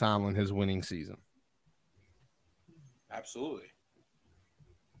Mike Tomlin his winning season. Absolutely.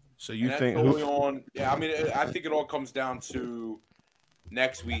 So you think on? Yeah, I mean, I think it all comes down to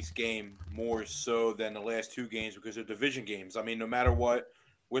next week's game more so than the last 2 games because they're division games. I mean, no matter what,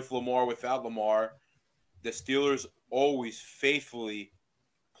 with Lamar, without Lamar, the Steelers always faithfully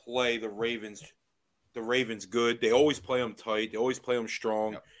play the Ravens. The Ravens good. They always play them tight. They always play them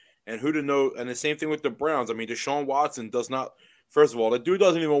strong. Yep. And who to know? And the same thing with the Browns. I mean, Deshaun Watson does not. First of all, the dude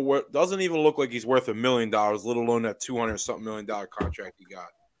doesn't even look like he's worth $1 million, let alone that $200-something million contract he got.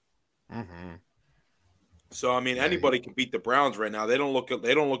 Mm-hmm. So I mean, anybody can beat the Browns right now. They don't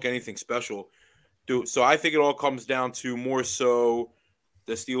look anything special, dude. So I think it all comes down to more so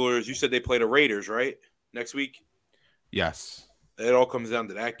the Steelers. You said they play the Raiders, right? Next week. Yes. It all comes down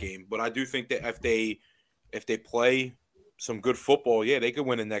to that game. But I do think that if they play some good football, yeah, they could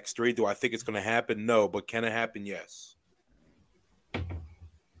win the next 3. Do I think it's going to happen? No. But can it happen? Yes.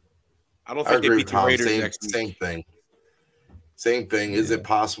 I don't think they beat the Raiders next week. Same thing. Yeah. Is it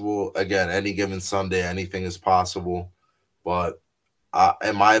possible? Again, any given Sunday, anything is possible. But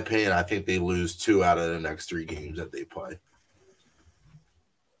in my opinion, I think they lose 2 out of the next 3 games that they play.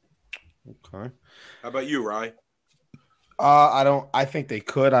 Okay. How about you, Rye? I think they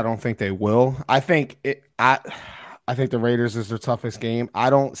could. I don't think they will. I think the Raiders is their toughest game. I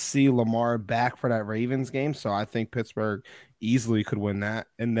don't see Lamar back for that Ravens game, so I think Pittsburgh easily could win that.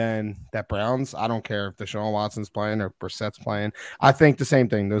 And then that Browns, I don't care if Deshaun Watson's playing or Brissett's playing. I think the same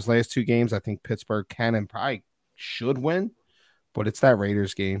thing. Those last 2 games, I think Pittsburgh can and probably should win, but it's that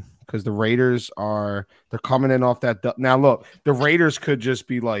Raiders game because the Raiders they're coming in off that. Now, look, the Raiders could just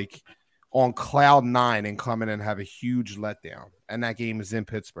be like on cloud 9 and come in and have a huge letdown. and that game is in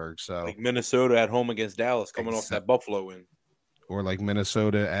Pittsburgh. So like Minnesota at home against Dallas, coming off that Buffalo win, or like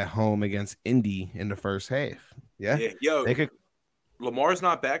Minnesota at home against Indy in the first half. Yeah, yo, they could. Lamar's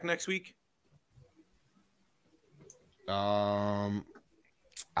not back next week. I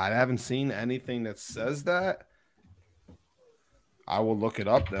haven't seen anything that says that. I will look it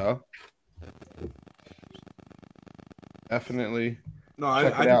up though. Definitely. No,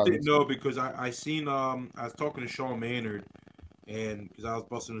 I just didn't know because I seen I was talking to Sean Maynard, and because I was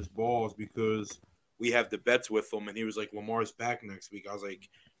busting his balls because we have the bets with him, and he was like, Lamar's back next week. I was like,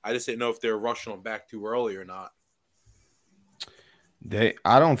 I just didn't know if they were rushing him back too early or not.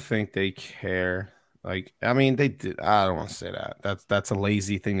 I don't think they care. Like, I mean, they did. I don't want to say that. That's a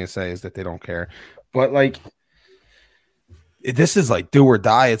lazy thing to say, is that they don't care. But like, this is like do or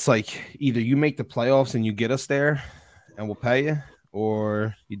die. It's like either you make the playoffs and you get us there, and we'll pay you,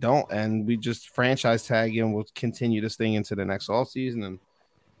 or you don't, and we just franchise tag you, and we'll continue this thing into the next offseason and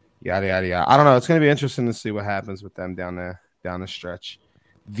yada yada yada. I don't know. It's going to be interesting to see what happens with them down the stretch.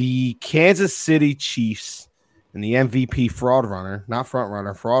 The Kansas City Chiefs and the MVP fraud runner,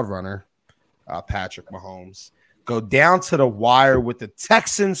 Patrick Mahomes, go down to the wire with the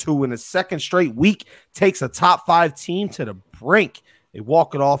Texans, who in the second straight week takes a top 5 team to the brink. They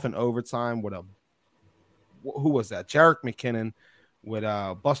walk it off in overtime with who was that? Jerick McKinnon with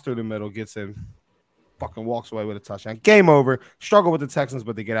bust through the middle, gets him, fucking walks away with a touchdown. Game over. Struggle with the Texans,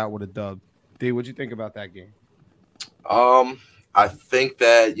 but they get out with a dub. D, what'd you think about that game? I think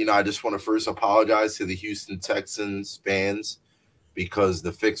that, I just want to first apologize to the Houston Texans fans because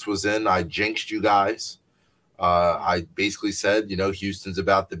the fix was in. I jinxed you guys. I basically said, Houston's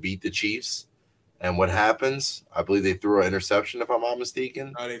about to beat the Chiefs. And what happens? I believe they threw an interception, if I'm not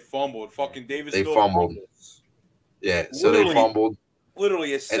mistaken. They fumbled. Fucking Davis. They fumbled. Yeah, so they fumbled.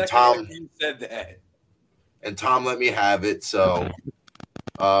 Literally a second after you said that. And Tom let me have it. So,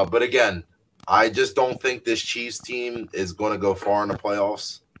 but again, I just don't think this Chiefs team is going to go far in the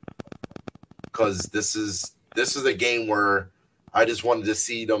playoffs because this is a game where I just wanted to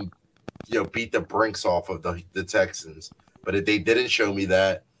see them, beat the brinks off of the Texans. But if they didn't show me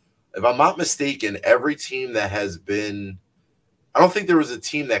that, if I'm not mistaken, every team that has been, I don't think there was a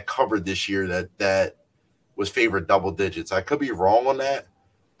team that covered this year that was favored double digits. I could be wrong on that,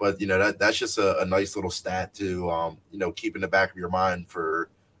 but that's just a nice little stat to keep in the back of your mind for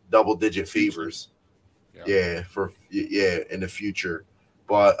double digit favors. Yeah, in the future.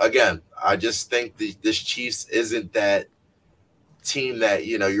 But again, I just think this Chiefs isn't that team that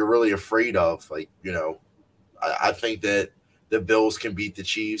you're really afraid of. Like, I think that the Bills can beat the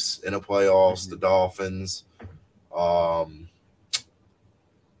Chiefs in the playoffs, the Dolphins. I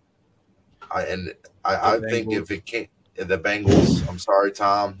think if it can't, the Bengals. I'm sorry,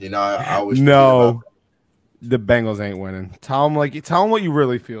 Tom. I always no. The Bengals ain't winning. Tell them what you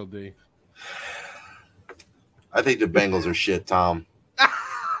really feel, D. I think the Bengals are shit, Tom.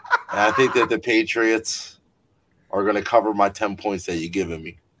 And I think that the Patriots are going to cover my 10 points that you're giving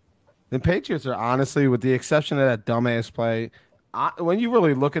me. The Patriots are honestly, with the exception of that dumbass play, when you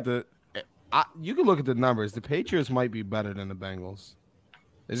really look at you can look at the numbers. The Patriots might be better than the Bengals.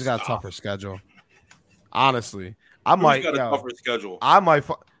 They just got a tougher schedule. Honestly, tougher schedule.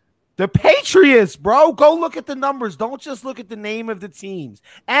 The Patriots, bro. Go look at the numbers. Don't just look at the name of the teams.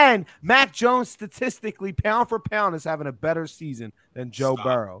 And Mac Jones, statistically, pound for pound, is having a better season than Joe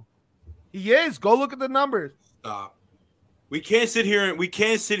Burrow. He is. Go look at the numbers. Stop. We can't sit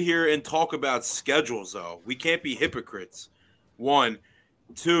here and talk about schedules, though. We can't be hypocrites. 1,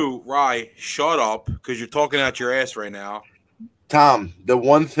 2, Rye, shut up, because you're talking out your ass right now. Tom, the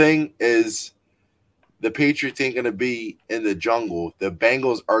one thing is the Patriots ain't going to be in the jungle. The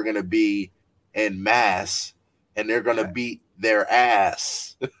Bengals are going to be in mass, and they're going to beat their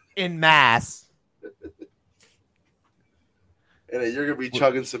ass. In mass. And then you're going to be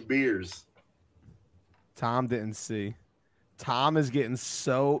chugging some beers. Tom didn't see. Tom is getting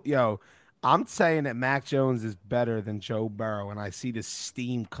I'm saying that Mac Jones is better than Joe Burrow, and I see the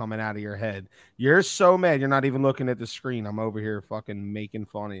steam coming out of your head. You're so mad you're not even looking at the screen. I'm over here fucking making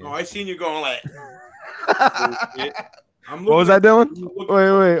fun of you. Oh, I seen you going like what was I doing?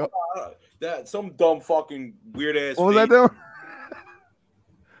 Wait. That some dumb fucking weird ass. What was I doing?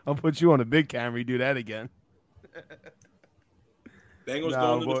 I'll put you on a big camera. You do that again. Bengals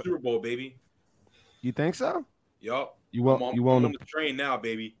going to the Super Bowl, baby. You think so? Yup. I'm on the train now,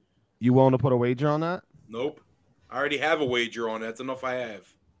 baby. You willing to put a wager on that? Nope. I already have a wager on it. That's enough I have.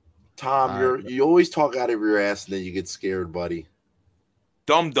 Tom, you always talk out of your ass and then you get scared, buddy.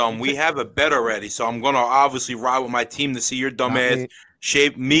 Dumb. We have a bet already, so I'm gonna obviously ride with my team to see your dumb ass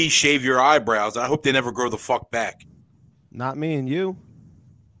shave your eyebrows. I hope they never grow the fuck back. Not me and you.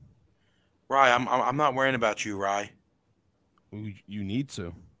 Rye, I'm not worrying about you, Rye. You need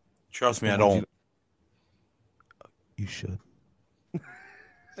to. Trust me, I don't. You should.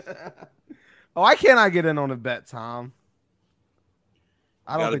 Why can't I get in on a bet, Tom?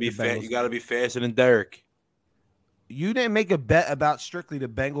 I don't think the Bengals. You got to be faster than Derek. You didn't make a bet about strictly the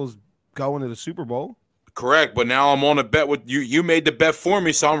Bengals going to the Super Bowl. Correct, but now I'm on a bet with you. You made the bet for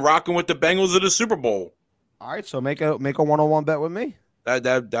me, so I'm rocking with the Bengals at the Super Bowl. All right, so make a one-on-one bet with me.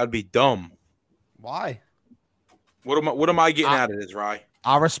 That'd be dumb. Why? What am I getting out of this, Rye?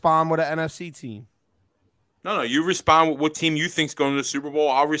 I'll respond with an NFC team. No, you respond with what team you think's going to the Super Bowl.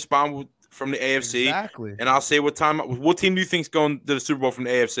 I'll respond from the AFC. Exactly. And I'll say what team do you think's going to the Super Bowl from the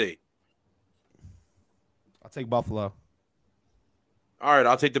AFC? I'll take Buffalo. All right,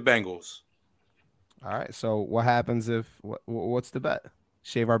 I'll take the Bengals. All right, so what happens if what's the bet?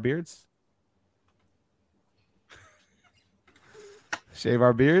 Shave our beards? Shave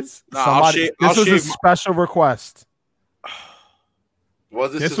our beards? Nah, this was a special request.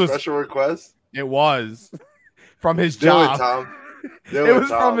 Was this a special request? It was from his job. Do it, Tom. It was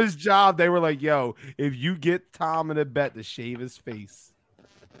from his job. They were like, "Yo, if you get Tom in a bet to shave his face,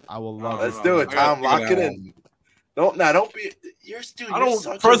 I will love it." Let's do it, Tom. Lock it in. Don't be. You're dude.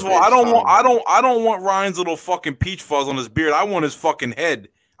 First of all, I don't want Ryan's little fucking peach fuzz on his beard. I want his fucking head.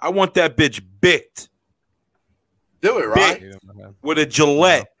 I want that bitch bicked. Do it, right? With a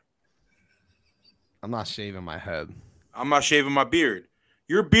Gillette. I'm not shaving my head. I'm not shaving my beard.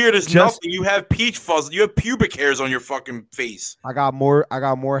 Your beard is nothing. You have peach fuzz. You have pubic hairs on your fucking face. I got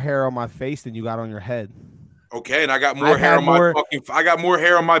more hair on my face than you got on your head. Okay, and I got more hair on I got more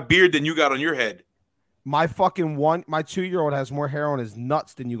hair on my beard than you got on your head. My 2-year-old has more hair on his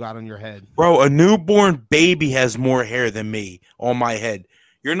nuts than you got on your head. Bro, a newborn baby has more hair than me on my head.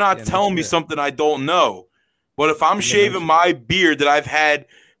 You're not telling me something I don't know. But if I'm shaving my beard that I've had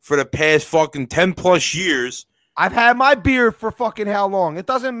for the past fucking 10 plus years, I've had my beard for fucking how long? It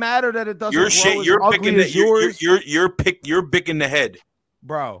doesn't matter that it doesn't. You're picking the head,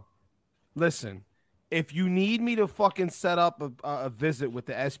 bro. Listen, if you need me to fucking set up a visit with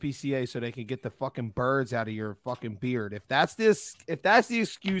the SPCA so they can get the fucking birds out of your fucking beard, if that's the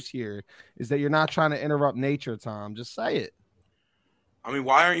excuse here, is that you're not trying to interrupt nature, Tom, just say it. I mean,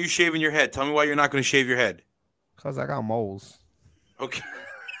 why aren't you shaving your head? Tell me why you're not going to shave your head. Because I got moles. Okay.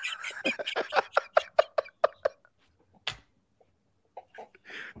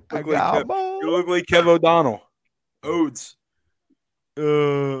 You look like Kev O'Donnell. Odes.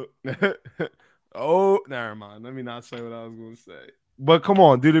 Oh, never mind. Let me not say what I was going to say. But come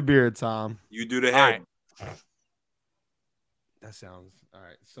on, do the beard, Tom. You do the head. Right. That sounds all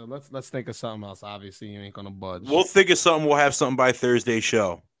right. So let's think of something else. Obviously, you ain't gonna budge. We'll think of something. We'll have something by Thursday's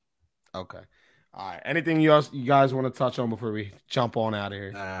show. Okay. All right. Anything you guys want to touch on before we jump on out of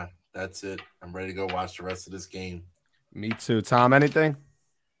here? Nah, that's it. I'm ready to go watch the rest of this game. Me too. Tom, anything?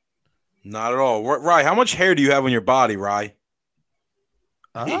 Not at all. Rye, how much hair do you have on your body, Rye?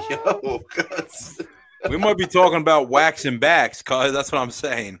 Yo, we might be talking about waxing backs, cause that's what I'm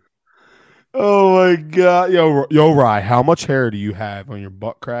saying. Oh my god, yo, Rye, how much hair do you have on your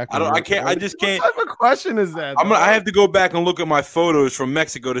butt crack? I just can't. What type of question is that? I have to go back and look at my photos from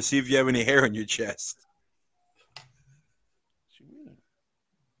Mexico to see if you have any hair on your chest.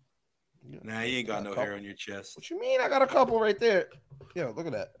 Nah, you ain't got no hair on your chest. What you mean? I got a couple right there. Yo, look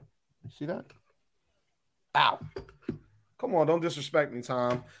at that. You see that? Ow. Come on, don't disrespect me,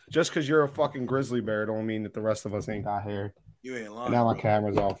 Tom. Just because you're a fucking grizzly bear don't mean that the rest of us ain't got hair. You ain't lying. Now my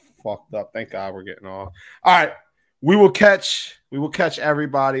camera's all fucked up. Thank God we're getting off. All right. We will catch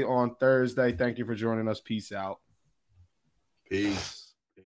everybody on Thursday. Thank you for joining us. Peace out. Peace.